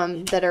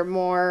that are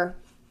more,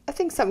 I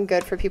think, something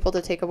good for people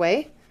to take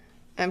away.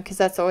 Because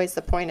that's always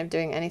the point of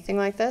doing anything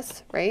like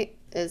this, right?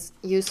 Is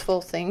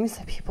useful things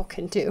that people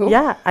can do.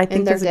 Yeah, I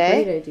think that's a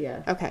great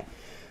idea. Okay.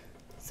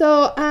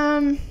 So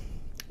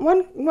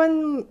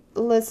one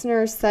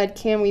listener said,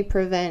 can we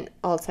prevent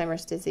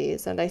Alzheimer's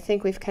disease? And I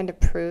think we've kind of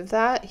proved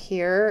that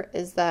here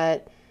is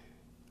that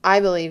I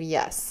believe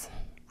yes.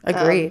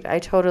 Agreed. I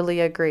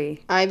totally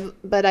agree.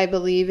 But I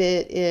believe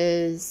it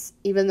is,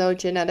 even though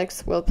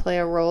genetics will play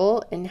a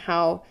role in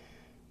how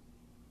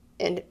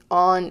and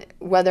on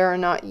whether or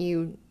not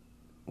you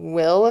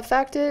will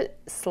affect it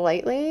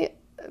slightly,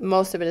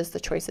 most of it is the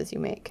choices you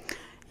make.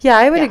 Yeah,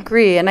 I would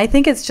agree. And I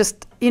think it's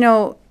just,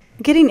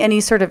 getting any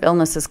sort of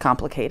illness is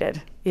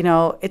complicated.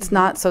 It's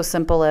not so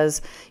simple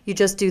as you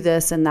just do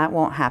this and that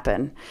won't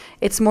happen.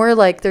 It's more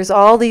like there's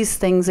all these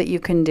things that you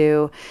can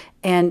do,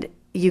 and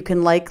you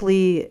can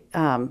likely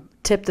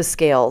tip the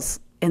scales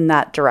in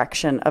that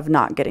direction of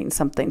not getting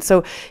something.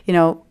 So,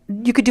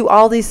 you could do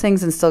all these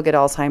things and still get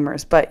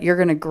Alzheimer's, but you're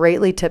going to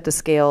greatly tip the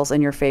scales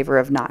in your favor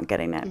of not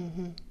getting it.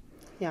 Mm-hmm.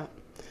 Yeah.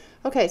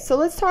 Okay, so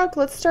let's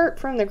start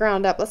from the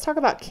ground up. Let's talk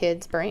about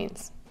kids'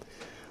 brains.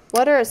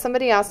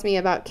 Somebody asked me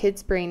about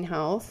kids' brain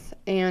health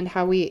and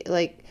how we,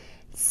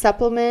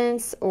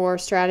 supplements or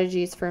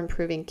strategies for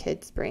improving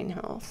kids' brain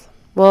health.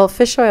 Well,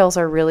 fish oils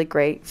are really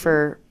great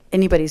for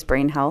anybody's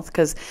brain health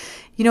because,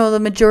 the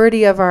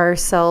majority of our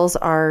cells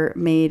are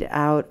made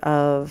out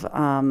of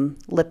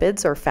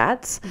lipids or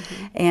fats,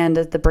 and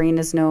the brain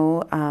is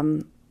no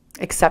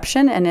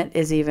exception, and it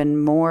is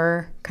even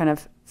more kind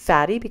of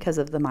fatty because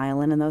of the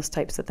myelin and those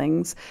types of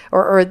things,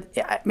 or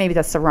maybe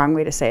that's the wrong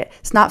way to say it.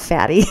 It's not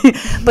fatty,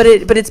 but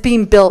it's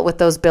being built with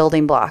those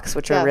building blocks,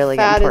 which are really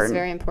important. Fat is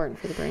very important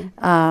for the brain.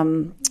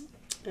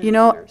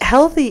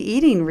 Healthy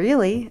eating,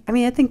 really.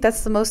 I think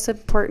that's the most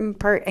important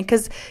part, and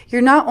because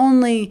you're not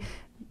only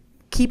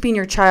keeping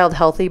your child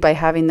healthy by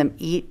having them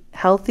eat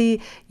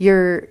healthy,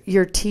 you're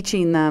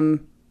teaching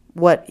them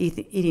what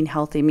eating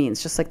healthy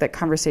means, just like that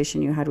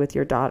conversation you had with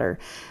your daughter.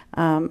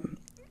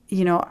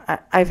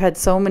 I've had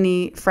so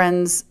many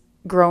friends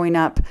growing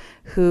up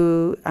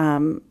who,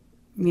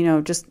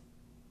 just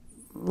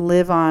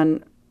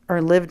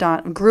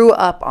grew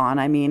up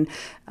on,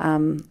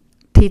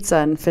 pizza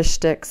and fish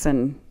sticks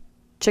and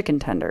chicken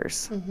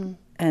tenders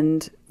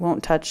and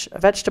won't touch a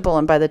vegetable.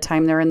 And by the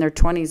time they're in their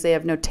 20s, they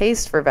have no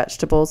taste for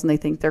vegetables and they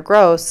think they're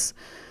gross.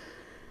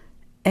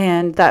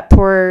 And that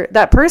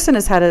person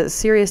has had a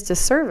serious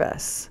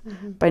disservice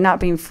by not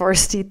being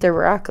forced to eat their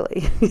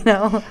broccoli,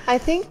 I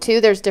think,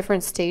 too, there's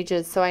different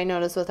stages. So I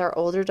noticed with our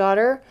older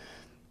daughter,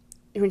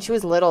 when she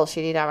was little,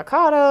 she'd eat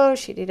avocado,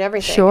 she'd eat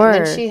everything. Sure.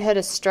 And then she hit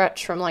a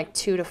stretch from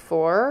 2 to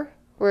 4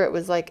 where it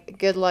was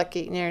good luck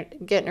getting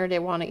her to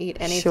want to eat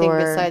anything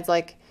besides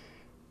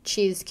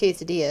cheese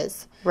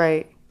quesadillas.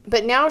 Right.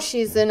 but now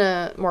she's in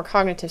a more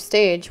cognitive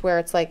stage where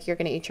it's like, you're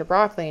going to eat your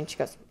broccoli. And she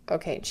goes,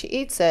 okay. And she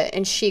eats it.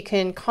 And she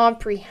can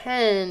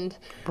comprehend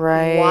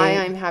why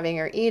I'm having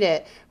her eat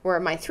it. Where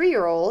my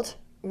 3-year-old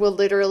will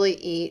literally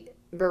eat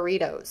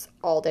burritos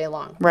all day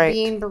long.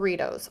 Bean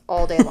burritos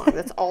all day long.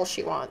 That's all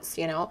she wants,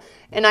 you know.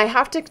 And I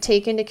have to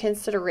take into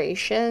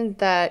consideration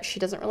that she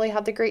doesn't really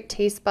have the great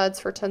taste buds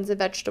for tons of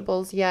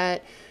vegetables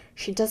yet.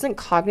 She doesn't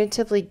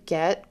cognitively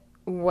get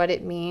what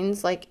it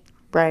means, like,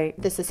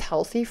 this is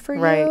healthy for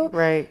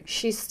you.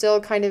 She's still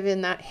kind of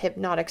in that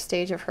hypnotic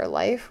stage of her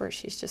life where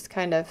she's just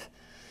kind of,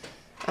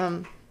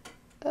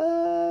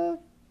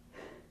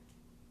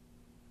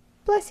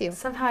 bless you.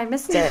 Somehow I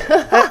missed it.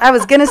 I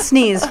was going to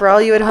sneeze for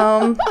all you at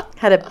home.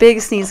 Had a big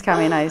sneeze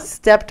coming. I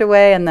stepped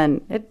away and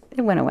then it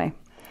went away.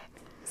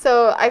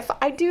 So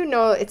I do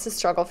know it's a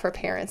struggle for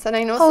parents. And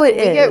I know we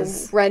get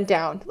run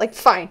down. Like,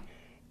 fine.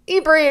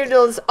 Eat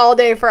burritos all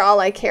day for all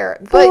I care.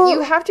 But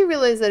you have to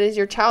realize that as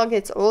your child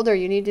gets older,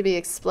 you need to be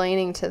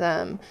explaining to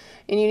them.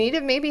 And you need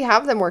to maybe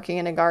have them working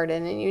in a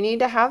garden. And you need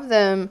to have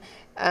them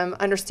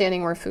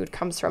understanding where food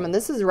comes from. And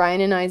this is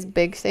Ryan and I's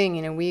big thing.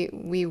 You know,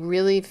 we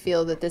really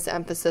feel that this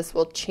emphasis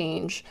will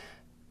change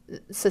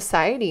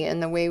society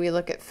and the way we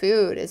look at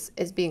food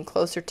is being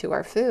closer to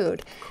our food.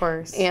 Of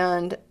course.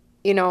 And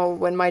you know,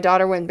 when my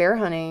daughter went bear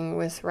hunting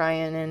with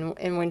Ryan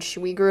and when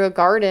we grew a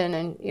garden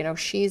and, you know,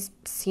 she's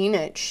seen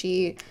it,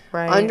 she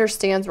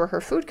understands where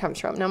her food comes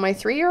from. Now, my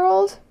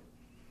 3-year-old,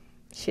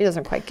 she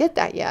doesn't quite get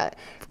that yet.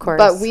 Of course.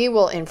 But we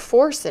will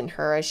enforce in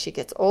her as she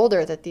gets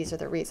older that these are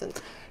the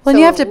reasons. Well,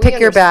 you have to pick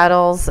your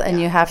battles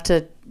and you have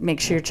to make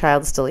sure your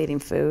child's still eating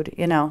food,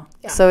 you know.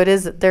 Yeah. So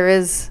there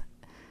is...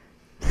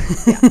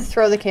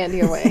 throw the candy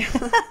away.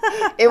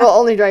 It will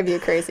only drive you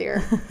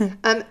crazier.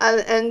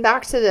 And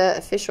back to the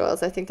fish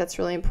oils, I think that's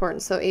really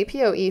important. So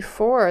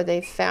ApoE4,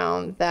 they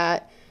found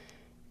that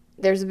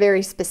there's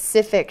very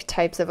specific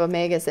types of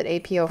omegas that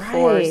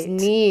ApoE4s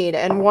need.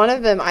 And one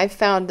of them, I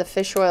found the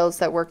fish oils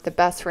that work the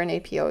best for an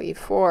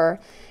ApoE4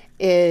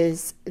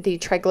 is the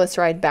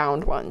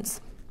triglyceride-bound ones.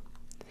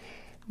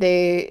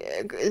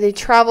 They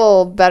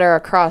travel better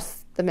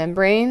across the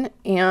membrane,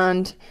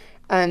 and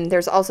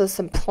there's also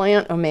some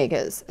plant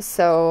omegas.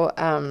 So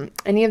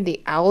any of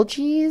the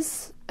algae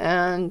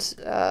and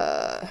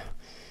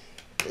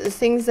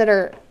things that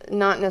are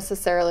not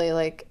necessarily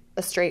like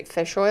a straight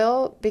fish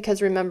oil,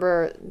 because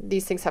remember,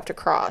 these things have to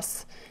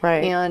cross.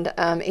 And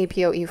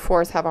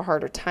ApoE4s have a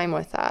harder time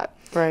with that.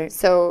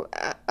 So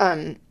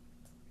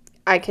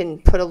I can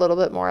put a little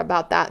bit more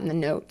about that in the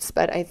notes,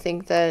 but I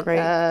think that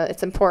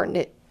it's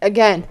important.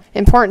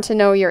 Important to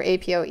know your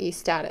ApoE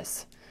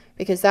status,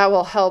 because that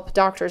will help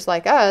doctors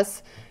like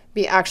us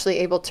be actually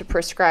able to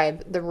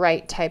prescribe the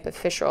right type of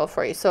fish oil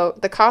for you. So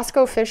the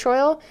Costco fish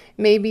oil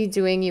may be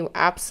doing you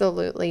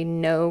absolutely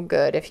no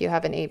good if you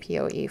have an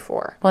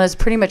ApoE4. Well, it's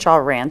pretty much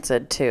all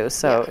rancid too,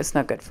 so it's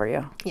not good for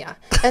you. Yeah.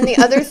 And the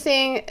other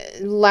thing,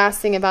 last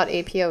thing about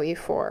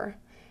ApoE4,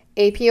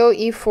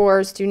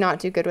 ApoE4s do not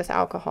do good with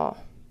alcohol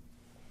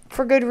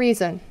for good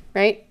reason,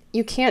 right?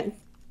 You can't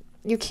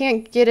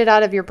get it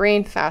out of your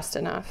brain fast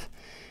enough.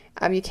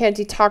 You can't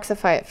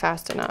detoxify it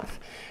fast enough.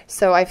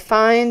 So I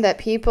find that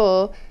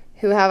people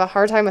who have a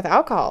hard time with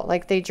alcohol,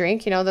 like they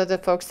drink, you know, they're the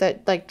folks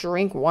that like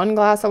drink 1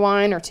 glass of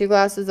wine or 2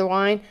 glasses of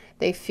wine,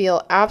 they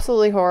feel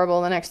absolutely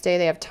horrible the next day.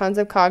 They have tons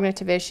of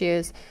cognitive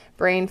issues,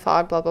 brain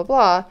fog, blah, blah,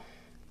 blah.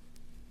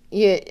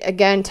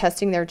 Again,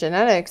 testing their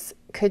genetics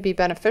could be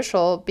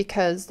beneficial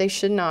because they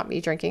should not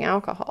be drinking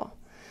alcohol.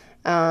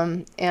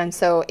 And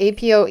so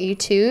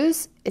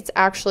ApoE2s,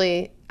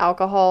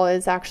 alcohol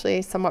is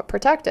actually somewhat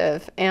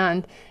protective,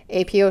 and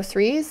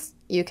APO3s,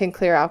 you can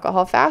clear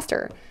alcohol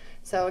faster.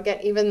 So again,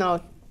 even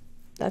though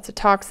that's a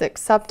toxic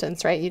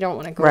substance, right? You don't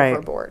want to go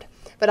overboard.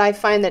 But I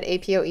find that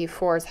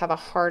ApoE4s have a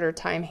harder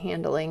time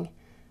handling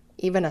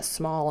even a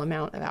small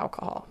amount of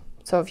alcohol.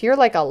 So if you're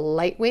like a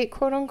lightweight,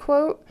 quote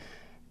unquote,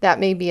 that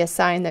may be a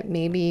sign that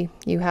maybe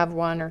you have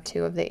 1 or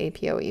 2 of the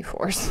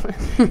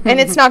ApoE4s. And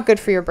it's not good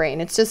for your brain.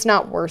 It's just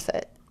not worth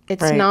it.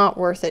 It's not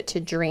worth it to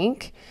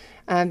drink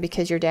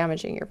because you're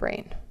damaging your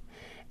brain.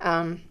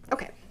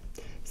 Okay.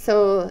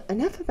 So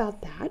enough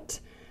about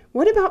that.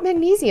 What about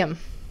magnesium?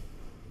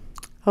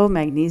 Oh,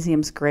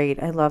 magnesium's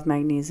great. I love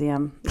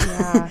magnesium.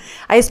 Yeah.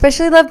 I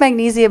especially love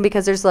magnesium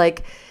because there's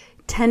like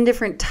 10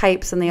 different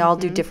types and they all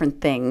do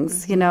different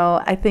things. You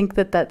know, I think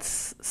that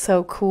that's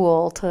so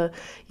cool to,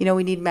 you know,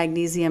 we need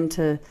magnesium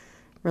to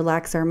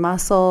relax our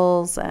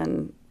muscles,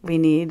 and we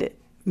need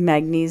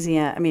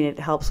magnesium. I mean, it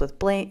helps with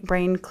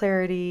brain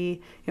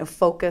clarity, you know,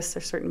 focus.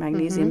 There's certain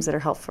magnesiums that are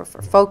helpful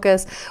for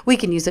focus. We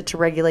can use it to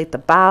regulate the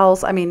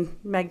bowels. I mean,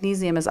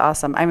 magnesium is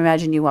awesome. I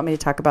imagine you want me to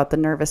talk about the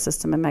nervous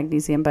system and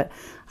magnesium, but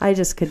I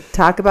just could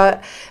talk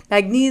about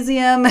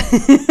magnesium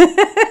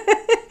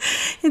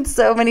in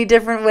so many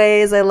different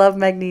ways. I love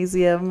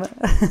magnesium.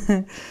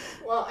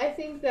 Well, I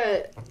think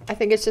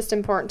it's just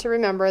important to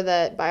remember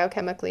that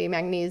biochemically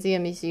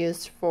magnesium is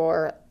used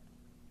for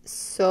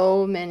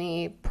so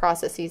many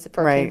processes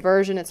for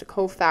conversion. It's a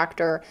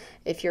cofactor.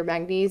 If you're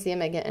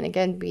magnesium,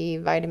 again, B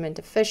vitamin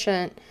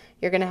deficient,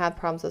 you're going to have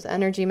problems with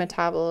energy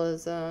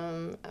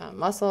metabolism,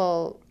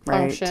 muscle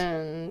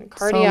function,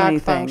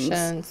 cardiac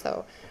function.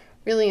 So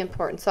really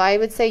important. So I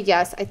would say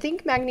yes. I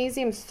think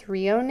magnesium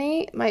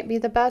threonate might be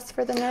the best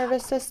for the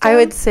nervous system. I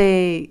would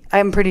say,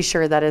 I'm pretty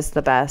sure that is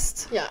the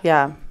best.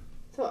 Yeah.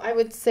 So I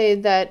would say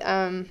that,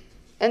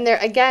 and there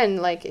again,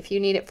 like if you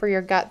need it for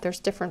your gut,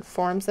 there's different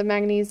forms of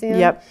magnesium.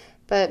 Yep.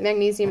 But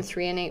magnesium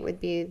threonate would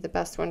be the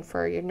best one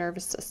for your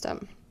nervous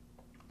system.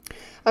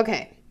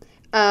 Okay.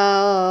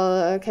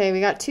 We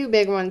got two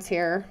big ones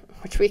here,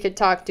 which we could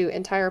do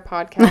entire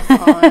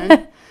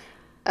podcasts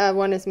on.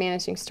 One is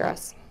managing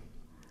stress.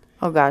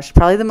 Oh gosh,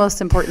 probably the most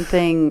important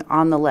thing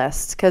on the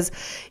list, because,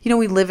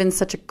 we live in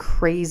such a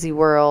crazy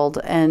world,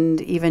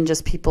 and even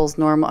just people's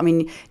normal,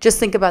 just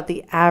think about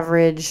the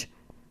average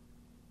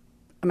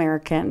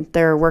American.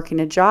 They're working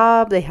a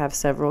job, they have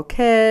several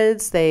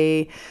kids,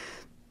 they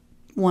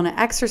want to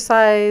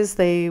exercise,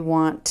 they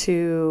want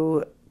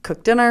to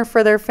cook dinner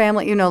for their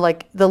family,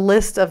 like the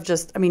list of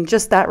just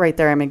that right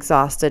there, I'm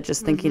exhausted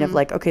just thinking of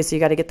like, okay, so you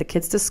got to get the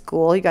kids to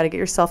school, you got to get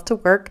yourself to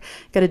work,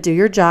 you got to do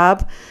your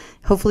job,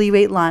 hopefully you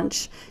ate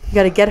lunch, you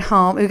got to get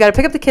home, you got to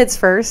pick up the kids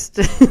first,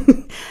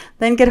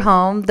 then get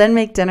home, then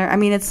make dinner.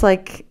 It's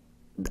like,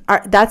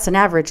 that's an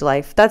average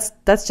life. That's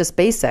just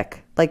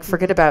basic. Like,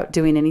 forget about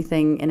doing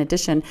anything in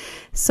addition.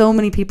 So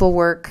many people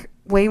work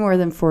way more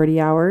than 40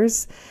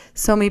 hours.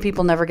 So many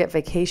people never get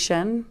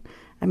vacation.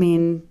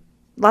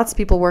 Lots of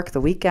people work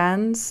the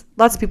weekends.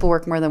 Lots of people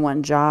work more than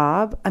one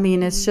job.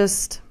 It's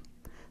just,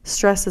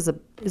 stress is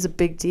a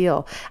big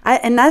deal.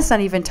 And that's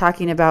not even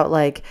talking about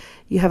like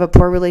you have a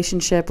poor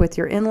relationship with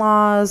your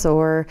in-laws,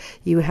 or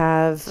you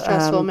have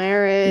stressful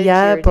marriage.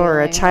 Yep,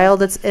 or a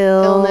child that's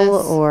ill,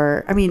 illness.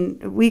 Or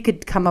we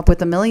could come up with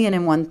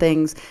 1,000,001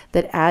 things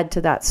that add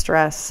to that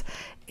stress.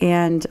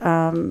 And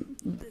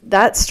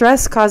that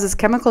stress causes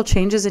chemical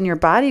changes in your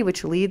body,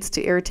 which leads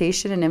to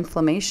irritation and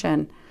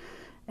inflammation.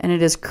 And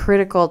it is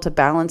critical to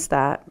balance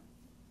that.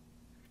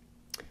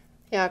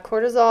 Yeah,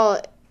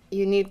 cortisol,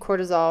 you need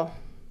cortisol,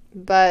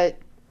 but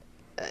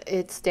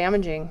it's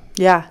damaging.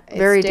 Yeah,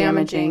 very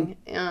damaging.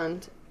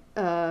 And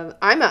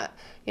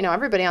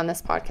everybody on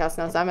this podcast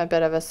knows I'm a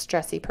bit of a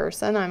stressy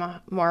person. I'm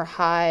a more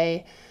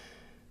high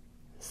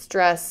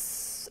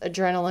stress,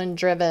 adrenaline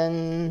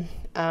driven.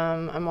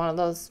 I'm one of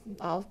those,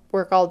 I'll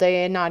work all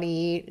day and not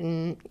eat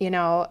and,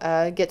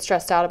 get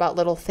stressed out about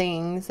little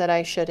things that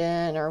I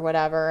shouldn't or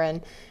whatever.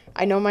 And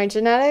I know my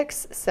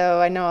genetics, so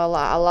I know a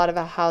lot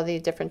about how the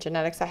different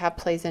genetics I have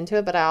plays into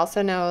it. But I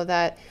also know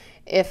that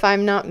if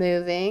I'm not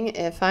moving,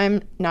 if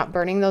I'm not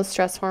burning those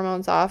stress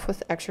hormones off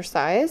with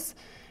exercise,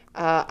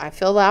 I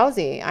feel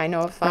lousy. I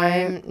know if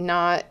I'm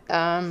not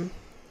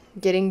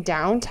getting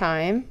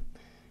downtime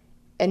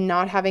and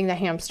not having the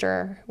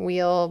hamster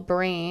wheel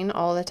brain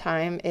all the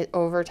time, it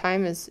over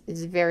time is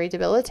very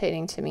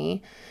debilitating to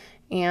me.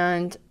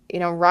 And,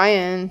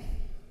 Ryan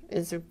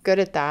is good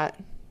at that.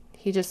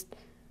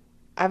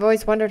 I've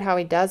always wondered how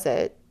he does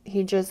it.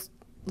 He just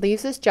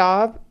leaves his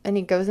job and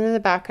he goes into the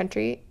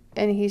backcountry,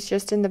 and he's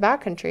just in the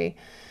backcountry.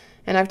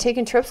 And I've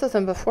taken trips with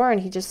him before, and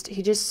he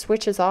just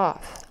switches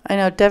off. I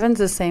know Devin's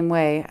the same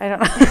way. I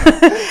don't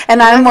know.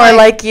 And I'm more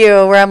like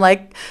you, where I'm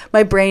like,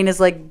 my brain is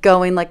like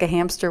going like a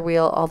hamster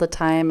wheel all the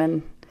time.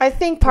 And I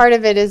think part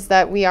of it is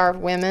that we are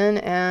women,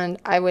 and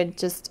I would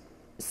just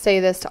say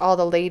this to all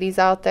the ladies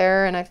out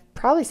there, and I've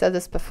probably said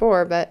this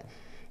before, but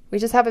we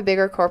just have a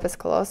bigger corpus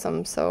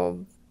callosum,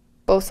 so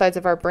both sides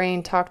of our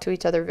brain talk to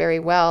each other very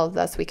well,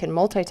 thus we can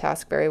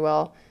multitask very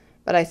well.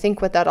 But I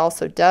think what that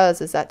also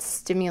does is that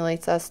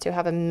stimulates us to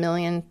have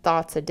 1,000,000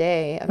 thoughts a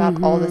day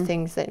about all the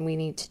things that we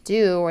need to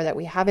do, or that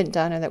we haven't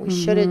done, or that we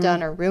should have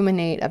done, or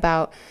ruminate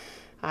about,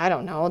 I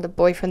don't know, the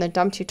boyfriend that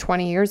dumped you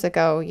 20 years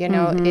ago.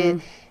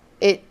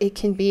 It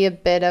can be a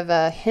bit of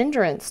a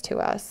hindrance to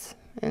us.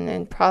 And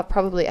then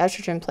probably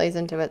estrogen plays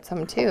into it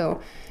some too.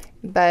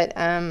 But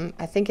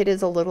I think it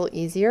is a little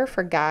easier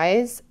for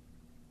guys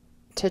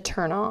to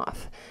turn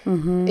off.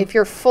 If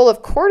you're full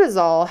of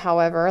cortisol,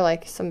 however,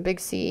 like some big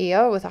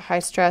CEO with a high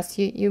stress,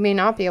 you may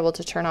not be able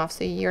to turn off.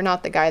 So you're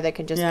not the guy that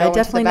can just go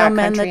into the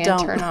backcountry and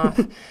turn off.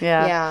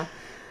 Yeah.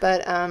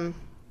 But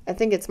I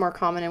think it's more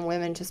common in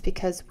women just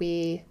because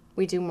we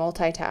do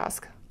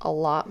multitask a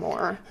lot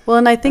more. Well,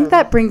 and I think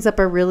that brings up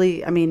a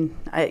really,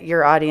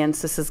 your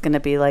audience, this is going to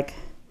be like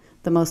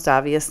the most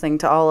obvious thing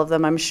to all of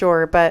them, I'm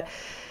sure, but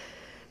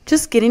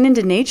just getting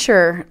into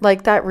nature,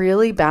 like that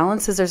really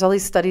balances. There's all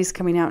these studies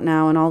coming out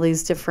now and all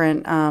these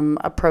different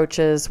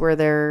approaches where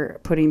they're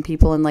putting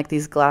people in like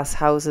these glass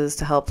houses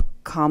to help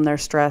calm their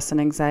stress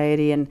and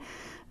anxiety. And,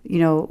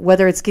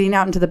 whether it's getting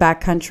out into the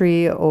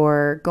backcountry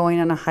or going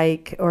on a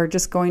hike or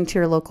just going to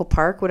your local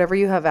park, whatever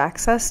you have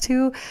access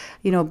to,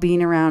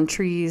 being around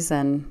trees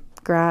and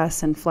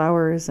grass and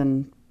flowers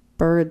and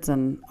birds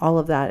and all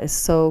of that is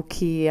so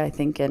key, I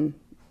think,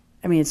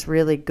 it's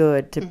really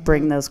good to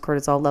bring those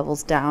cortisol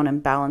levels down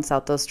and balance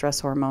out those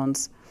stress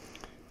hormones.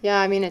 Yeah,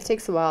 I mean, it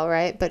takes a while,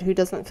 right? But who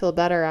doesn't feel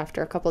better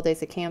after a couple of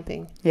days of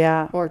camping?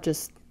 Yeah. Or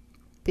just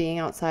being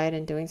outside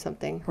and doing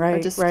something. Right. Or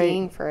just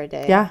skiing for a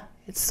day. Yeah.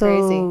 It's so,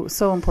 crazy.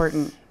 So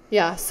important.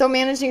 Yeah. So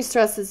managing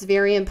stress is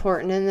very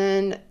important. And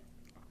then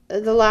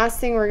the last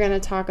thing we're going to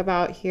talk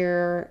about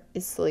here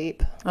is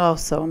sleep. Oh,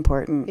 so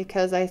important.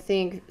 Because I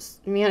think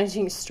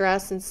managing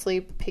stress and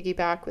sleep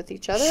piggyback with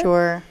each other.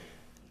 Sure.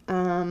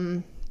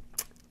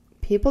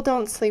 People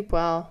don't sleep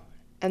well,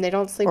 and they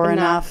don't sleep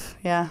enough.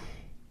 Yeah.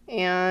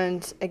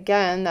 And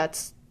again,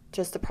 that's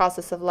just the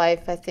process of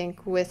life, I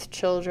think, with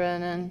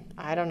children. And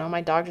I don't know,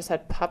 my dog just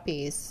had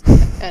puppies,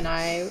 and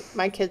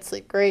my kids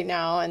sleep great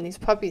now, and these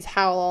puppies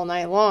howl all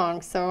night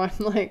long. So I'm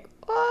like,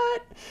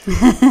 what?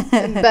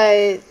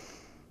 But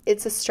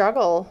it's a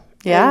struggle.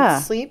 Yeah.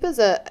 And sleep is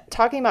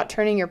talking about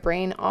turning your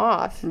brain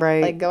off.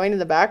 Right. Like going to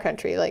the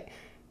backcountry. Like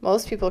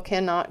most people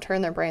cannot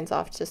turn their brains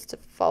off just to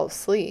fall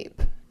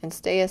asleep and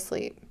stay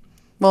asleep.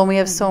 Well, we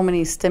have so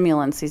many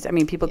stimulants. I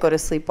mean, people go to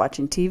sleep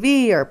watching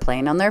TV or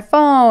playing on their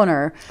phone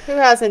or... Who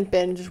hasn't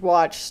binge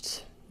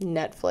watched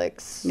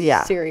Netflix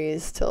Yeah.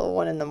 series till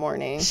 1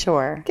 a.m?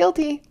 Sure.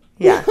 Guilty.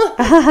 Yeah.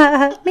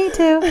 Me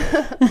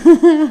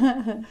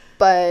too.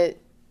 But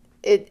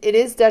it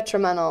is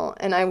detrimental.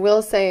 And I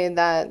will say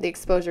that the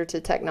exposure to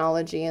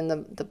technology and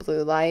the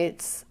blue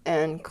lights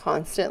and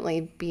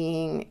constantly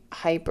being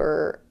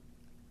hyper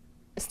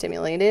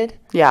stimulated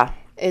Yeah.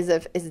 is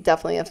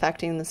definitely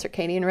affecting the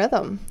circadian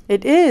rhythm.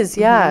 It is,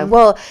 yeah.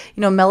 Well,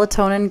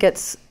 melatonin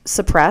gets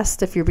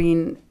suppressed if you're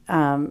being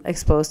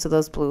exposed to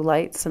those blue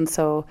lights. And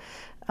so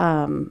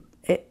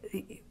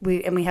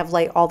we have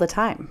light all the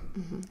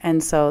time.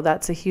 And so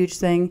that's a huge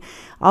thing.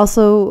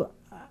 Also,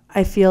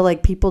 I feel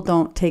like people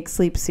don't take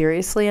sleep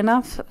seriously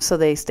enough. So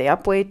they stay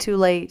up way too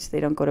late. They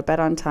don't go to bed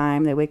on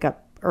time. They wake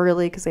up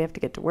early because they have to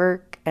get to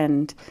work.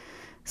 And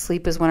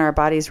sleep is when our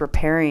body's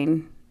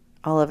repairing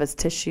all of its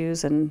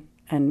tissues and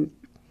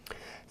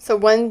So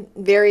one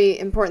very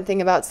important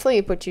thing about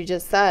sleep, which you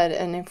just said,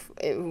 and if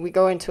we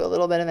go into a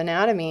little bit of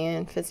anatomy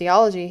and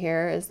physiology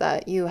here, is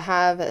that you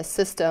have a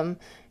system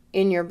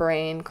in your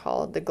brain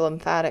called the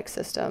glymphatic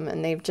system.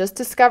 And they've just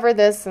discovered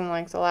this in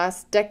like the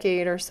last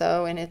decade or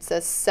so. And it's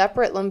a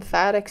separate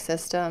lymphatic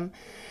system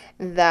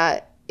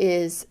that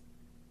is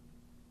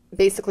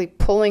basically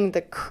pulling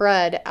the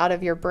crud out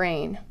of your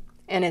brain.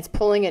 And it's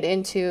pulling it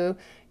into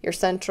your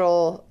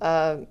central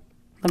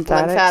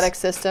lymphatic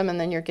system, and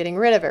then you're getting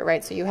rid of it,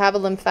 right? So you have a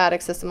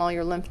lymphatic system, all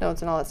your lymph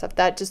nodes and all that stuff.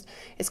 That just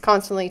is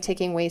constantly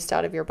taking waste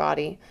out of your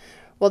body.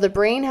 Well, the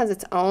brain has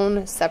its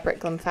own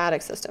separate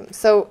lymphatic system.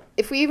 So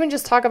if we even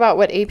just talk about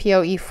what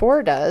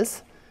ApoE4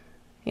 does,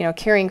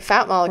 carrying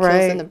fat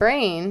molecules in the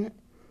brain,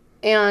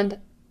 and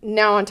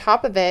now on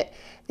top of it,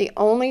 the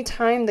only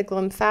time the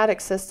lymphatic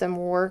system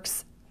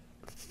works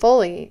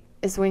fully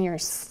is when you're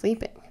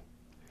sleeping.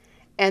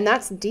 And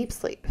that's deep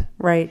sleep.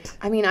 Right.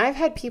 I mean, I've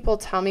had people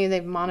tell me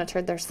they've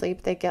monitored their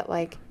sleep. They get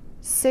like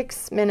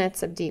 6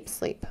 minutes of deep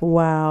sleep.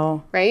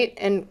 Wow. Right?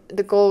 And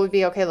the goal would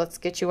be, okay, let's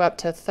get you up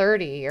to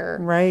 30 or...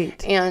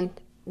 Right. And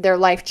their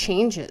life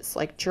changes,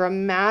 like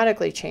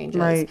dramatically changes.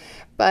 Right.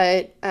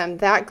 But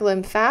that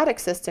lymphatic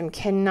system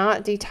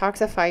cannot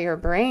detoxify your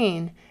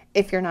brain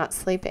if you're not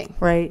sleeping.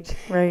 Right.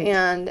 Right.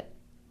 And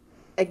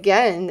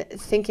again,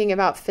 thinking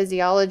about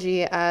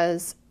physiology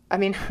as... I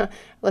mean,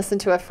 listen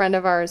to a friend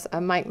of ours,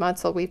 Mike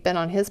Mutzel. We've been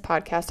on his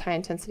podcast, High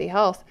Intensity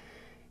Health,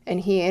 and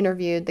he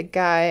interviewed the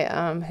guy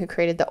who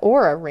created the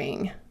Aura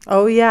Ring.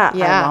 Oh, yeah.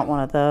 Yeah. I want one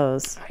of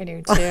those. I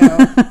do,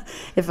 too.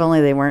 If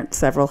only they weren't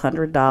several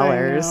 $100s.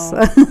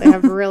 I know. They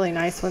have really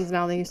nice ones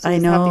now. They used to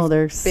just have these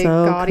they're big,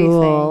 so gaudy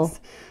cool. things.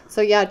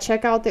 So, yeah,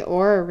 check out the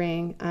Aura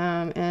Ring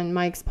and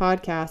Mike's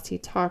podcast. He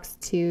talks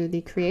to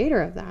the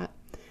creator of that.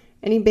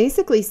 And he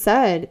basically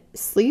said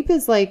sleep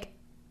is like,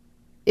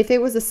 if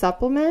it was a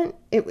supplement,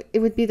 it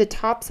would be the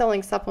top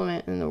selling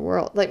supplement in the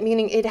world. Like,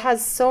 meaning it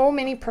has so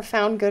many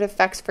profound good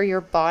effects for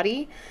your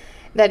body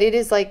that it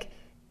is like,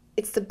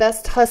 it's the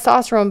best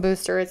testosterone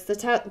booster. It's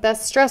the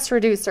best stress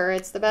reducer.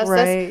 It's the best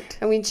this.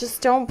 And we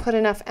just don't put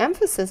enough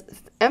emphasis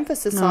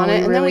on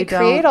it. And then we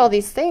create all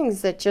these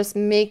things that just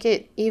make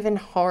it even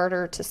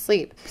harder to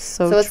sleep.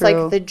 So it's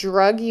like the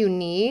drug you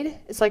need.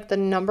 It's like the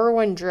number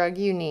one drug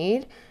you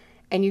need.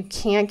 And you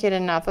can't get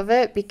enough of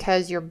it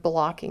because you're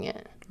blocking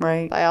it.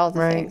 Right. By all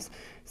the things.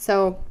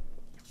 So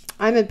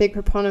I'm a big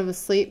proponent of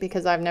sleep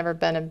because I've never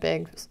been a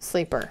big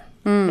sleeper.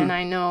 And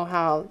I know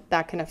how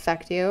that can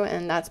affect you.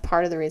 And that's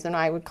part of the reason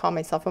I would call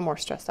myself a more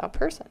stressed out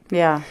person.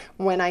 Yeah.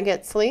 When I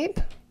get sleep,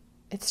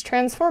 it's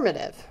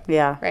transformative.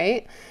 Yeah.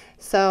 Right?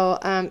 So,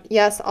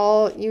 yes,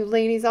 all you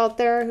ladies out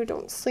there who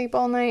don't sleep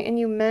all night, and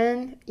you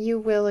men, you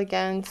will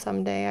again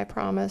someday, I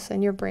promise,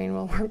 and your brain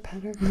will work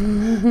better.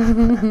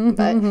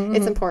 But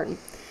it's important.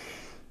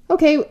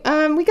 Okay,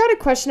 we got a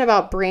question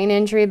about brain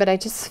injury, but I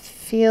just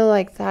feel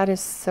like that is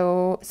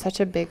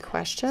such a big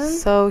question.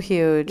 So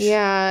huge.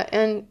 Yeah,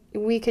 and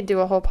we could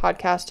do a whole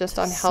podcast just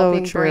on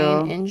helping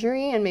brain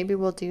injury, and maybe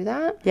we'll do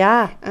that.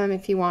 Yeah.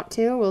 If you want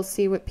to, we'll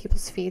see what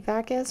people's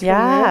feedback is.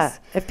 Yeah. From this.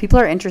 If people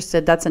are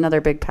interested, that's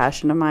another big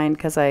passion of mine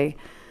because I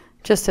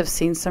just have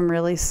seen some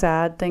really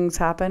sad things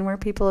happen where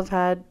people have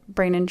had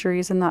brain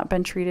injuries and not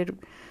been treated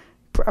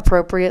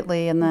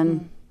appropriately, and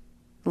then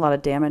a lot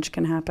of damage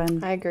can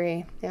happen. I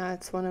agree. Yeah,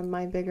 it's one of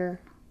my bigger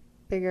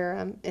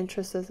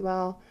interests as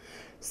well.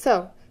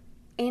 So,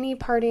 any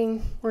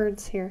parting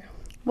words here?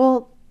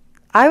 Well,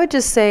 I would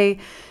just say,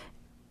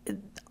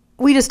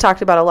 we just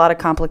talked about a lot of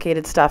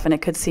complicated stuff and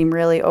it could seem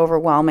really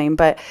overwhelming,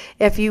 but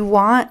if you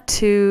want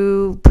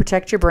to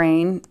protect your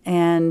brain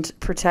and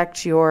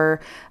protect your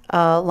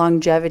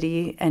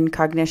longevity and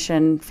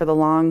cognition for the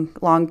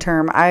long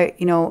term,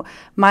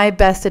 my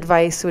best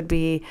advice would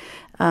be,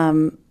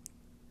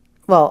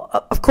 well,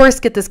 of course,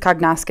 get this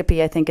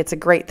cognoscopy. I think it's a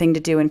great thing to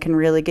do and can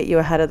really get you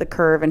ahead of the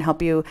curve and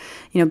help you,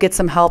 get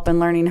some help in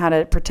learning how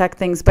to protect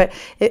things. But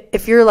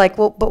if you're like,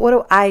 well, but what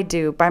do I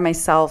do by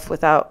myself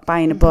without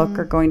buying a book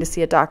or going to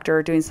see a doctor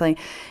or doing something?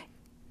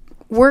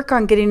 Work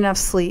on getting enough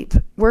sleep.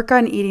 Work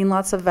on eating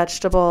lots of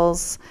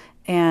vegetables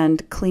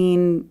and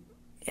clean,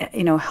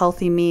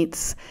 healthy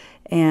meats.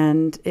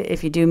 And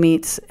if you do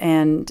meats,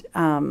 and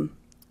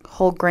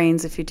whole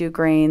grains if you do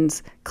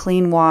grains,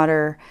 clean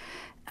water.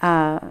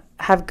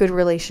 Have good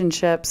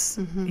relationships,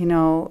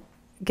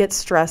 get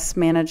stress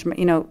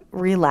management,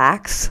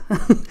 relax.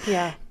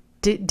 Yeah.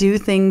 Do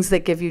things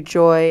that give you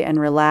joy and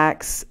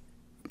relax,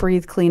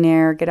 breathe clean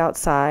air, get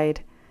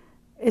outside.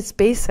 It's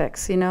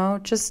basics,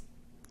 just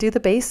do the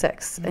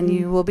basics and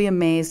you will be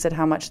amazed at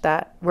how much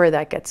where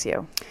that gets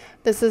you.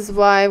 This is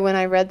why when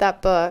I read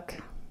that book,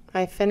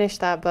 I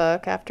finished that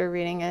book after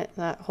reading it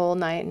that whole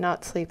night,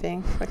 not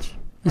sleeping, which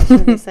I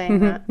shouldn't be saying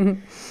that.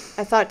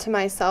 I thought to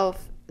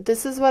myself,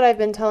 this is what I've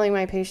been telling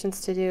my patients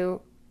to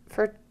do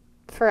for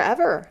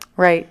forever.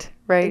 Right.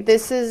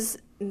 This is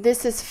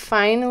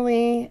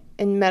finally,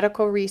 in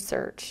medical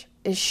research,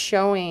 is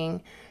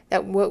showing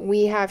that what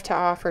we have to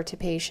offer to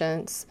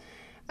patients,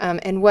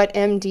 and what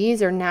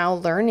MDs are now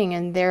learning,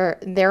 and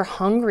they're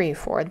hungry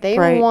for. They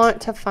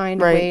want to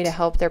find a way to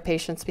help their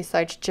patients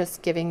besides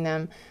just giving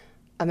them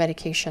a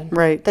medication.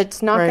 Right.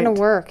 That's not going to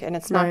work, and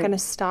it's not going to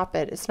stop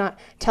it. It's not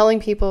telling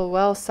people,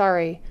 well,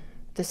 sorry,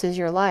 this is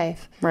your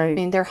life. Right. I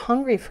mean, they're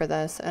hungry for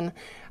this. And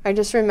I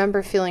just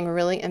remember feeling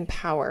really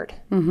empowered.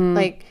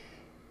 Like,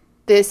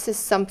 this is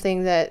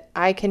something that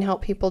I can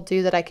help people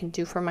do, that I can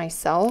do for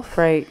myself.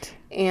 Right.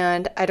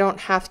 And I don't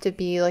have to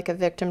be like a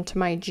victim to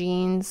my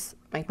genes.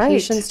 My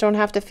patients don't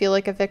have to feel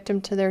like a victim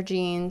to their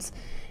genes.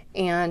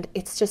 And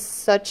it's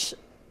just such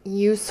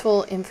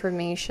useful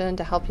information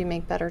to help you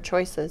make better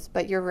choices.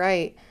 But you're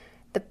right.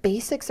 The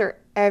basics are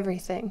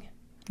everything.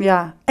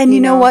 Yeah. And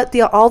you know what?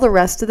 All the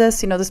rest of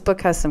this, this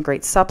book has some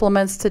great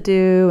supplements to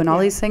do and all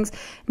these things.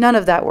 None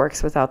of that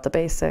works without the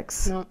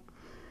basics.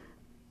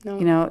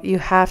 No. You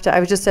have to. I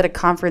was just at a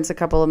conference a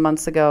couple of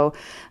months ago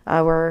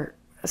where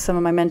some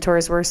of my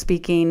mentors were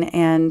speaking,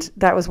 and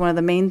that was one of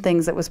the main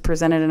things that was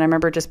presented. And I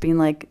remember just being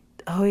like,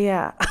 oh,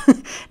 yeah.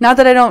 Not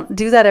that I don't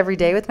do that every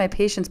day with my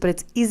patients, but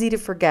it's easy to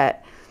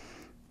forget.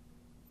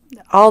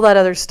 All that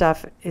other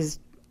stuff is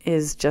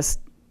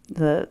just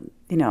the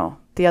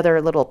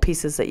other little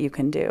pieces that you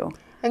can do.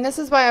 And this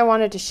is why I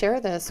wanted to share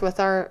this with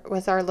our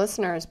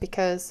listeners,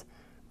 because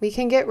we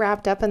can get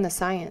wrapped up in the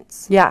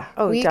science. Yeah.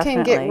 Oh, we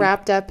definitely. can get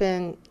wrapped up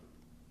in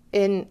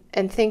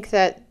and think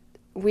that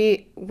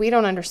we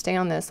don't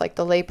understand this. Like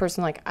the layperson,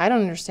 like, I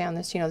don't understand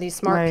this. These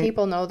smart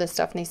people know this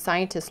stuff, and these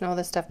scientists know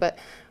this stuff, but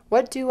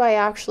what do I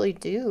actually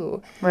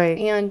do? Right.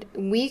 And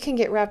we can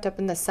get wrapped up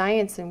in the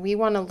science, and we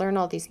want to learn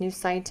all these new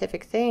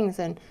scientific things.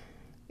 And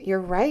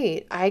you're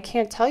right. I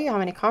can't tell you how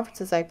many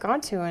conferences I've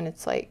gone to, and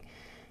it's like,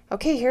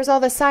 okay, here's all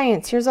the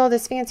science, here's all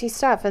this fancy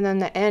stuff, and then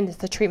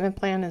the treatment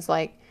plan is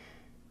like,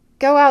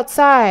 go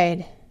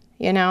outside,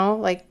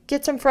 like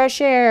get some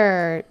fresh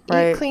air,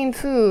 eat clean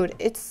food.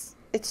 It's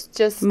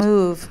just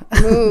move.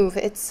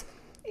 It's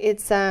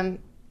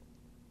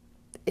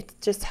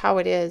just how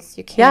it is.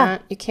 You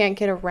can't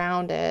get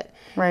around it.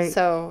 Right.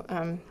 So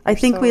I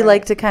think we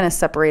like to kind of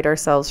separate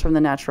ourselves from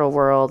the natural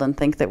world and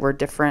think that we're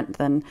different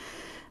than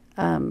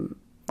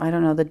I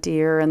don't know, the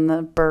deer and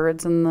the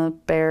birds and the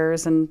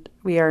bears, and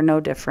we are no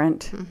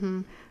different.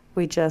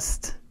 We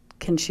just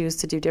can choose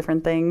to do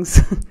different things,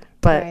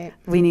 but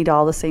we need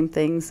all the same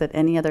things that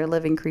any other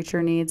living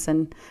creature needs,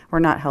 and we're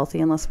not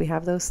healthy unless we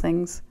have those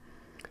things.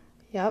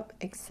 Yep,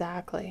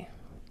 exactly.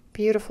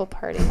 Beautiful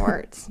parting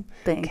words.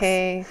 Thanks.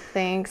 Okay,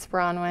 thanks,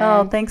 Bronwyn.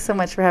 Oh, thanks so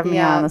much for having me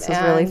on. This was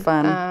really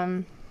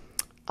fun.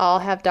 I'll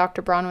have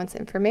Dr. Bronwyn's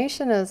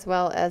information as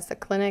well as the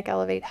clinic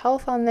Elevate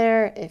Health on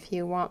there. If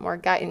you want more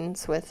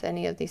guidance with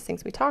any of these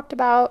things we talked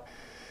about,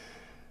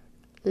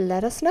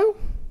 let us know.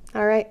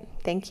 All right.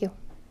 Thank you.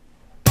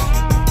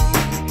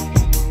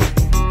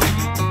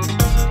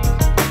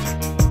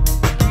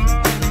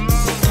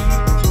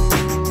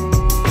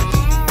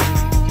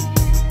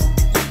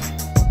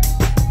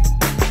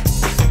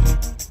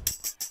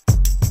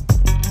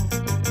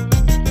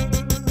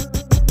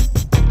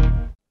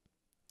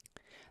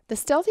 The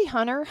Stealthy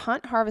Hunter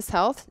Hunt Harvest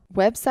Health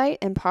website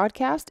and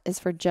podcast is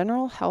for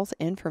general health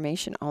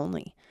information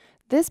only.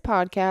 This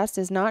podcast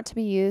is not to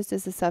be used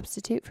as a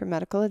substitute for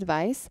medical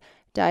advice.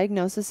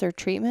 diagnosis, or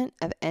treatment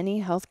of any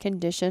health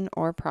condition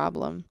or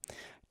problem.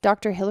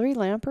 Dr. Hillary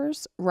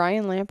Lampers,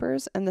 Ryan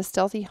Lampers, and the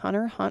Stealthy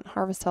Hunter Hunt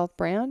Harvest Health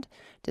brand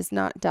does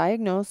not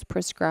diagnose,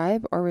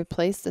 prescribe, or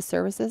replace the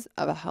services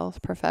of a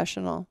health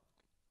professional.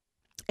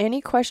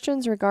 Any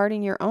questions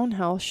regarding your own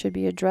health should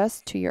be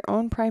addressed to your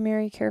own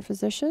primary care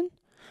physician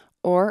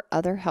or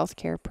other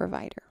healthcare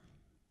provider.